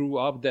city grew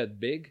up that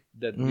big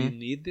that we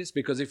need this,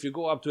 because if you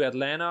go up to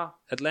Atlanta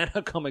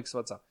comics,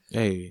 what's up?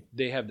 Hey,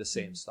 they have the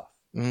same stuff.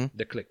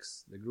 The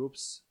cliques, the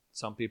groups.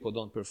 Some people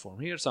don't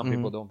perform here, some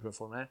people don't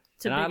perform there.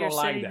 It's and a bigger I don't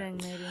like that.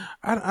 Thing, maybe.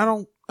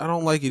 I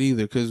don't like it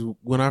either, because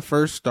when I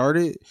first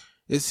started,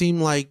 it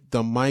seemed like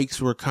the mics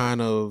were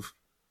kind of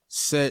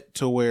set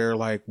to where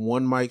like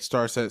one mic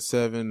starts at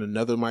 7,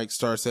 another mic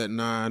starts at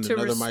 9,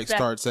 another mic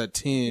starts at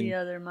 10. The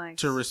other mics.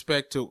 To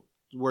respect to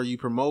where you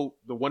promote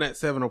the one at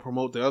 7 will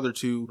promote the other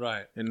two,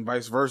 right, and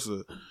vice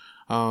versa.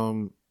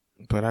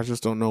 But I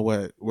just don't know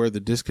where the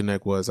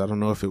disconnect was. I don't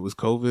know if it was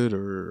COVID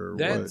or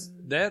what.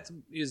 That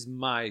is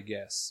my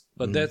guess.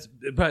 But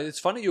but it's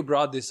funny you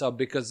brought this up,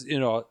 because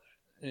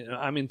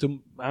I'm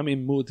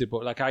in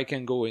multiple, like I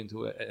can go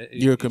into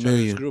you're a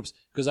chameleon groups,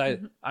 because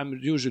I'm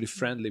usually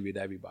friendly with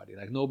everybody.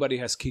 Like nobody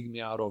has kicked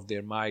me out of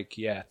their mic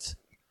yet.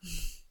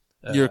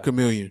 You're a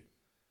chameleon.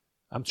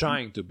 I'm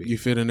trying to be. You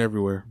fit in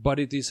everywhere, but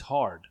it is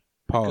hard.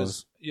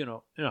 Pause. Because,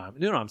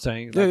 what I'm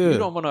saying. Like, you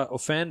don't want to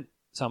offend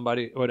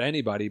somebody or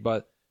anybody,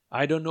 but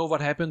I don't know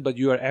what happened. But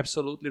you are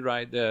absolutely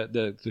right.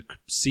 The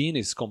scene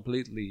is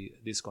completely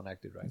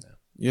disconnected right now.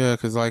 Yeah,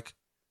 because like.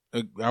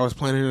 I was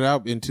planning it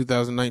out in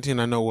 2019.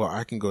 I know, well,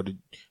 I can go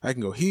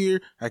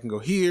here,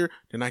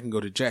 then I can go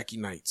to Jackie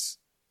Nights.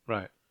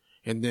 Right.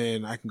 And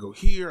then I can go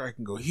here,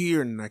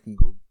 and I can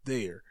go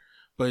there.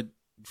 But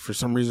for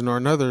some reason or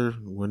another,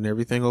 when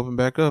everything opened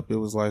back up, it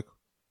was like,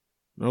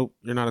 nope,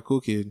 you're not a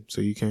cool kid,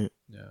 so you can't.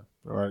 Yeah.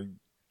 Or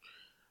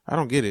I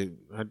don't get it.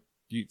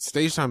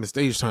 Stage time is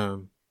stage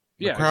time.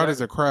 The crowd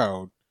is a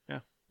crowd. Yeah.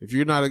 If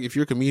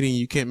you're a comedian,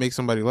 you can't make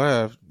somebody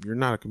laugh, you're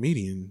not a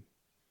comedian.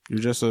 You're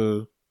just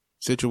a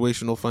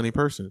situational funny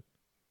person.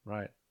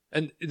 Right.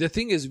 And the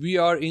thing is, we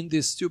are in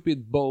this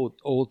stupid boat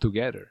all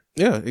together.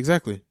 Yeah,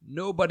 exactly.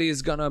 Nobody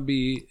is gonna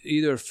be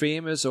either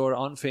famous or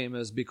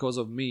unfamous because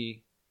of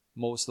me,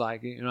 most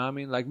likely. You know what I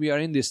mean? Like, we are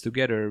in this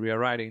together. We are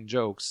writing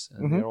jokes,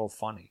 and they're all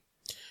funny.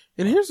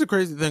 And here's the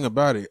crazy thing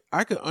about it.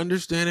 I could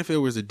understand if it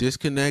was a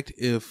disconnect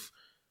if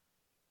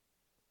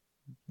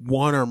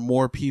one or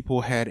more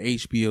people had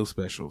HBO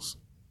specials.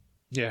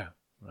 Yeah,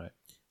 right.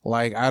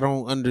 Like, I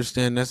don't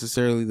understand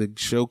necessarily the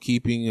show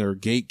keeping or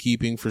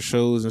gatekeeping for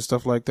shows and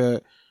stuff like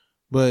that.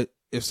 But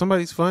if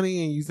somebody's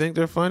funny and you think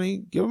they're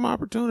funny, give them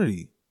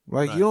opportunity.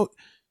 Like, right. you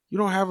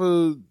don't have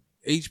a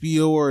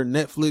HBO or a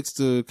Netflix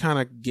to kind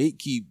of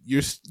gatekeep.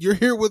 You're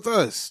here with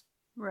us.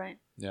 Right.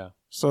 Yeah.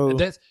 So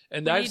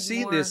and I've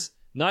seen this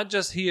not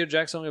just here,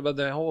 Jacksonville, but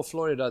the whole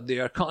Florida. They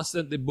are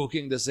constantly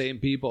booking the same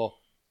people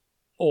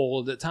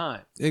all the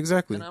time.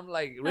 Exactly. And I'm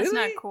like, really? That's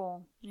not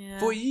cool. Yeah.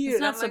 For years.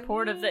 It's not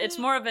supportive. Like, it's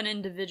more of an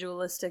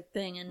individualistic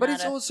thing, and but not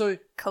it's also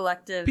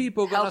collective.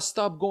 People gonna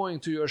stop going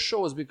to your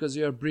shows because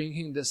you're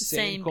bringing the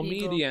same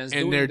comedians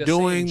and they're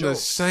doing the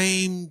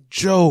same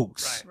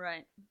jokes.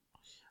 Right.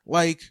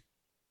 Like,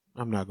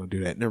 I'm not gonna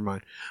do that. Never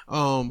mind.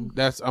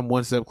 I'm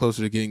one step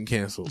closer to getting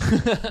canceled.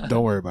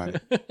 Don't worry about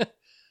it.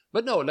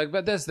 But no,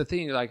 but that's the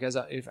thing. Like,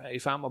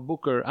 if I'm a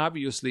booker,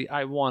 obviously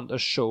I want a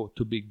show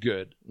to be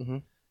good. Mm-hmm.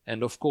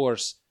 And of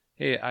course,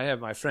 hey, I have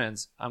my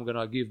friends. I'm going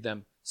to give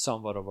them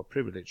somewhat of a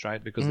privilege,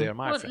 right? Because they are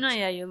my friends. No,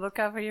 yeah, you look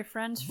out for your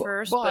friends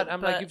first. But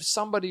I'm like, if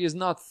somebody is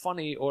not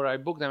funny or I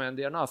book them and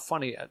they're not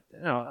funny,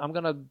 I'm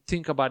going to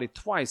think about it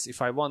twice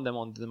if I want them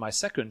on my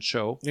second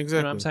show. Exactly.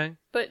 You know what I'm saying?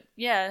 But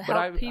yeah,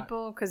 help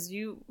people, because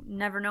you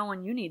never know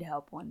when you need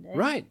help one day.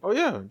 Right. Oh,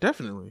 yeah,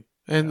 definitely.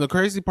 And the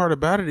crazy part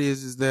about it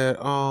is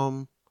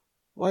that,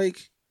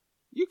 like,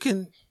 you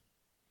can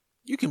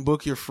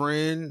book your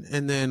friend,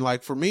 and then,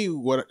 like, for me,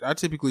 what I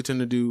typically tend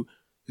to do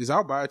is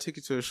I'll buy a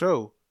ticket to a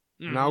show,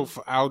 and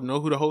I'll know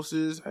who the host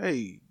is.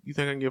 Hey, you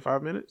think I can get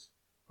 5 minutes?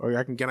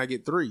 Or can I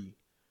get 3?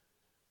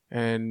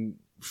 And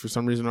for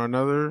some reason or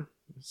another,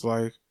 it's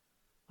like,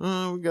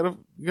 we got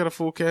a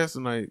full cast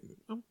tonight.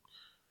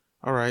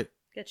 All right.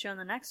 get you on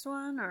the next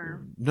one,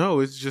 or? No,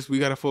 it's just we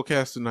got a full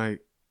cast tonight.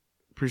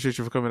 Appreciate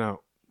you for coming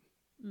out.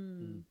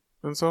 And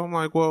so I'm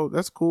like, well,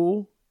 that's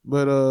cool,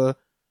 but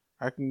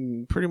I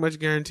can pretty much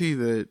guarantee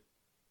that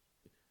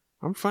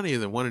I'm funnier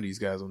than one of these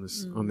guys on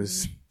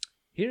this.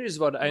 Here is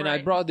what, and I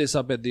brought this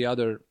up at the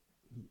other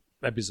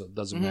episode.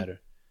 Doesn't matter.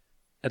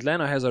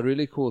 Atlanta has a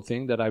really cool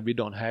thing that we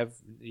don't have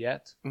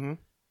yet.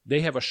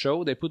 They have a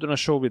show. They put on a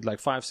show with like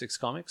 5-6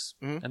 comics,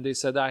 and they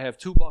said I have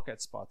 2 bucket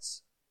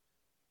spots.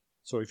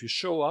 So if you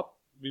show up,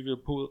 we will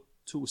pull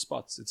 2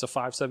 spots. It's a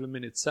 5-7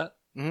 minute set.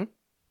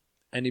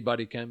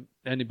 Anybody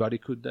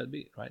could that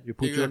be, right? You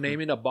put your name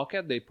in a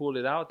bucket, they pull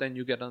it out, and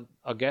you get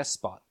a guest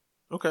spot.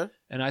 Okay.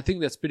 And I think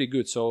that's pretty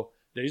good. So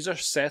there is a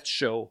set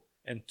show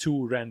and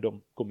 2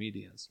 random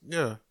comedians.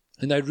 Yeah.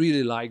 And I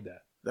really like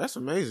that. That's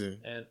amazing.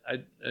 And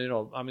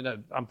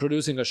I'm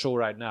producing a show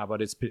right now,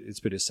 but it's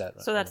pretty sad.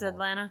 Right? So that's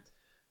Atlanta.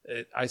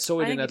 I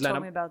saw it in Atlanta. You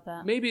told me about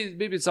that.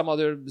 Maybe some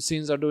other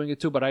scenes are doing it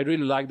too, but I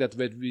really like that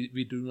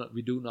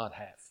we do not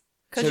have.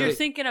 Because you're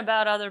thinking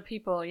about other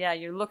people. Yeah,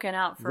 you're looking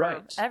out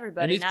for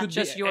everybody, not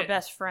just your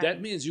best friend. That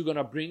means you're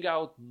gonna bring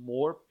out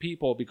more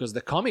people because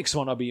the comics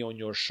wanna be on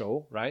your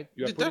show, right?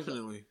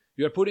 Definitely.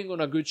 You're putting on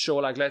a good show,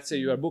 like let's say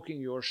you are booking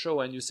your show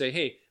and you say,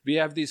 hey, we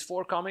have these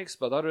 4 comics,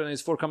 but other than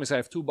these 4 comics, I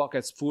have 2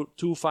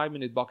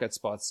 5-minute bucket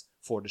spots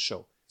for the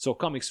show. So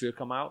comics will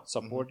come out,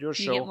 support your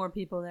show. You get more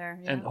people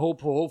there. Yeah. And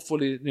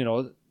hopefully,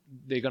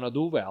 they're going to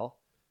do well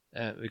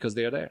because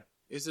they're there.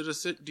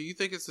 Do you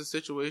think it's a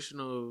situation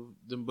of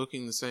them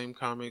booking the same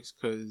comics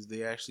because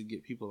they actually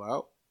get people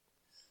out?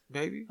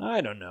 Maybe?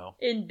 I don't know.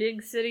 In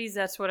big cities,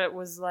 that's what it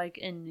was like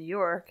in New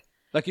York.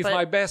 Like if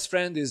my best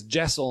friend is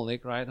Jess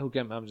Olnick, right? Who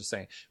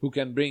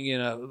can bring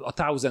in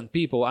 1,000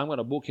 people, I'm going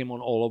to book him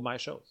on all of my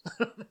shows.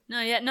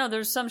 No,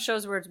 there's some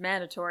shows where it's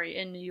mandatory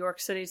in New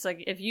York City. It's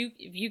like if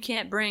you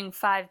can't bring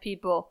 5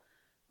 people,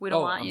 we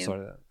don't want you.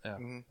 Sorry, yeah.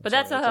 But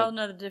that's a whole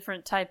nother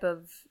different type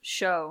of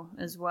show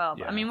as well.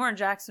 Yeah. I mean, we're in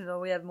Jacksonville.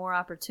 We have more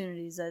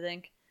opportunities, I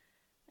think,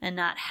 and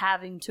not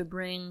having to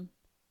bring.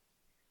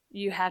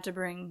 You have to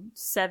bring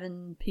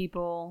 7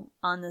 people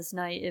on this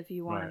night if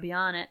you want to be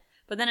on it.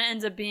 But then it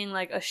ends up being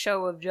like a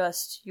show of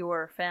just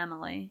your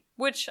family.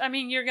 Which, I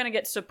mean, you're going to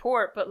get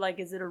support, but like,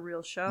 is it a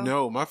real show?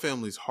 No, my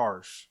family's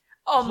harsh.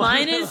 Oh,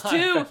 mine is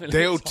too.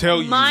 They'll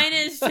tell you. Mine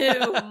is too.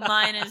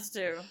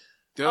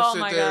 They'll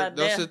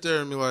sit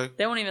there and be like...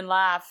 They won't even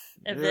laugh.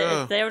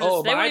 They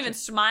won't even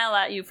smile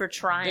at you for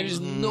trying. There is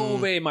no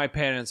way my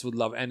parents would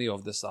love any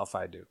of the stuff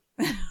I do.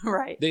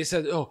 Right. They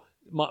said,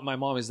 my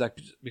mom is like,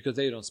 because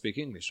they don't speak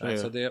English, right?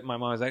 Yeah. So my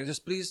mom is like,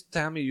 just please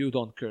tell me you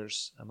don't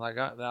curse. I'm like,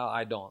 well,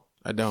 I don't.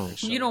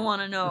 You don't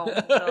want to know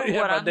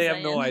what I'm they saying.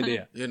 have no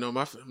idea.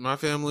 My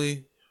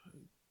family,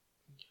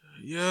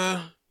 you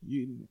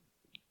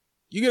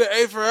get an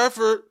A for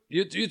effort.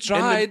 You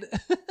tried.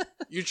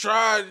 You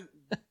tried.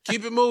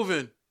 Keep it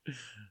moving.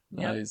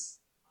 Nice.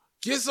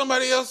 Get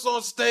somebody else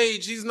on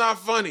stage. He's not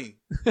funny.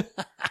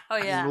 Oh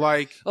yeah.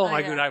 Like,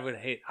 my God, I would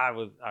hate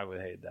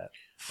that.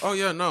 Oh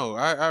yeah, no,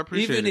 I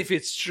appreciate it. Even if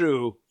it's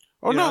true.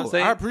 Oh no,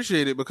 I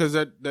appreciate it because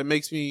that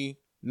makes me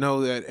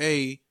know that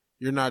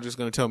you're not just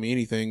going to tell me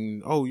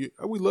anything. Oh,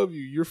 we love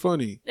you. You're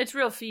funny. It's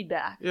real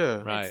feedback. Yeah.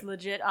 Right. It's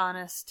legit,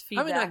 honest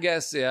feedback. I mean, I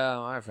guess,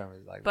 my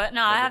family's like that. But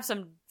no, I have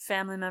some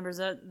family members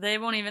that they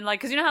won't even like,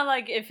 because you know how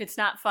like if it's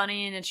not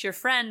funny and it's your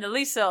friend, at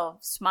least they'll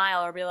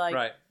smile or be like.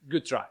 Right.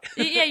 Good try.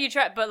 Yeah, you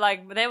try. But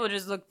like, they will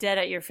just look dead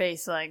at your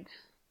face like.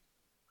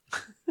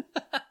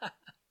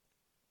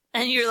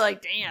 And you're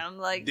like, damn.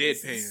 Like.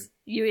 Deadpan.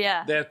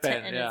 Deadpan,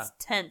 and it's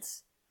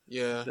tense.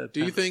 Yeah.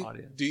 Do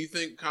you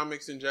think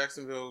comics in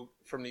Jacksonville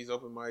from these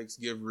open mics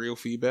give real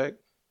feedback?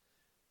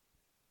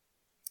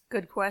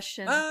 Good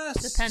question.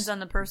 Depends on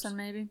the person,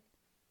 maybe.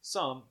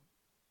 Some.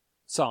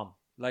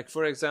 Like,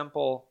 for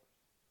example,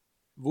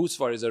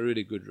 Woosvar is a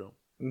really good room.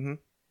 Mm-hmm.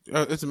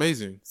 It's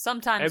amazing.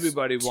 Sometimes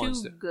everybody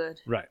wants it. Good.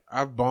 Right.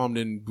 I've bombed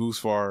in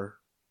Woosvar.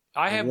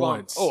 I have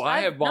once. bombed. I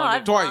have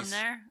bombed twice.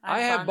 I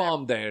have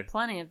bombed there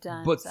plenty of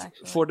times. But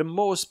actually. For the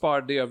most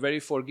part, they are very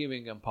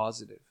forgiving and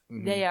positive.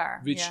 Mm-hmm. They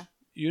are. Which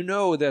you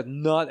know that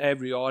not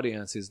every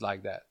audience is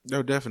like that.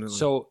 No, definitely.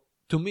 So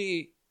to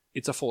me,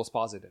 it's a false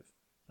positive,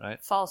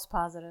 right? False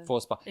positive.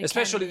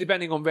 Especially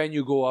depending on when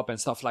you go up and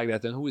stuff like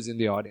that, and who is in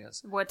the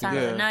audience. What time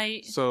of the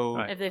night? So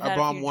I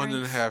bombed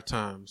 1.5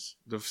 times.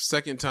 The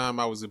second time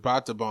I was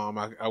about to bomb,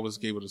 I was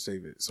able to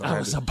save it. So I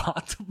was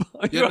about to bomb.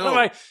 You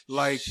know,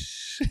 like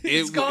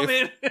it's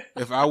coming.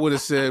 If I would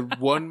have said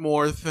one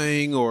more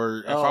thing, or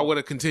if I would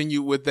have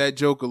continued with that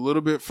joke a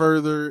little bit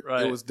further,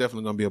 it was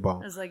definitely going to be a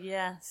bomb. I was like,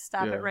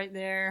 stop it right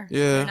there.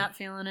 Yeah. You're not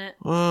feeling it.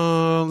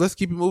 Let's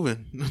keep it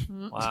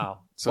moving.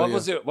 Wow. So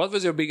what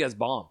was your biggest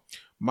bomb?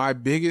 My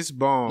biggest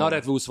bomb. Not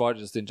at Woosvar,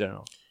 just in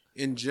general.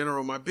 In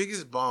general, my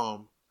biggest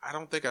bomb, I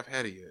don't think I've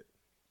had it yet.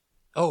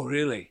 Oh,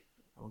 really?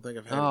 I don't think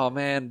I've had it. Oh,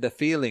 man, the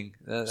feeling.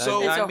 It's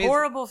a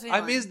horrible feeling.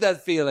 I miss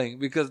that feeling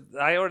because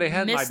I already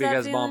had my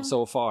biggest bomb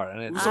so far.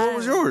 So what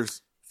was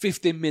yours?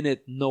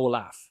 15-minute no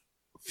laugh.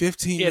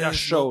 15 minutes? At a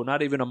show,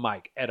 not even a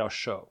mic, at a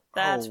show.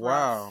 That's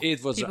wow. rough.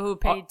 It was people who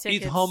paid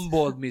tickets. It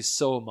humbled me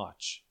so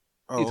much.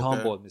 it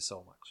humbled me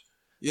so much.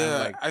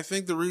 Yeah, I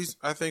think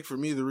for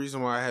me, the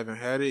reason why I haven't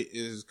had it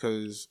is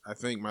because I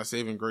think my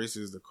saving grace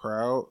is the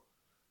crowd,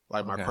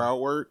 like my crowd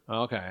work.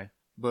 Okay.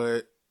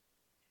 But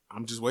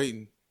I'm just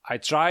waiting. I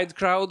tried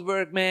crowd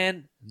work,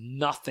 man.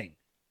 Nothing.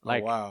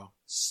 Like, wow.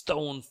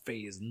 Stone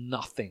face,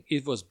 nothing.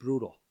 It was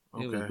brutal.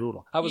 Okay. It was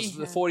brutal. I was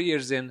 4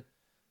 years in.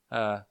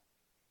 The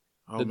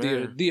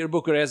dear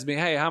booker asked me,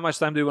 hey, how much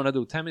time do you want to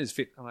do? 10 minutes.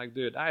 I'm like,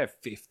 dude, I have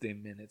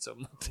 15 minutes of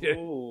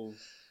material.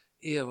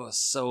 It was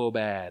so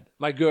bad.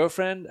 My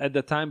girlfriend at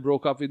the time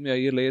broke up with me a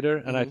year later,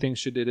 and I think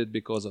she did it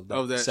because of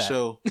that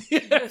show.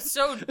 It was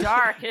so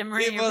dark,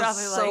 Emery. It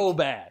was so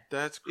bad.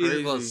 That's crazy.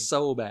 It was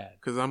so bad.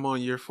 Because I'm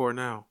on year 4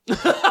 now.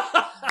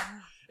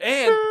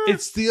 And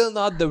it's still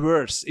not the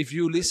worst. If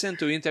you listen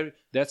to interviews,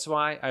 that's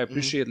why I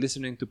appreciate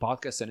listening to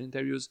podcasts and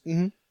interviews.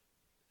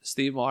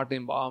 Steve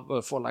Martin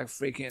Bomb for like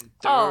freaking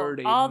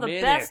 30 all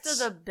minutes. The best of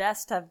the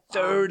best have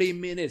 30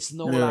 minutes,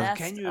 no laughs.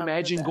 Can you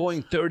imagine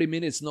going 30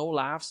 minutes, no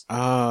laughs?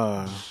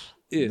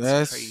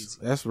 It's crazy.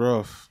 That's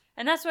rough.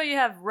 And that's why you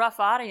have rough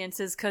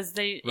audiences, because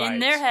in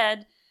their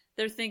head,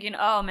 they're thinking,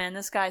 oh man,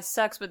 this guy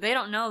sucks. But they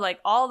don't know, like,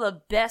 all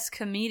the best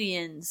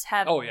comedians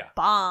have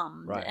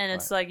bombed. Right, and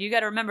it's like, you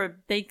got to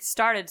remember, they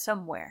started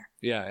somewhere.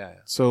 Yeah.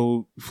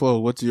 So, Flo,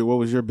 what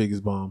was your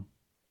biggest bomb?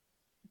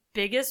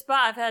 Biggest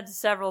bomb? I've had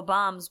several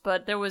bombs,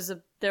 but there was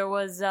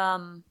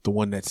the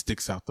one that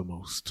sticks out the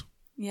most.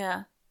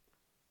 Yeah.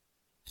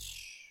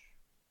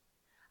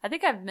 I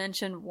think I've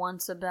mentioned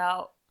once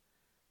about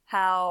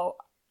how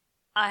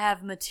I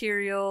had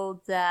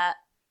material that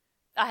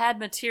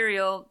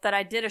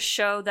I did a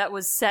show that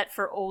was set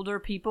for older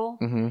people.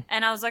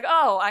 And I was like,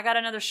 oh, I got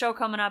another show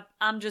coming up.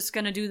 I'm just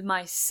going to do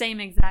my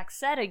same exact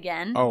set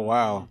again. Oh,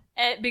 wow.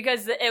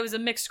 Because it was a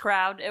mixed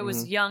crowd. It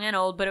was young and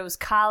old, but it was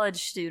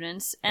college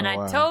students. And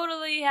I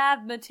totally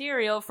have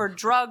material for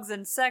drugs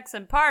and sex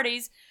and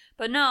parties.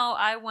 But no,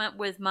 I went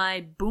with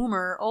my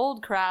boomer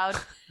old crowd.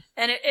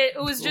 And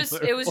it was just,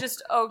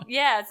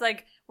 it's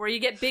like where you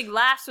get big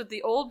laughs with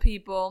the old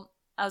people.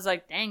 I was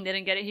like, dang, they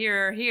didn't get it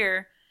here or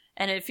here.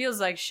 And it feels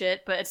like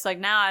shit, but it's like,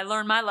 now I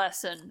learned my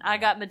lesson. I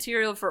got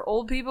material for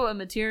old people and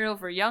material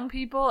for young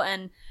people,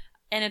 and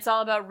it's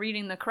all about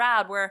reading the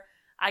crowd, where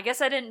I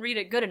guess I didn't read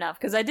it good enough,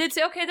 because I did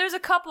say, okay, there's a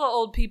couple of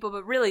old people,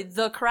 but really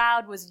the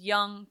crowd was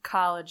young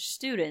college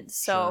students.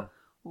 So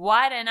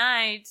why didn't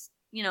I,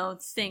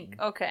 think,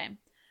 okay,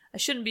 I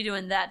shouldn't be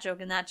doing that joke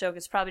and that joke.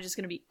 It's probably just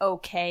going to be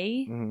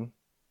okay. And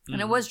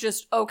it was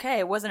just okay.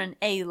 It wasn't an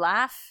A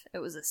laugh. It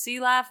was a C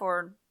laugh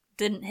or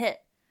didn't hit.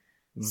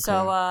 Okay.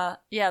 So,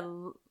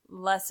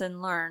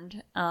 lesson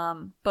learned.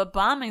 But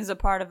bombing's a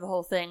part of the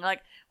whole thing.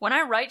 Like, when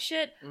I write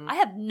shit, I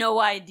have no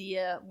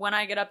idea when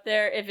I get up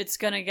there if it's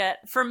gonna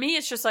get, for me,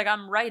 it's just like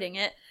I'm writing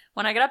it.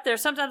 When I get up there,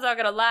 sometimes I'll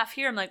get a laugh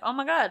here. I'm like, oh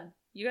my God,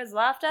 you guys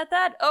laughed at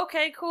that?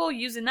 Okay, cool,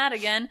 using that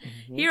again.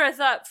 Here I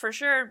thought, for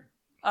sure,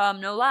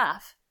 no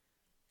laugh.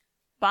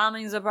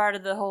 Bombing's a part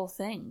of the whole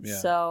thing. Yeah.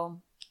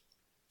 So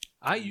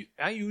I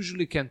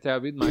usually can tell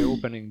with my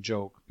opening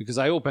joke, because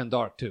I open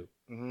dark too.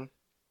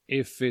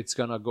 If it's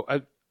gonna go,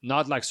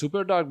 not like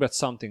super dark, but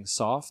something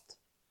soft.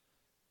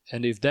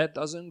 And if that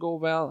doesn't go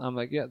well, I'm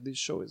like, yeah, this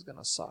show is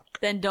gonna suck.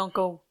 Then don't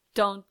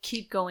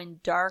keep going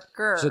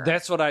darker. So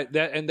that's what I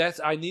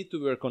need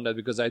to work on that,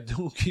 because I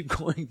do keep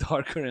going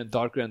darker and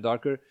darker and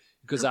darker,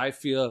 because I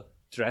feel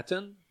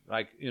threatened,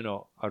 like,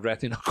 a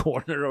rat in a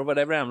corner or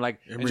whatever. I'm like,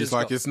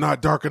 it's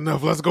not dark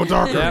enough. Let's go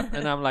darker. Yeah,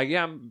 and I'm like,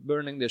 yeah, I'm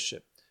burning this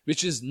shit,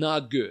 which is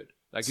not good.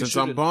 Like, since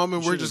I'm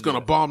bombing, we're just gonna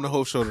bomb the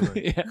whole show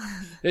tonight.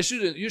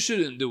 You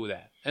shouldn't do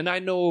that. And I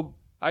know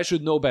I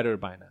should know better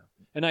by now.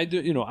 And I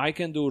do, I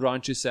can do a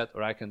raunchy set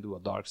or I can do a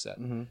dark set.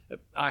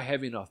 I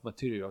have enough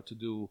material to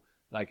do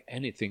like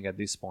anything at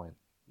this point.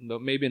 No,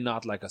 maybe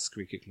not like a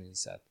squeaky clean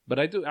set, but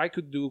I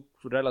could do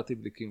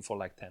relatively clean for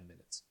like 10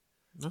 minutes.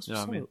 That's what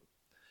I mean.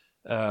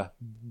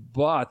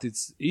 But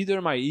it's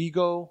either my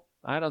ego.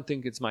 I don't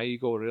think it's my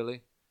ego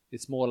really.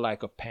 It's more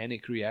like a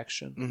panic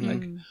reaction.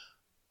 Like,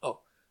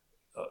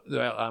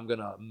 well, I'm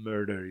gonna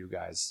murder you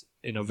guys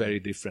in a very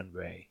different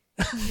way.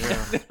 You're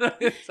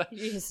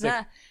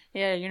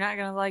not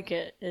gonna like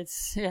it.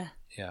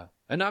 Yeah,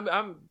 and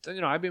I'm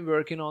I've been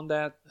working on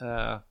that,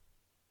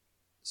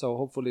 so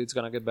hopefully it's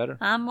gonna get better.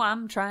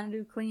 I'm trying to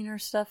do cleaner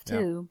stuff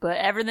too, but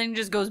everything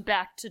just goes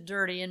back to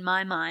dirty in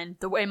my mind.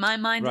 The way my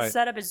mind is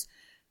set up is,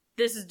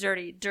 this is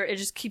dirty. It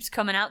just keeps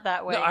coming out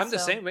that way. No, I'm the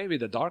same way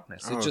with the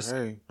darkness. It's just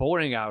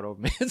pouring out of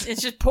me.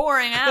 It's just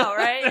pouring out,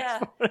 right?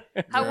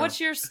 Yeah. What's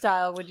your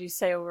style, would you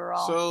say,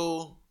 overall?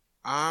 So,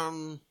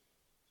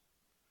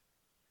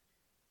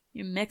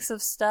 your mix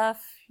of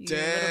stuff?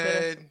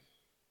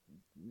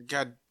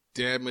 Got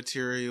dad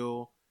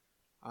material.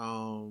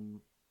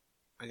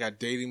 I got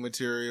dating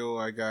material.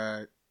 I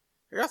got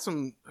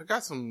some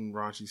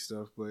raunchy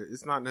stuff, but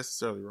it's not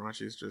necessarily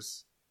raunchy. It's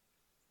just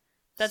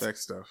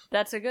sex stuff.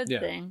 That's a good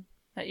thing,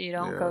 that you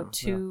don't go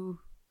too,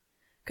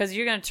 because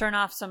you're gonna turn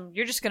off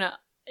you're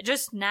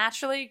just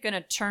naturally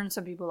gonna turn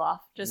some people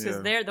off, just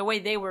because they're the way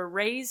they were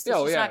raised. It's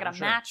just not gonna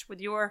match with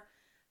your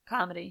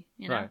comedy.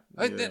 Right.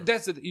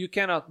 That's it. You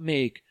cannot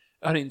make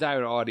an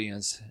entire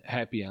audience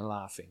happy and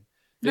laughing.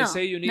 They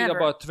say you need never.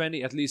 about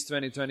at least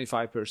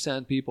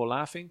 20-25% people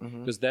laughing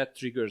because that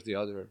triggers the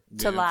other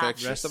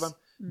rest of them.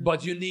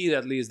 But you need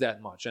at least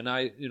that much. And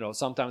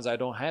sometimes I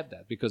don't have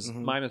that because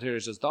my material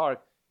is just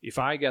dark. If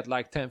I get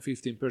like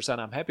 10-15%,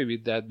 I'm happy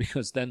with that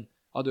because then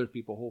other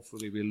people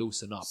hopefully will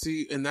loosen up.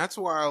 See, and that's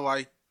why I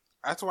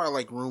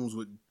like rooms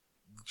with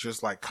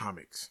just like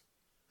comics.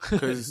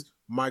 Because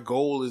my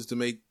goal is to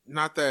make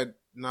not that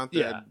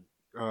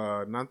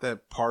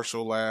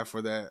partial laugh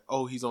or that,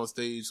 oh, he's on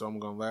stage, so I'm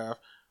going to laugh.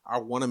 I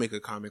want to make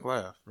a comic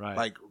laugh. Right.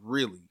 Like,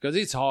 really. Because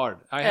it's hard.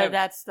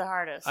 That's the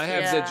hardest. I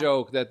have the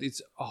joke that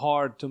it's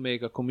hard to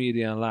make a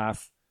comedian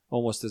laugh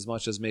almost as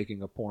much as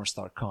making a porn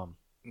star come.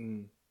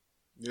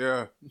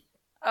 Yeah.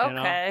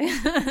 Okay.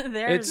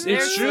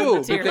 It's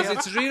true because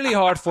it's really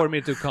hard for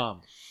me to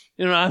come.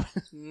 You know what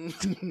I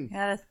mean?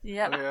 Yep.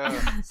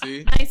 Yeah.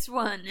 See? Nice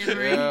one,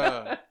 Emery.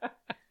 Yeah.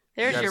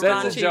 There's your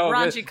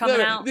raunchy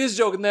coming out. This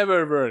joke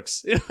never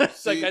works.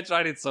 It's like I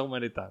tried it so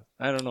many times.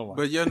 I don't know why.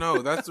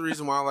 But that's the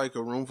reason why I like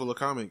a room full of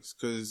comics.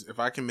 Because if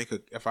I can make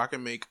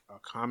a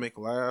comic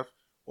laugh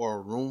or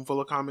a room full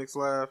of comics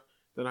laugh,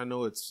 then I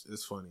know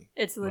it's funny.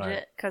 It's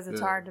legit because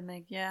it's hard to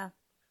make. Yeah.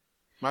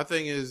 My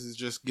thing is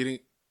just getting,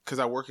 because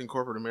I work in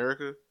corporate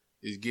America,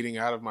 is getting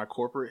out of my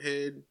corporate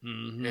head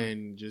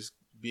and just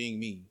being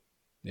me.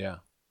 Yeah.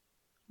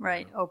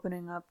 Right.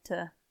 Opening up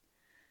to.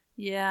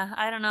 Yeah.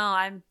 I don't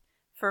know.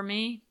 For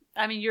me,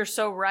 I mean, you're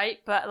so right,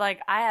 but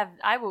like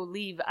I will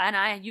leave,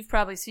 and you've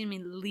probably seen me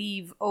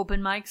leave open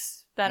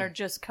mics that are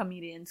just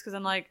comedians because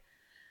I'm like,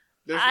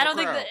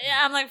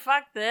 I'm like,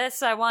 fuck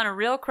this. I want a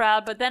real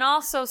crowd, but then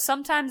also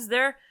sometimes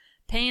they're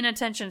paying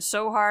attention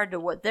so hard to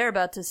what they're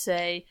about to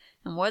say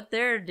and what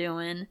they're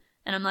doing,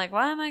 and I'm like,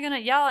 why am I gonna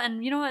y'all?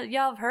 And you know what?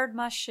 Y'all have heard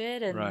my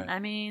shit, and I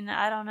mean,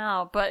 I don't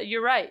know, but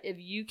you're right. If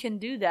you can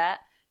do that,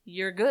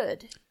 you're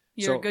good.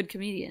 You're a good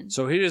comedian.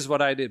 So here's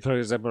what I did. For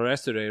example,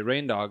 yesterday,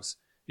 Rain Dogs.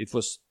 It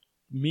was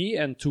me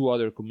and 2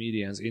 other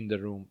comedians in the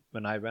room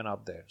when I went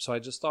up there. So I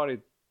just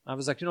started. I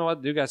was like, you know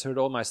what? You guys heard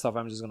all my stuff.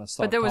 I'm just going to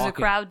start. But there was talking.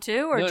 a crowd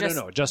too? Or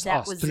No. Just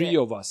us. 3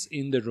 of us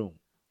in the room.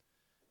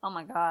 Oh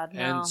my God.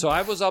 No. And so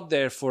I was up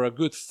there for a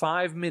good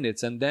 5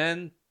 minutes. And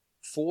then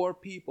 4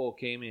 people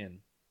came in.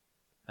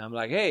 I'm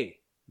like, hey,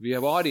 we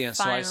have audience.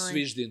 Finally. So I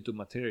switched into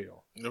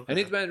material. Okay. And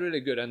it went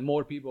really good. And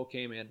more people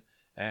came in.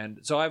 And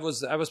so I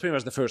was pretty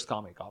much the first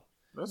comic up.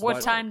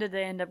 What time did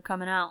they end up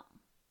coming out?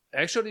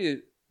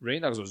 Actually,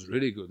 Rain Dogs was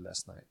really good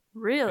last night.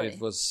 Really? It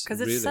was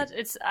because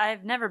it's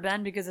I've never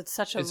been because it's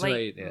such a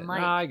late. Yeah. No,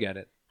 I get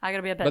it. I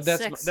gotta be up at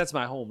 6. But that's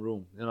my home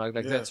room.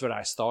 That's where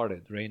I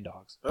started. Rain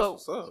Dogs.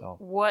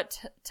 What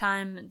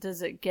time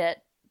does it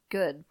get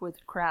good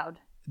with crowd?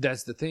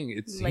 That's the thing.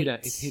 It's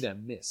hit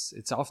and miss.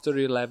 It's after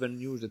 11,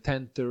 usually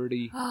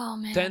 10:30. Oh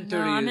man, 10:30.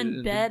 No, I'm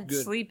in bed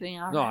sleeping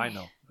already. No, I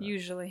know.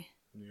 Usually.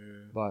 Yeah.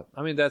 But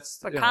I mean But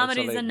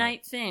comedy's a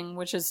night thing,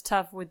 which is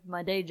tough with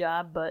my day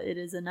job, but it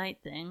is a night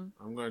thing.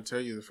 I'm gonna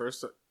tell you the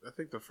first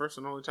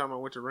and only time I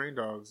went to Rain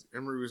Dogs,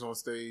 Emery was on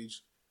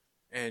stage,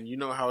 and you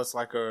know how it's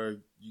like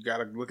you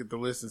gotta look at the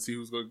list and see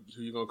who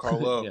you're gonna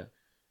call up. Yeah.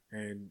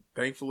 And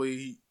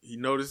thankfully he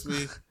noticed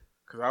me.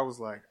 Because I was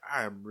like,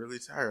 I am really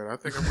tired. I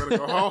think I'm going to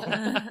go home.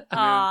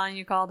 And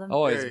you called him?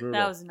 Oh, it's brutal.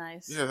 That was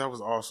nice. Yeah, that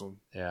was awesome.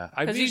 Yeah.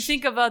 Because you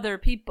think of other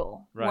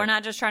people. Right. We're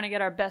not just trying to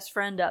get our best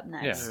friend up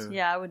next.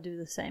 Yeah, I would do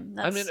the same.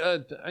 I mean,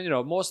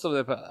 most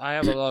of I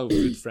have a lot of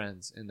good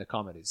friends in the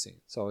comedy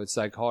scene. So it's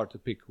like hard to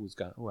pick who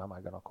am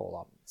I going to call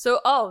up. So,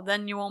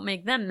 then you won't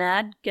make them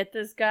mad. Get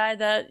this guy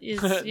that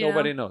is,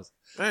 Nobody knows.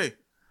 Hey.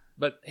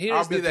 But here's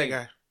I'll be the thing.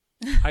 That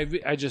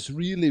guy. I just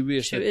really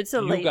wish that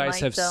you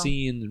guys have though.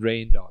 seen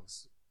Rain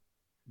Dogs.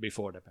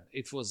 Before the pandemic.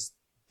 It was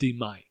the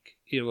mic.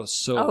 It was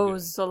so good. It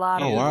was a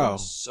lot of It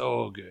was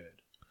so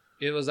good.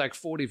 It was like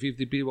 40,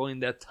 50 people in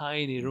that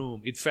tiny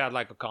room. It felt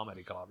like a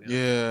comedy club.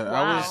 Yeah.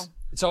 Wow.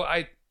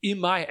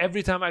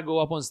 Every time I go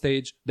up on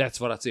stage, that's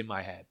what's in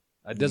my head.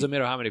 It doesn't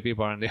matter how many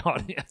people are in the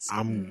audience.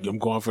 I'm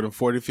going for the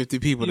 40, 50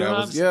 people.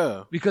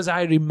 Because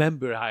I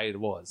remember how it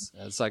was.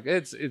 It's like,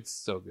 it's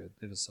so good.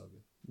 It was so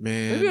good.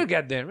 Man. Maybe we'll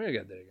get there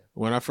again.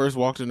 When I first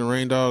walked into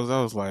Rain Dogs,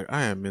 I was like,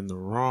 I am in the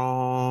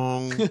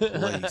wrong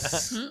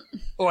place.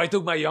 I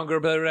took my younger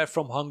brother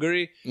from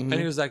Hungary, and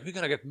he was like, we're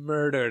going to get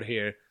murdered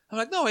here. I'm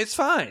like, no, it's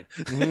fine.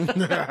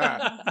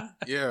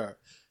 Yeah.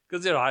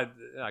 Because,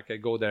 I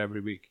could go there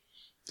every week.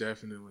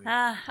 Definitely.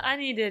 I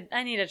need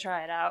to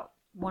try it out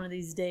one of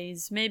these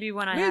days. Maybe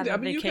when I have a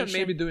vacation. You can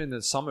maybe do it in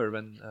the summer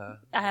when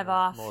I have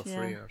off, more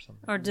free or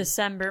something. Or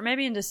December.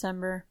 Maybe in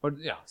December. Or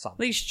something. At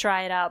least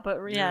try it out. But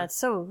it's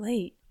so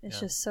late. It's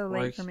just so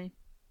late for me.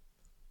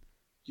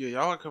 Yeah,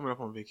 y'all are coming up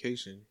on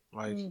vacation.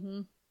 Like,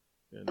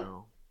 y'all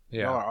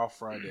are off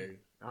Friday.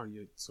 Oh,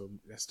 yeah, so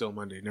that's still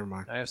Monday. Never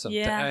mind. I have some.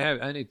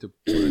 I need to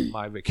put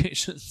my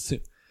vacations too.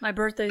 My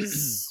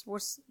birthday's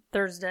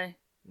Thursday.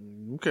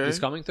 Okay. It's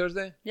coming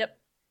Thursday? Yep.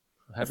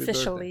 Happy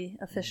Officially,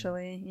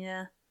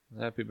 birthday.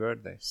 Happy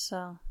birthday.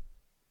 So,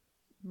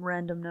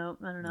 random note.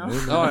 I don't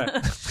know. All right.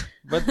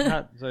 But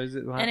so is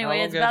it,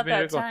 anyway, it's about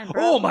that time,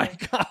 bro. Oh my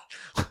God.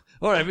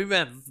 All right, we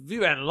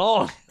went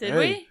long. Did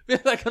we? We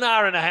had like an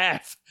hour and a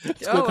half. It's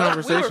good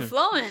conversation. We were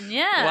flowing,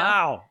 yeah.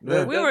 Wow.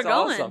 Yeah. We were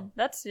going. Awesome.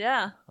 That's,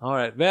 yeah. All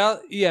right. Well,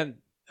 Ian,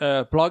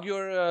 plug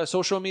your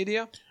social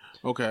media.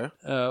 Okay.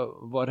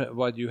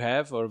 What you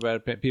have or where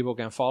people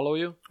can follow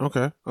you.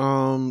 Okay.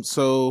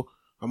 So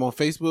I'm on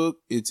Facebook.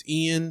 It's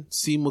Ian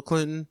C.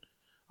 McClinton.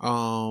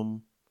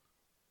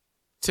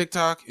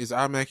 TikTok is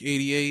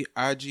iMac88.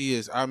 IG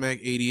is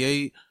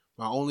iMac88.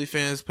 My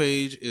OnlyFans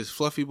page is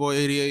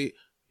FluffyBoy88.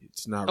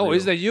 It's not real.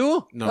 Is that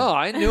you? No. Oh,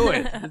 I knew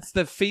it. It's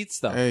the feet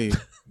stuff. Hey. You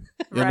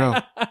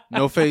Right. know.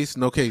 No face,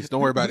 no case.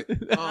 Don't worry about it.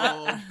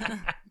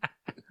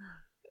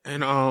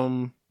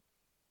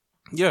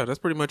 Yeah, that's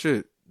pretty much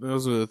it.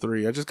 Those are the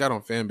three. I just got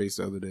on Fanbase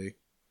the other day.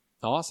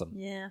 Awesome.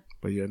 Yeah.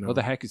 But yeah, no. What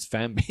the heck is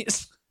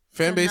Fanbase?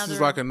 Fanbase is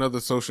like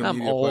another social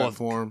media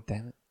platform.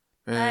 Damn it.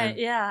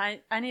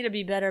 And I need to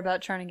be better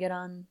about trying to get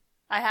on.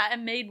 I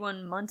made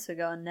one months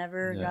ago and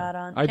never got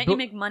on. Can't you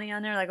make money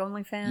on there like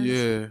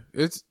OnlyFans?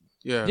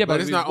 Yeah, but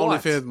it's not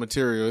OnlyFans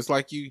material. It's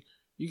like you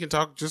can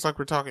talk just like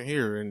we're talking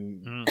here,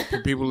 and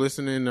people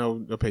listening,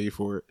 they'll pay you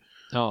for it.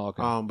 Oh,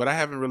 okay. But I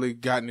haven't really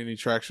gotten any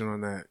traction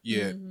on that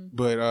yet. Mm-hmm.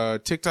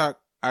 But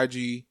TikTok,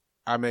 IG,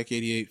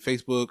 iMac88,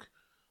 Facebook,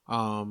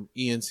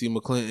 Ian C.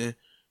 McClinton.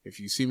 If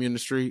you see me in the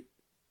street,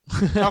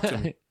 talk to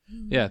me.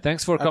 Yeah,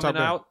 thanks for coming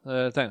out.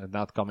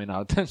 Not coming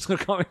out. Thanks for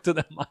coming to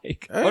the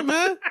mic. Hey,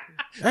 man.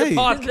 The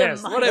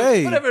podcast.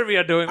 Whatever we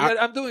are doing.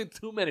 I'm doing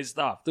too many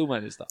stuff.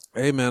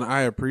 Hey, man,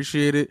 I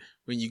appreciate it.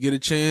 When you get a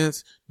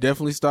chance,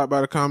 definitely stop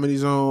by the Comedy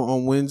Zone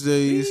on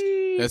Wednesdays.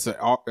 That's an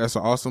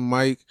awesome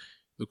mic.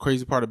 The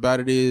crazy part about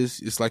it is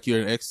it's like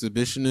you're an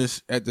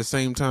exhibitionist at the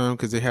same time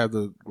because they have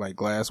the like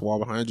glass wall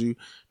behind you,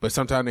 but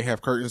sometimes they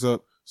have curtains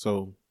up,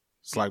 so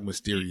it's like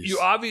mysterious. You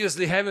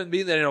obviously haven't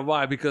been there in a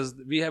while because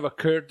we have a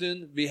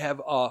curtain, we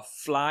have a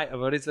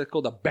what is it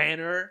called? A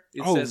banner.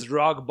 It says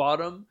rock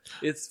bottom.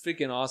 It's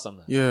freaking awesome.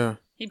 Man. Yeah.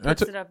 He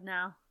puts it up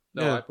now.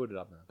 No, yeah. I put it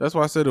up now. That's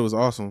why I said it was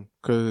awesome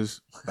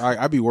because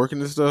I be working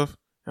this stuff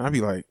and I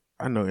be like,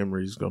 I know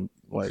Emery's gonna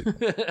like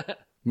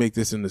make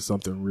this into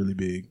something really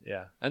big.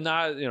 Yeah, and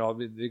now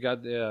we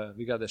got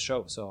the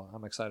show, so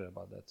I'm excited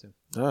about that too.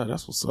 Ah,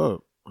 that's what's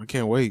up. I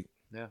can't wait.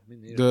 Yeah, me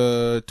neither.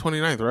 The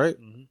 29th, right?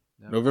 Mm-hmm.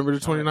 Yeah. November the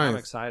 29th. I'm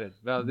excited.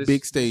 Well, this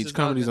big stage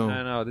Comedy Zone.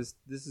 No, this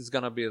is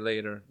gonna be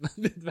later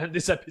when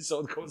this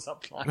episode goes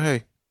up.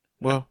 Hey,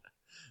 well,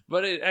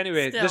 but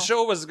anyway, the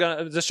show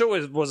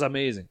was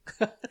amazing.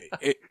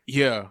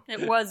 Yeah,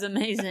 it was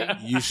amazing.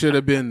 You should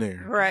have been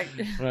there. Right.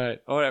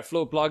 All right,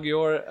 Flo, plug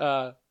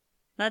your.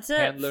 That's it.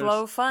 Handlers.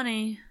 Flow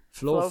Funny.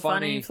 Flow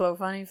Funny.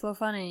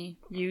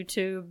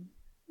 YouTube,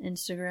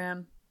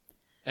 Instagram.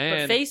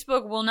 And but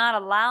Facebook will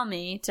not allow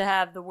me to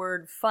have the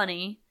word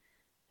funny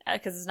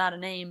because it's not a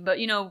name. But,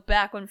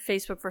 back when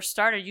Facebook first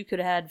started, you could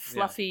have had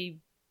fluffy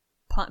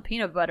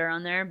peanut butter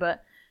on there.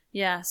 But,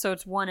 yeah, so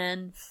it's one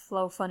N,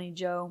 Flow Funny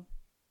Joe.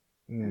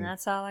 And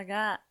that's all I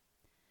got.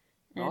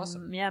 And,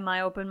 awesome. Yeah, my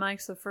open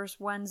mic's the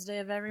first Wednesday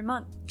of every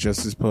month.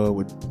 Justice Pub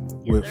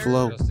with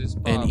Flo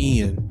and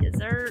Ian. Yes,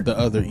 sir. The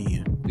other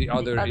Ian. The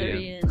other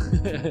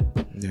Ian.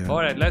 Yeah. All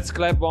right, let's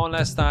clap one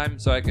last time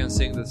so I can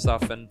sing the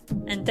stuff. And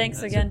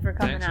thanks again for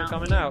coming out. Thanks for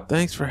coming out.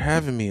 Thanks for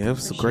having me. It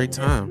was a great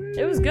time.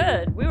 It was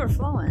good. We were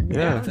flowing.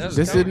 Yeah,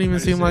 this didn't even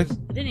seem like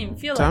it didn't even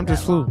feel time like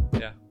just flew.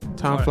 Yeah.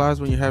 Time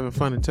flies when you're having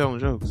fun and telling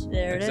jokes.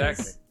 There it is.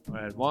 Exactly.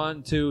 All right,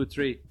 1, 2,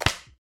 3.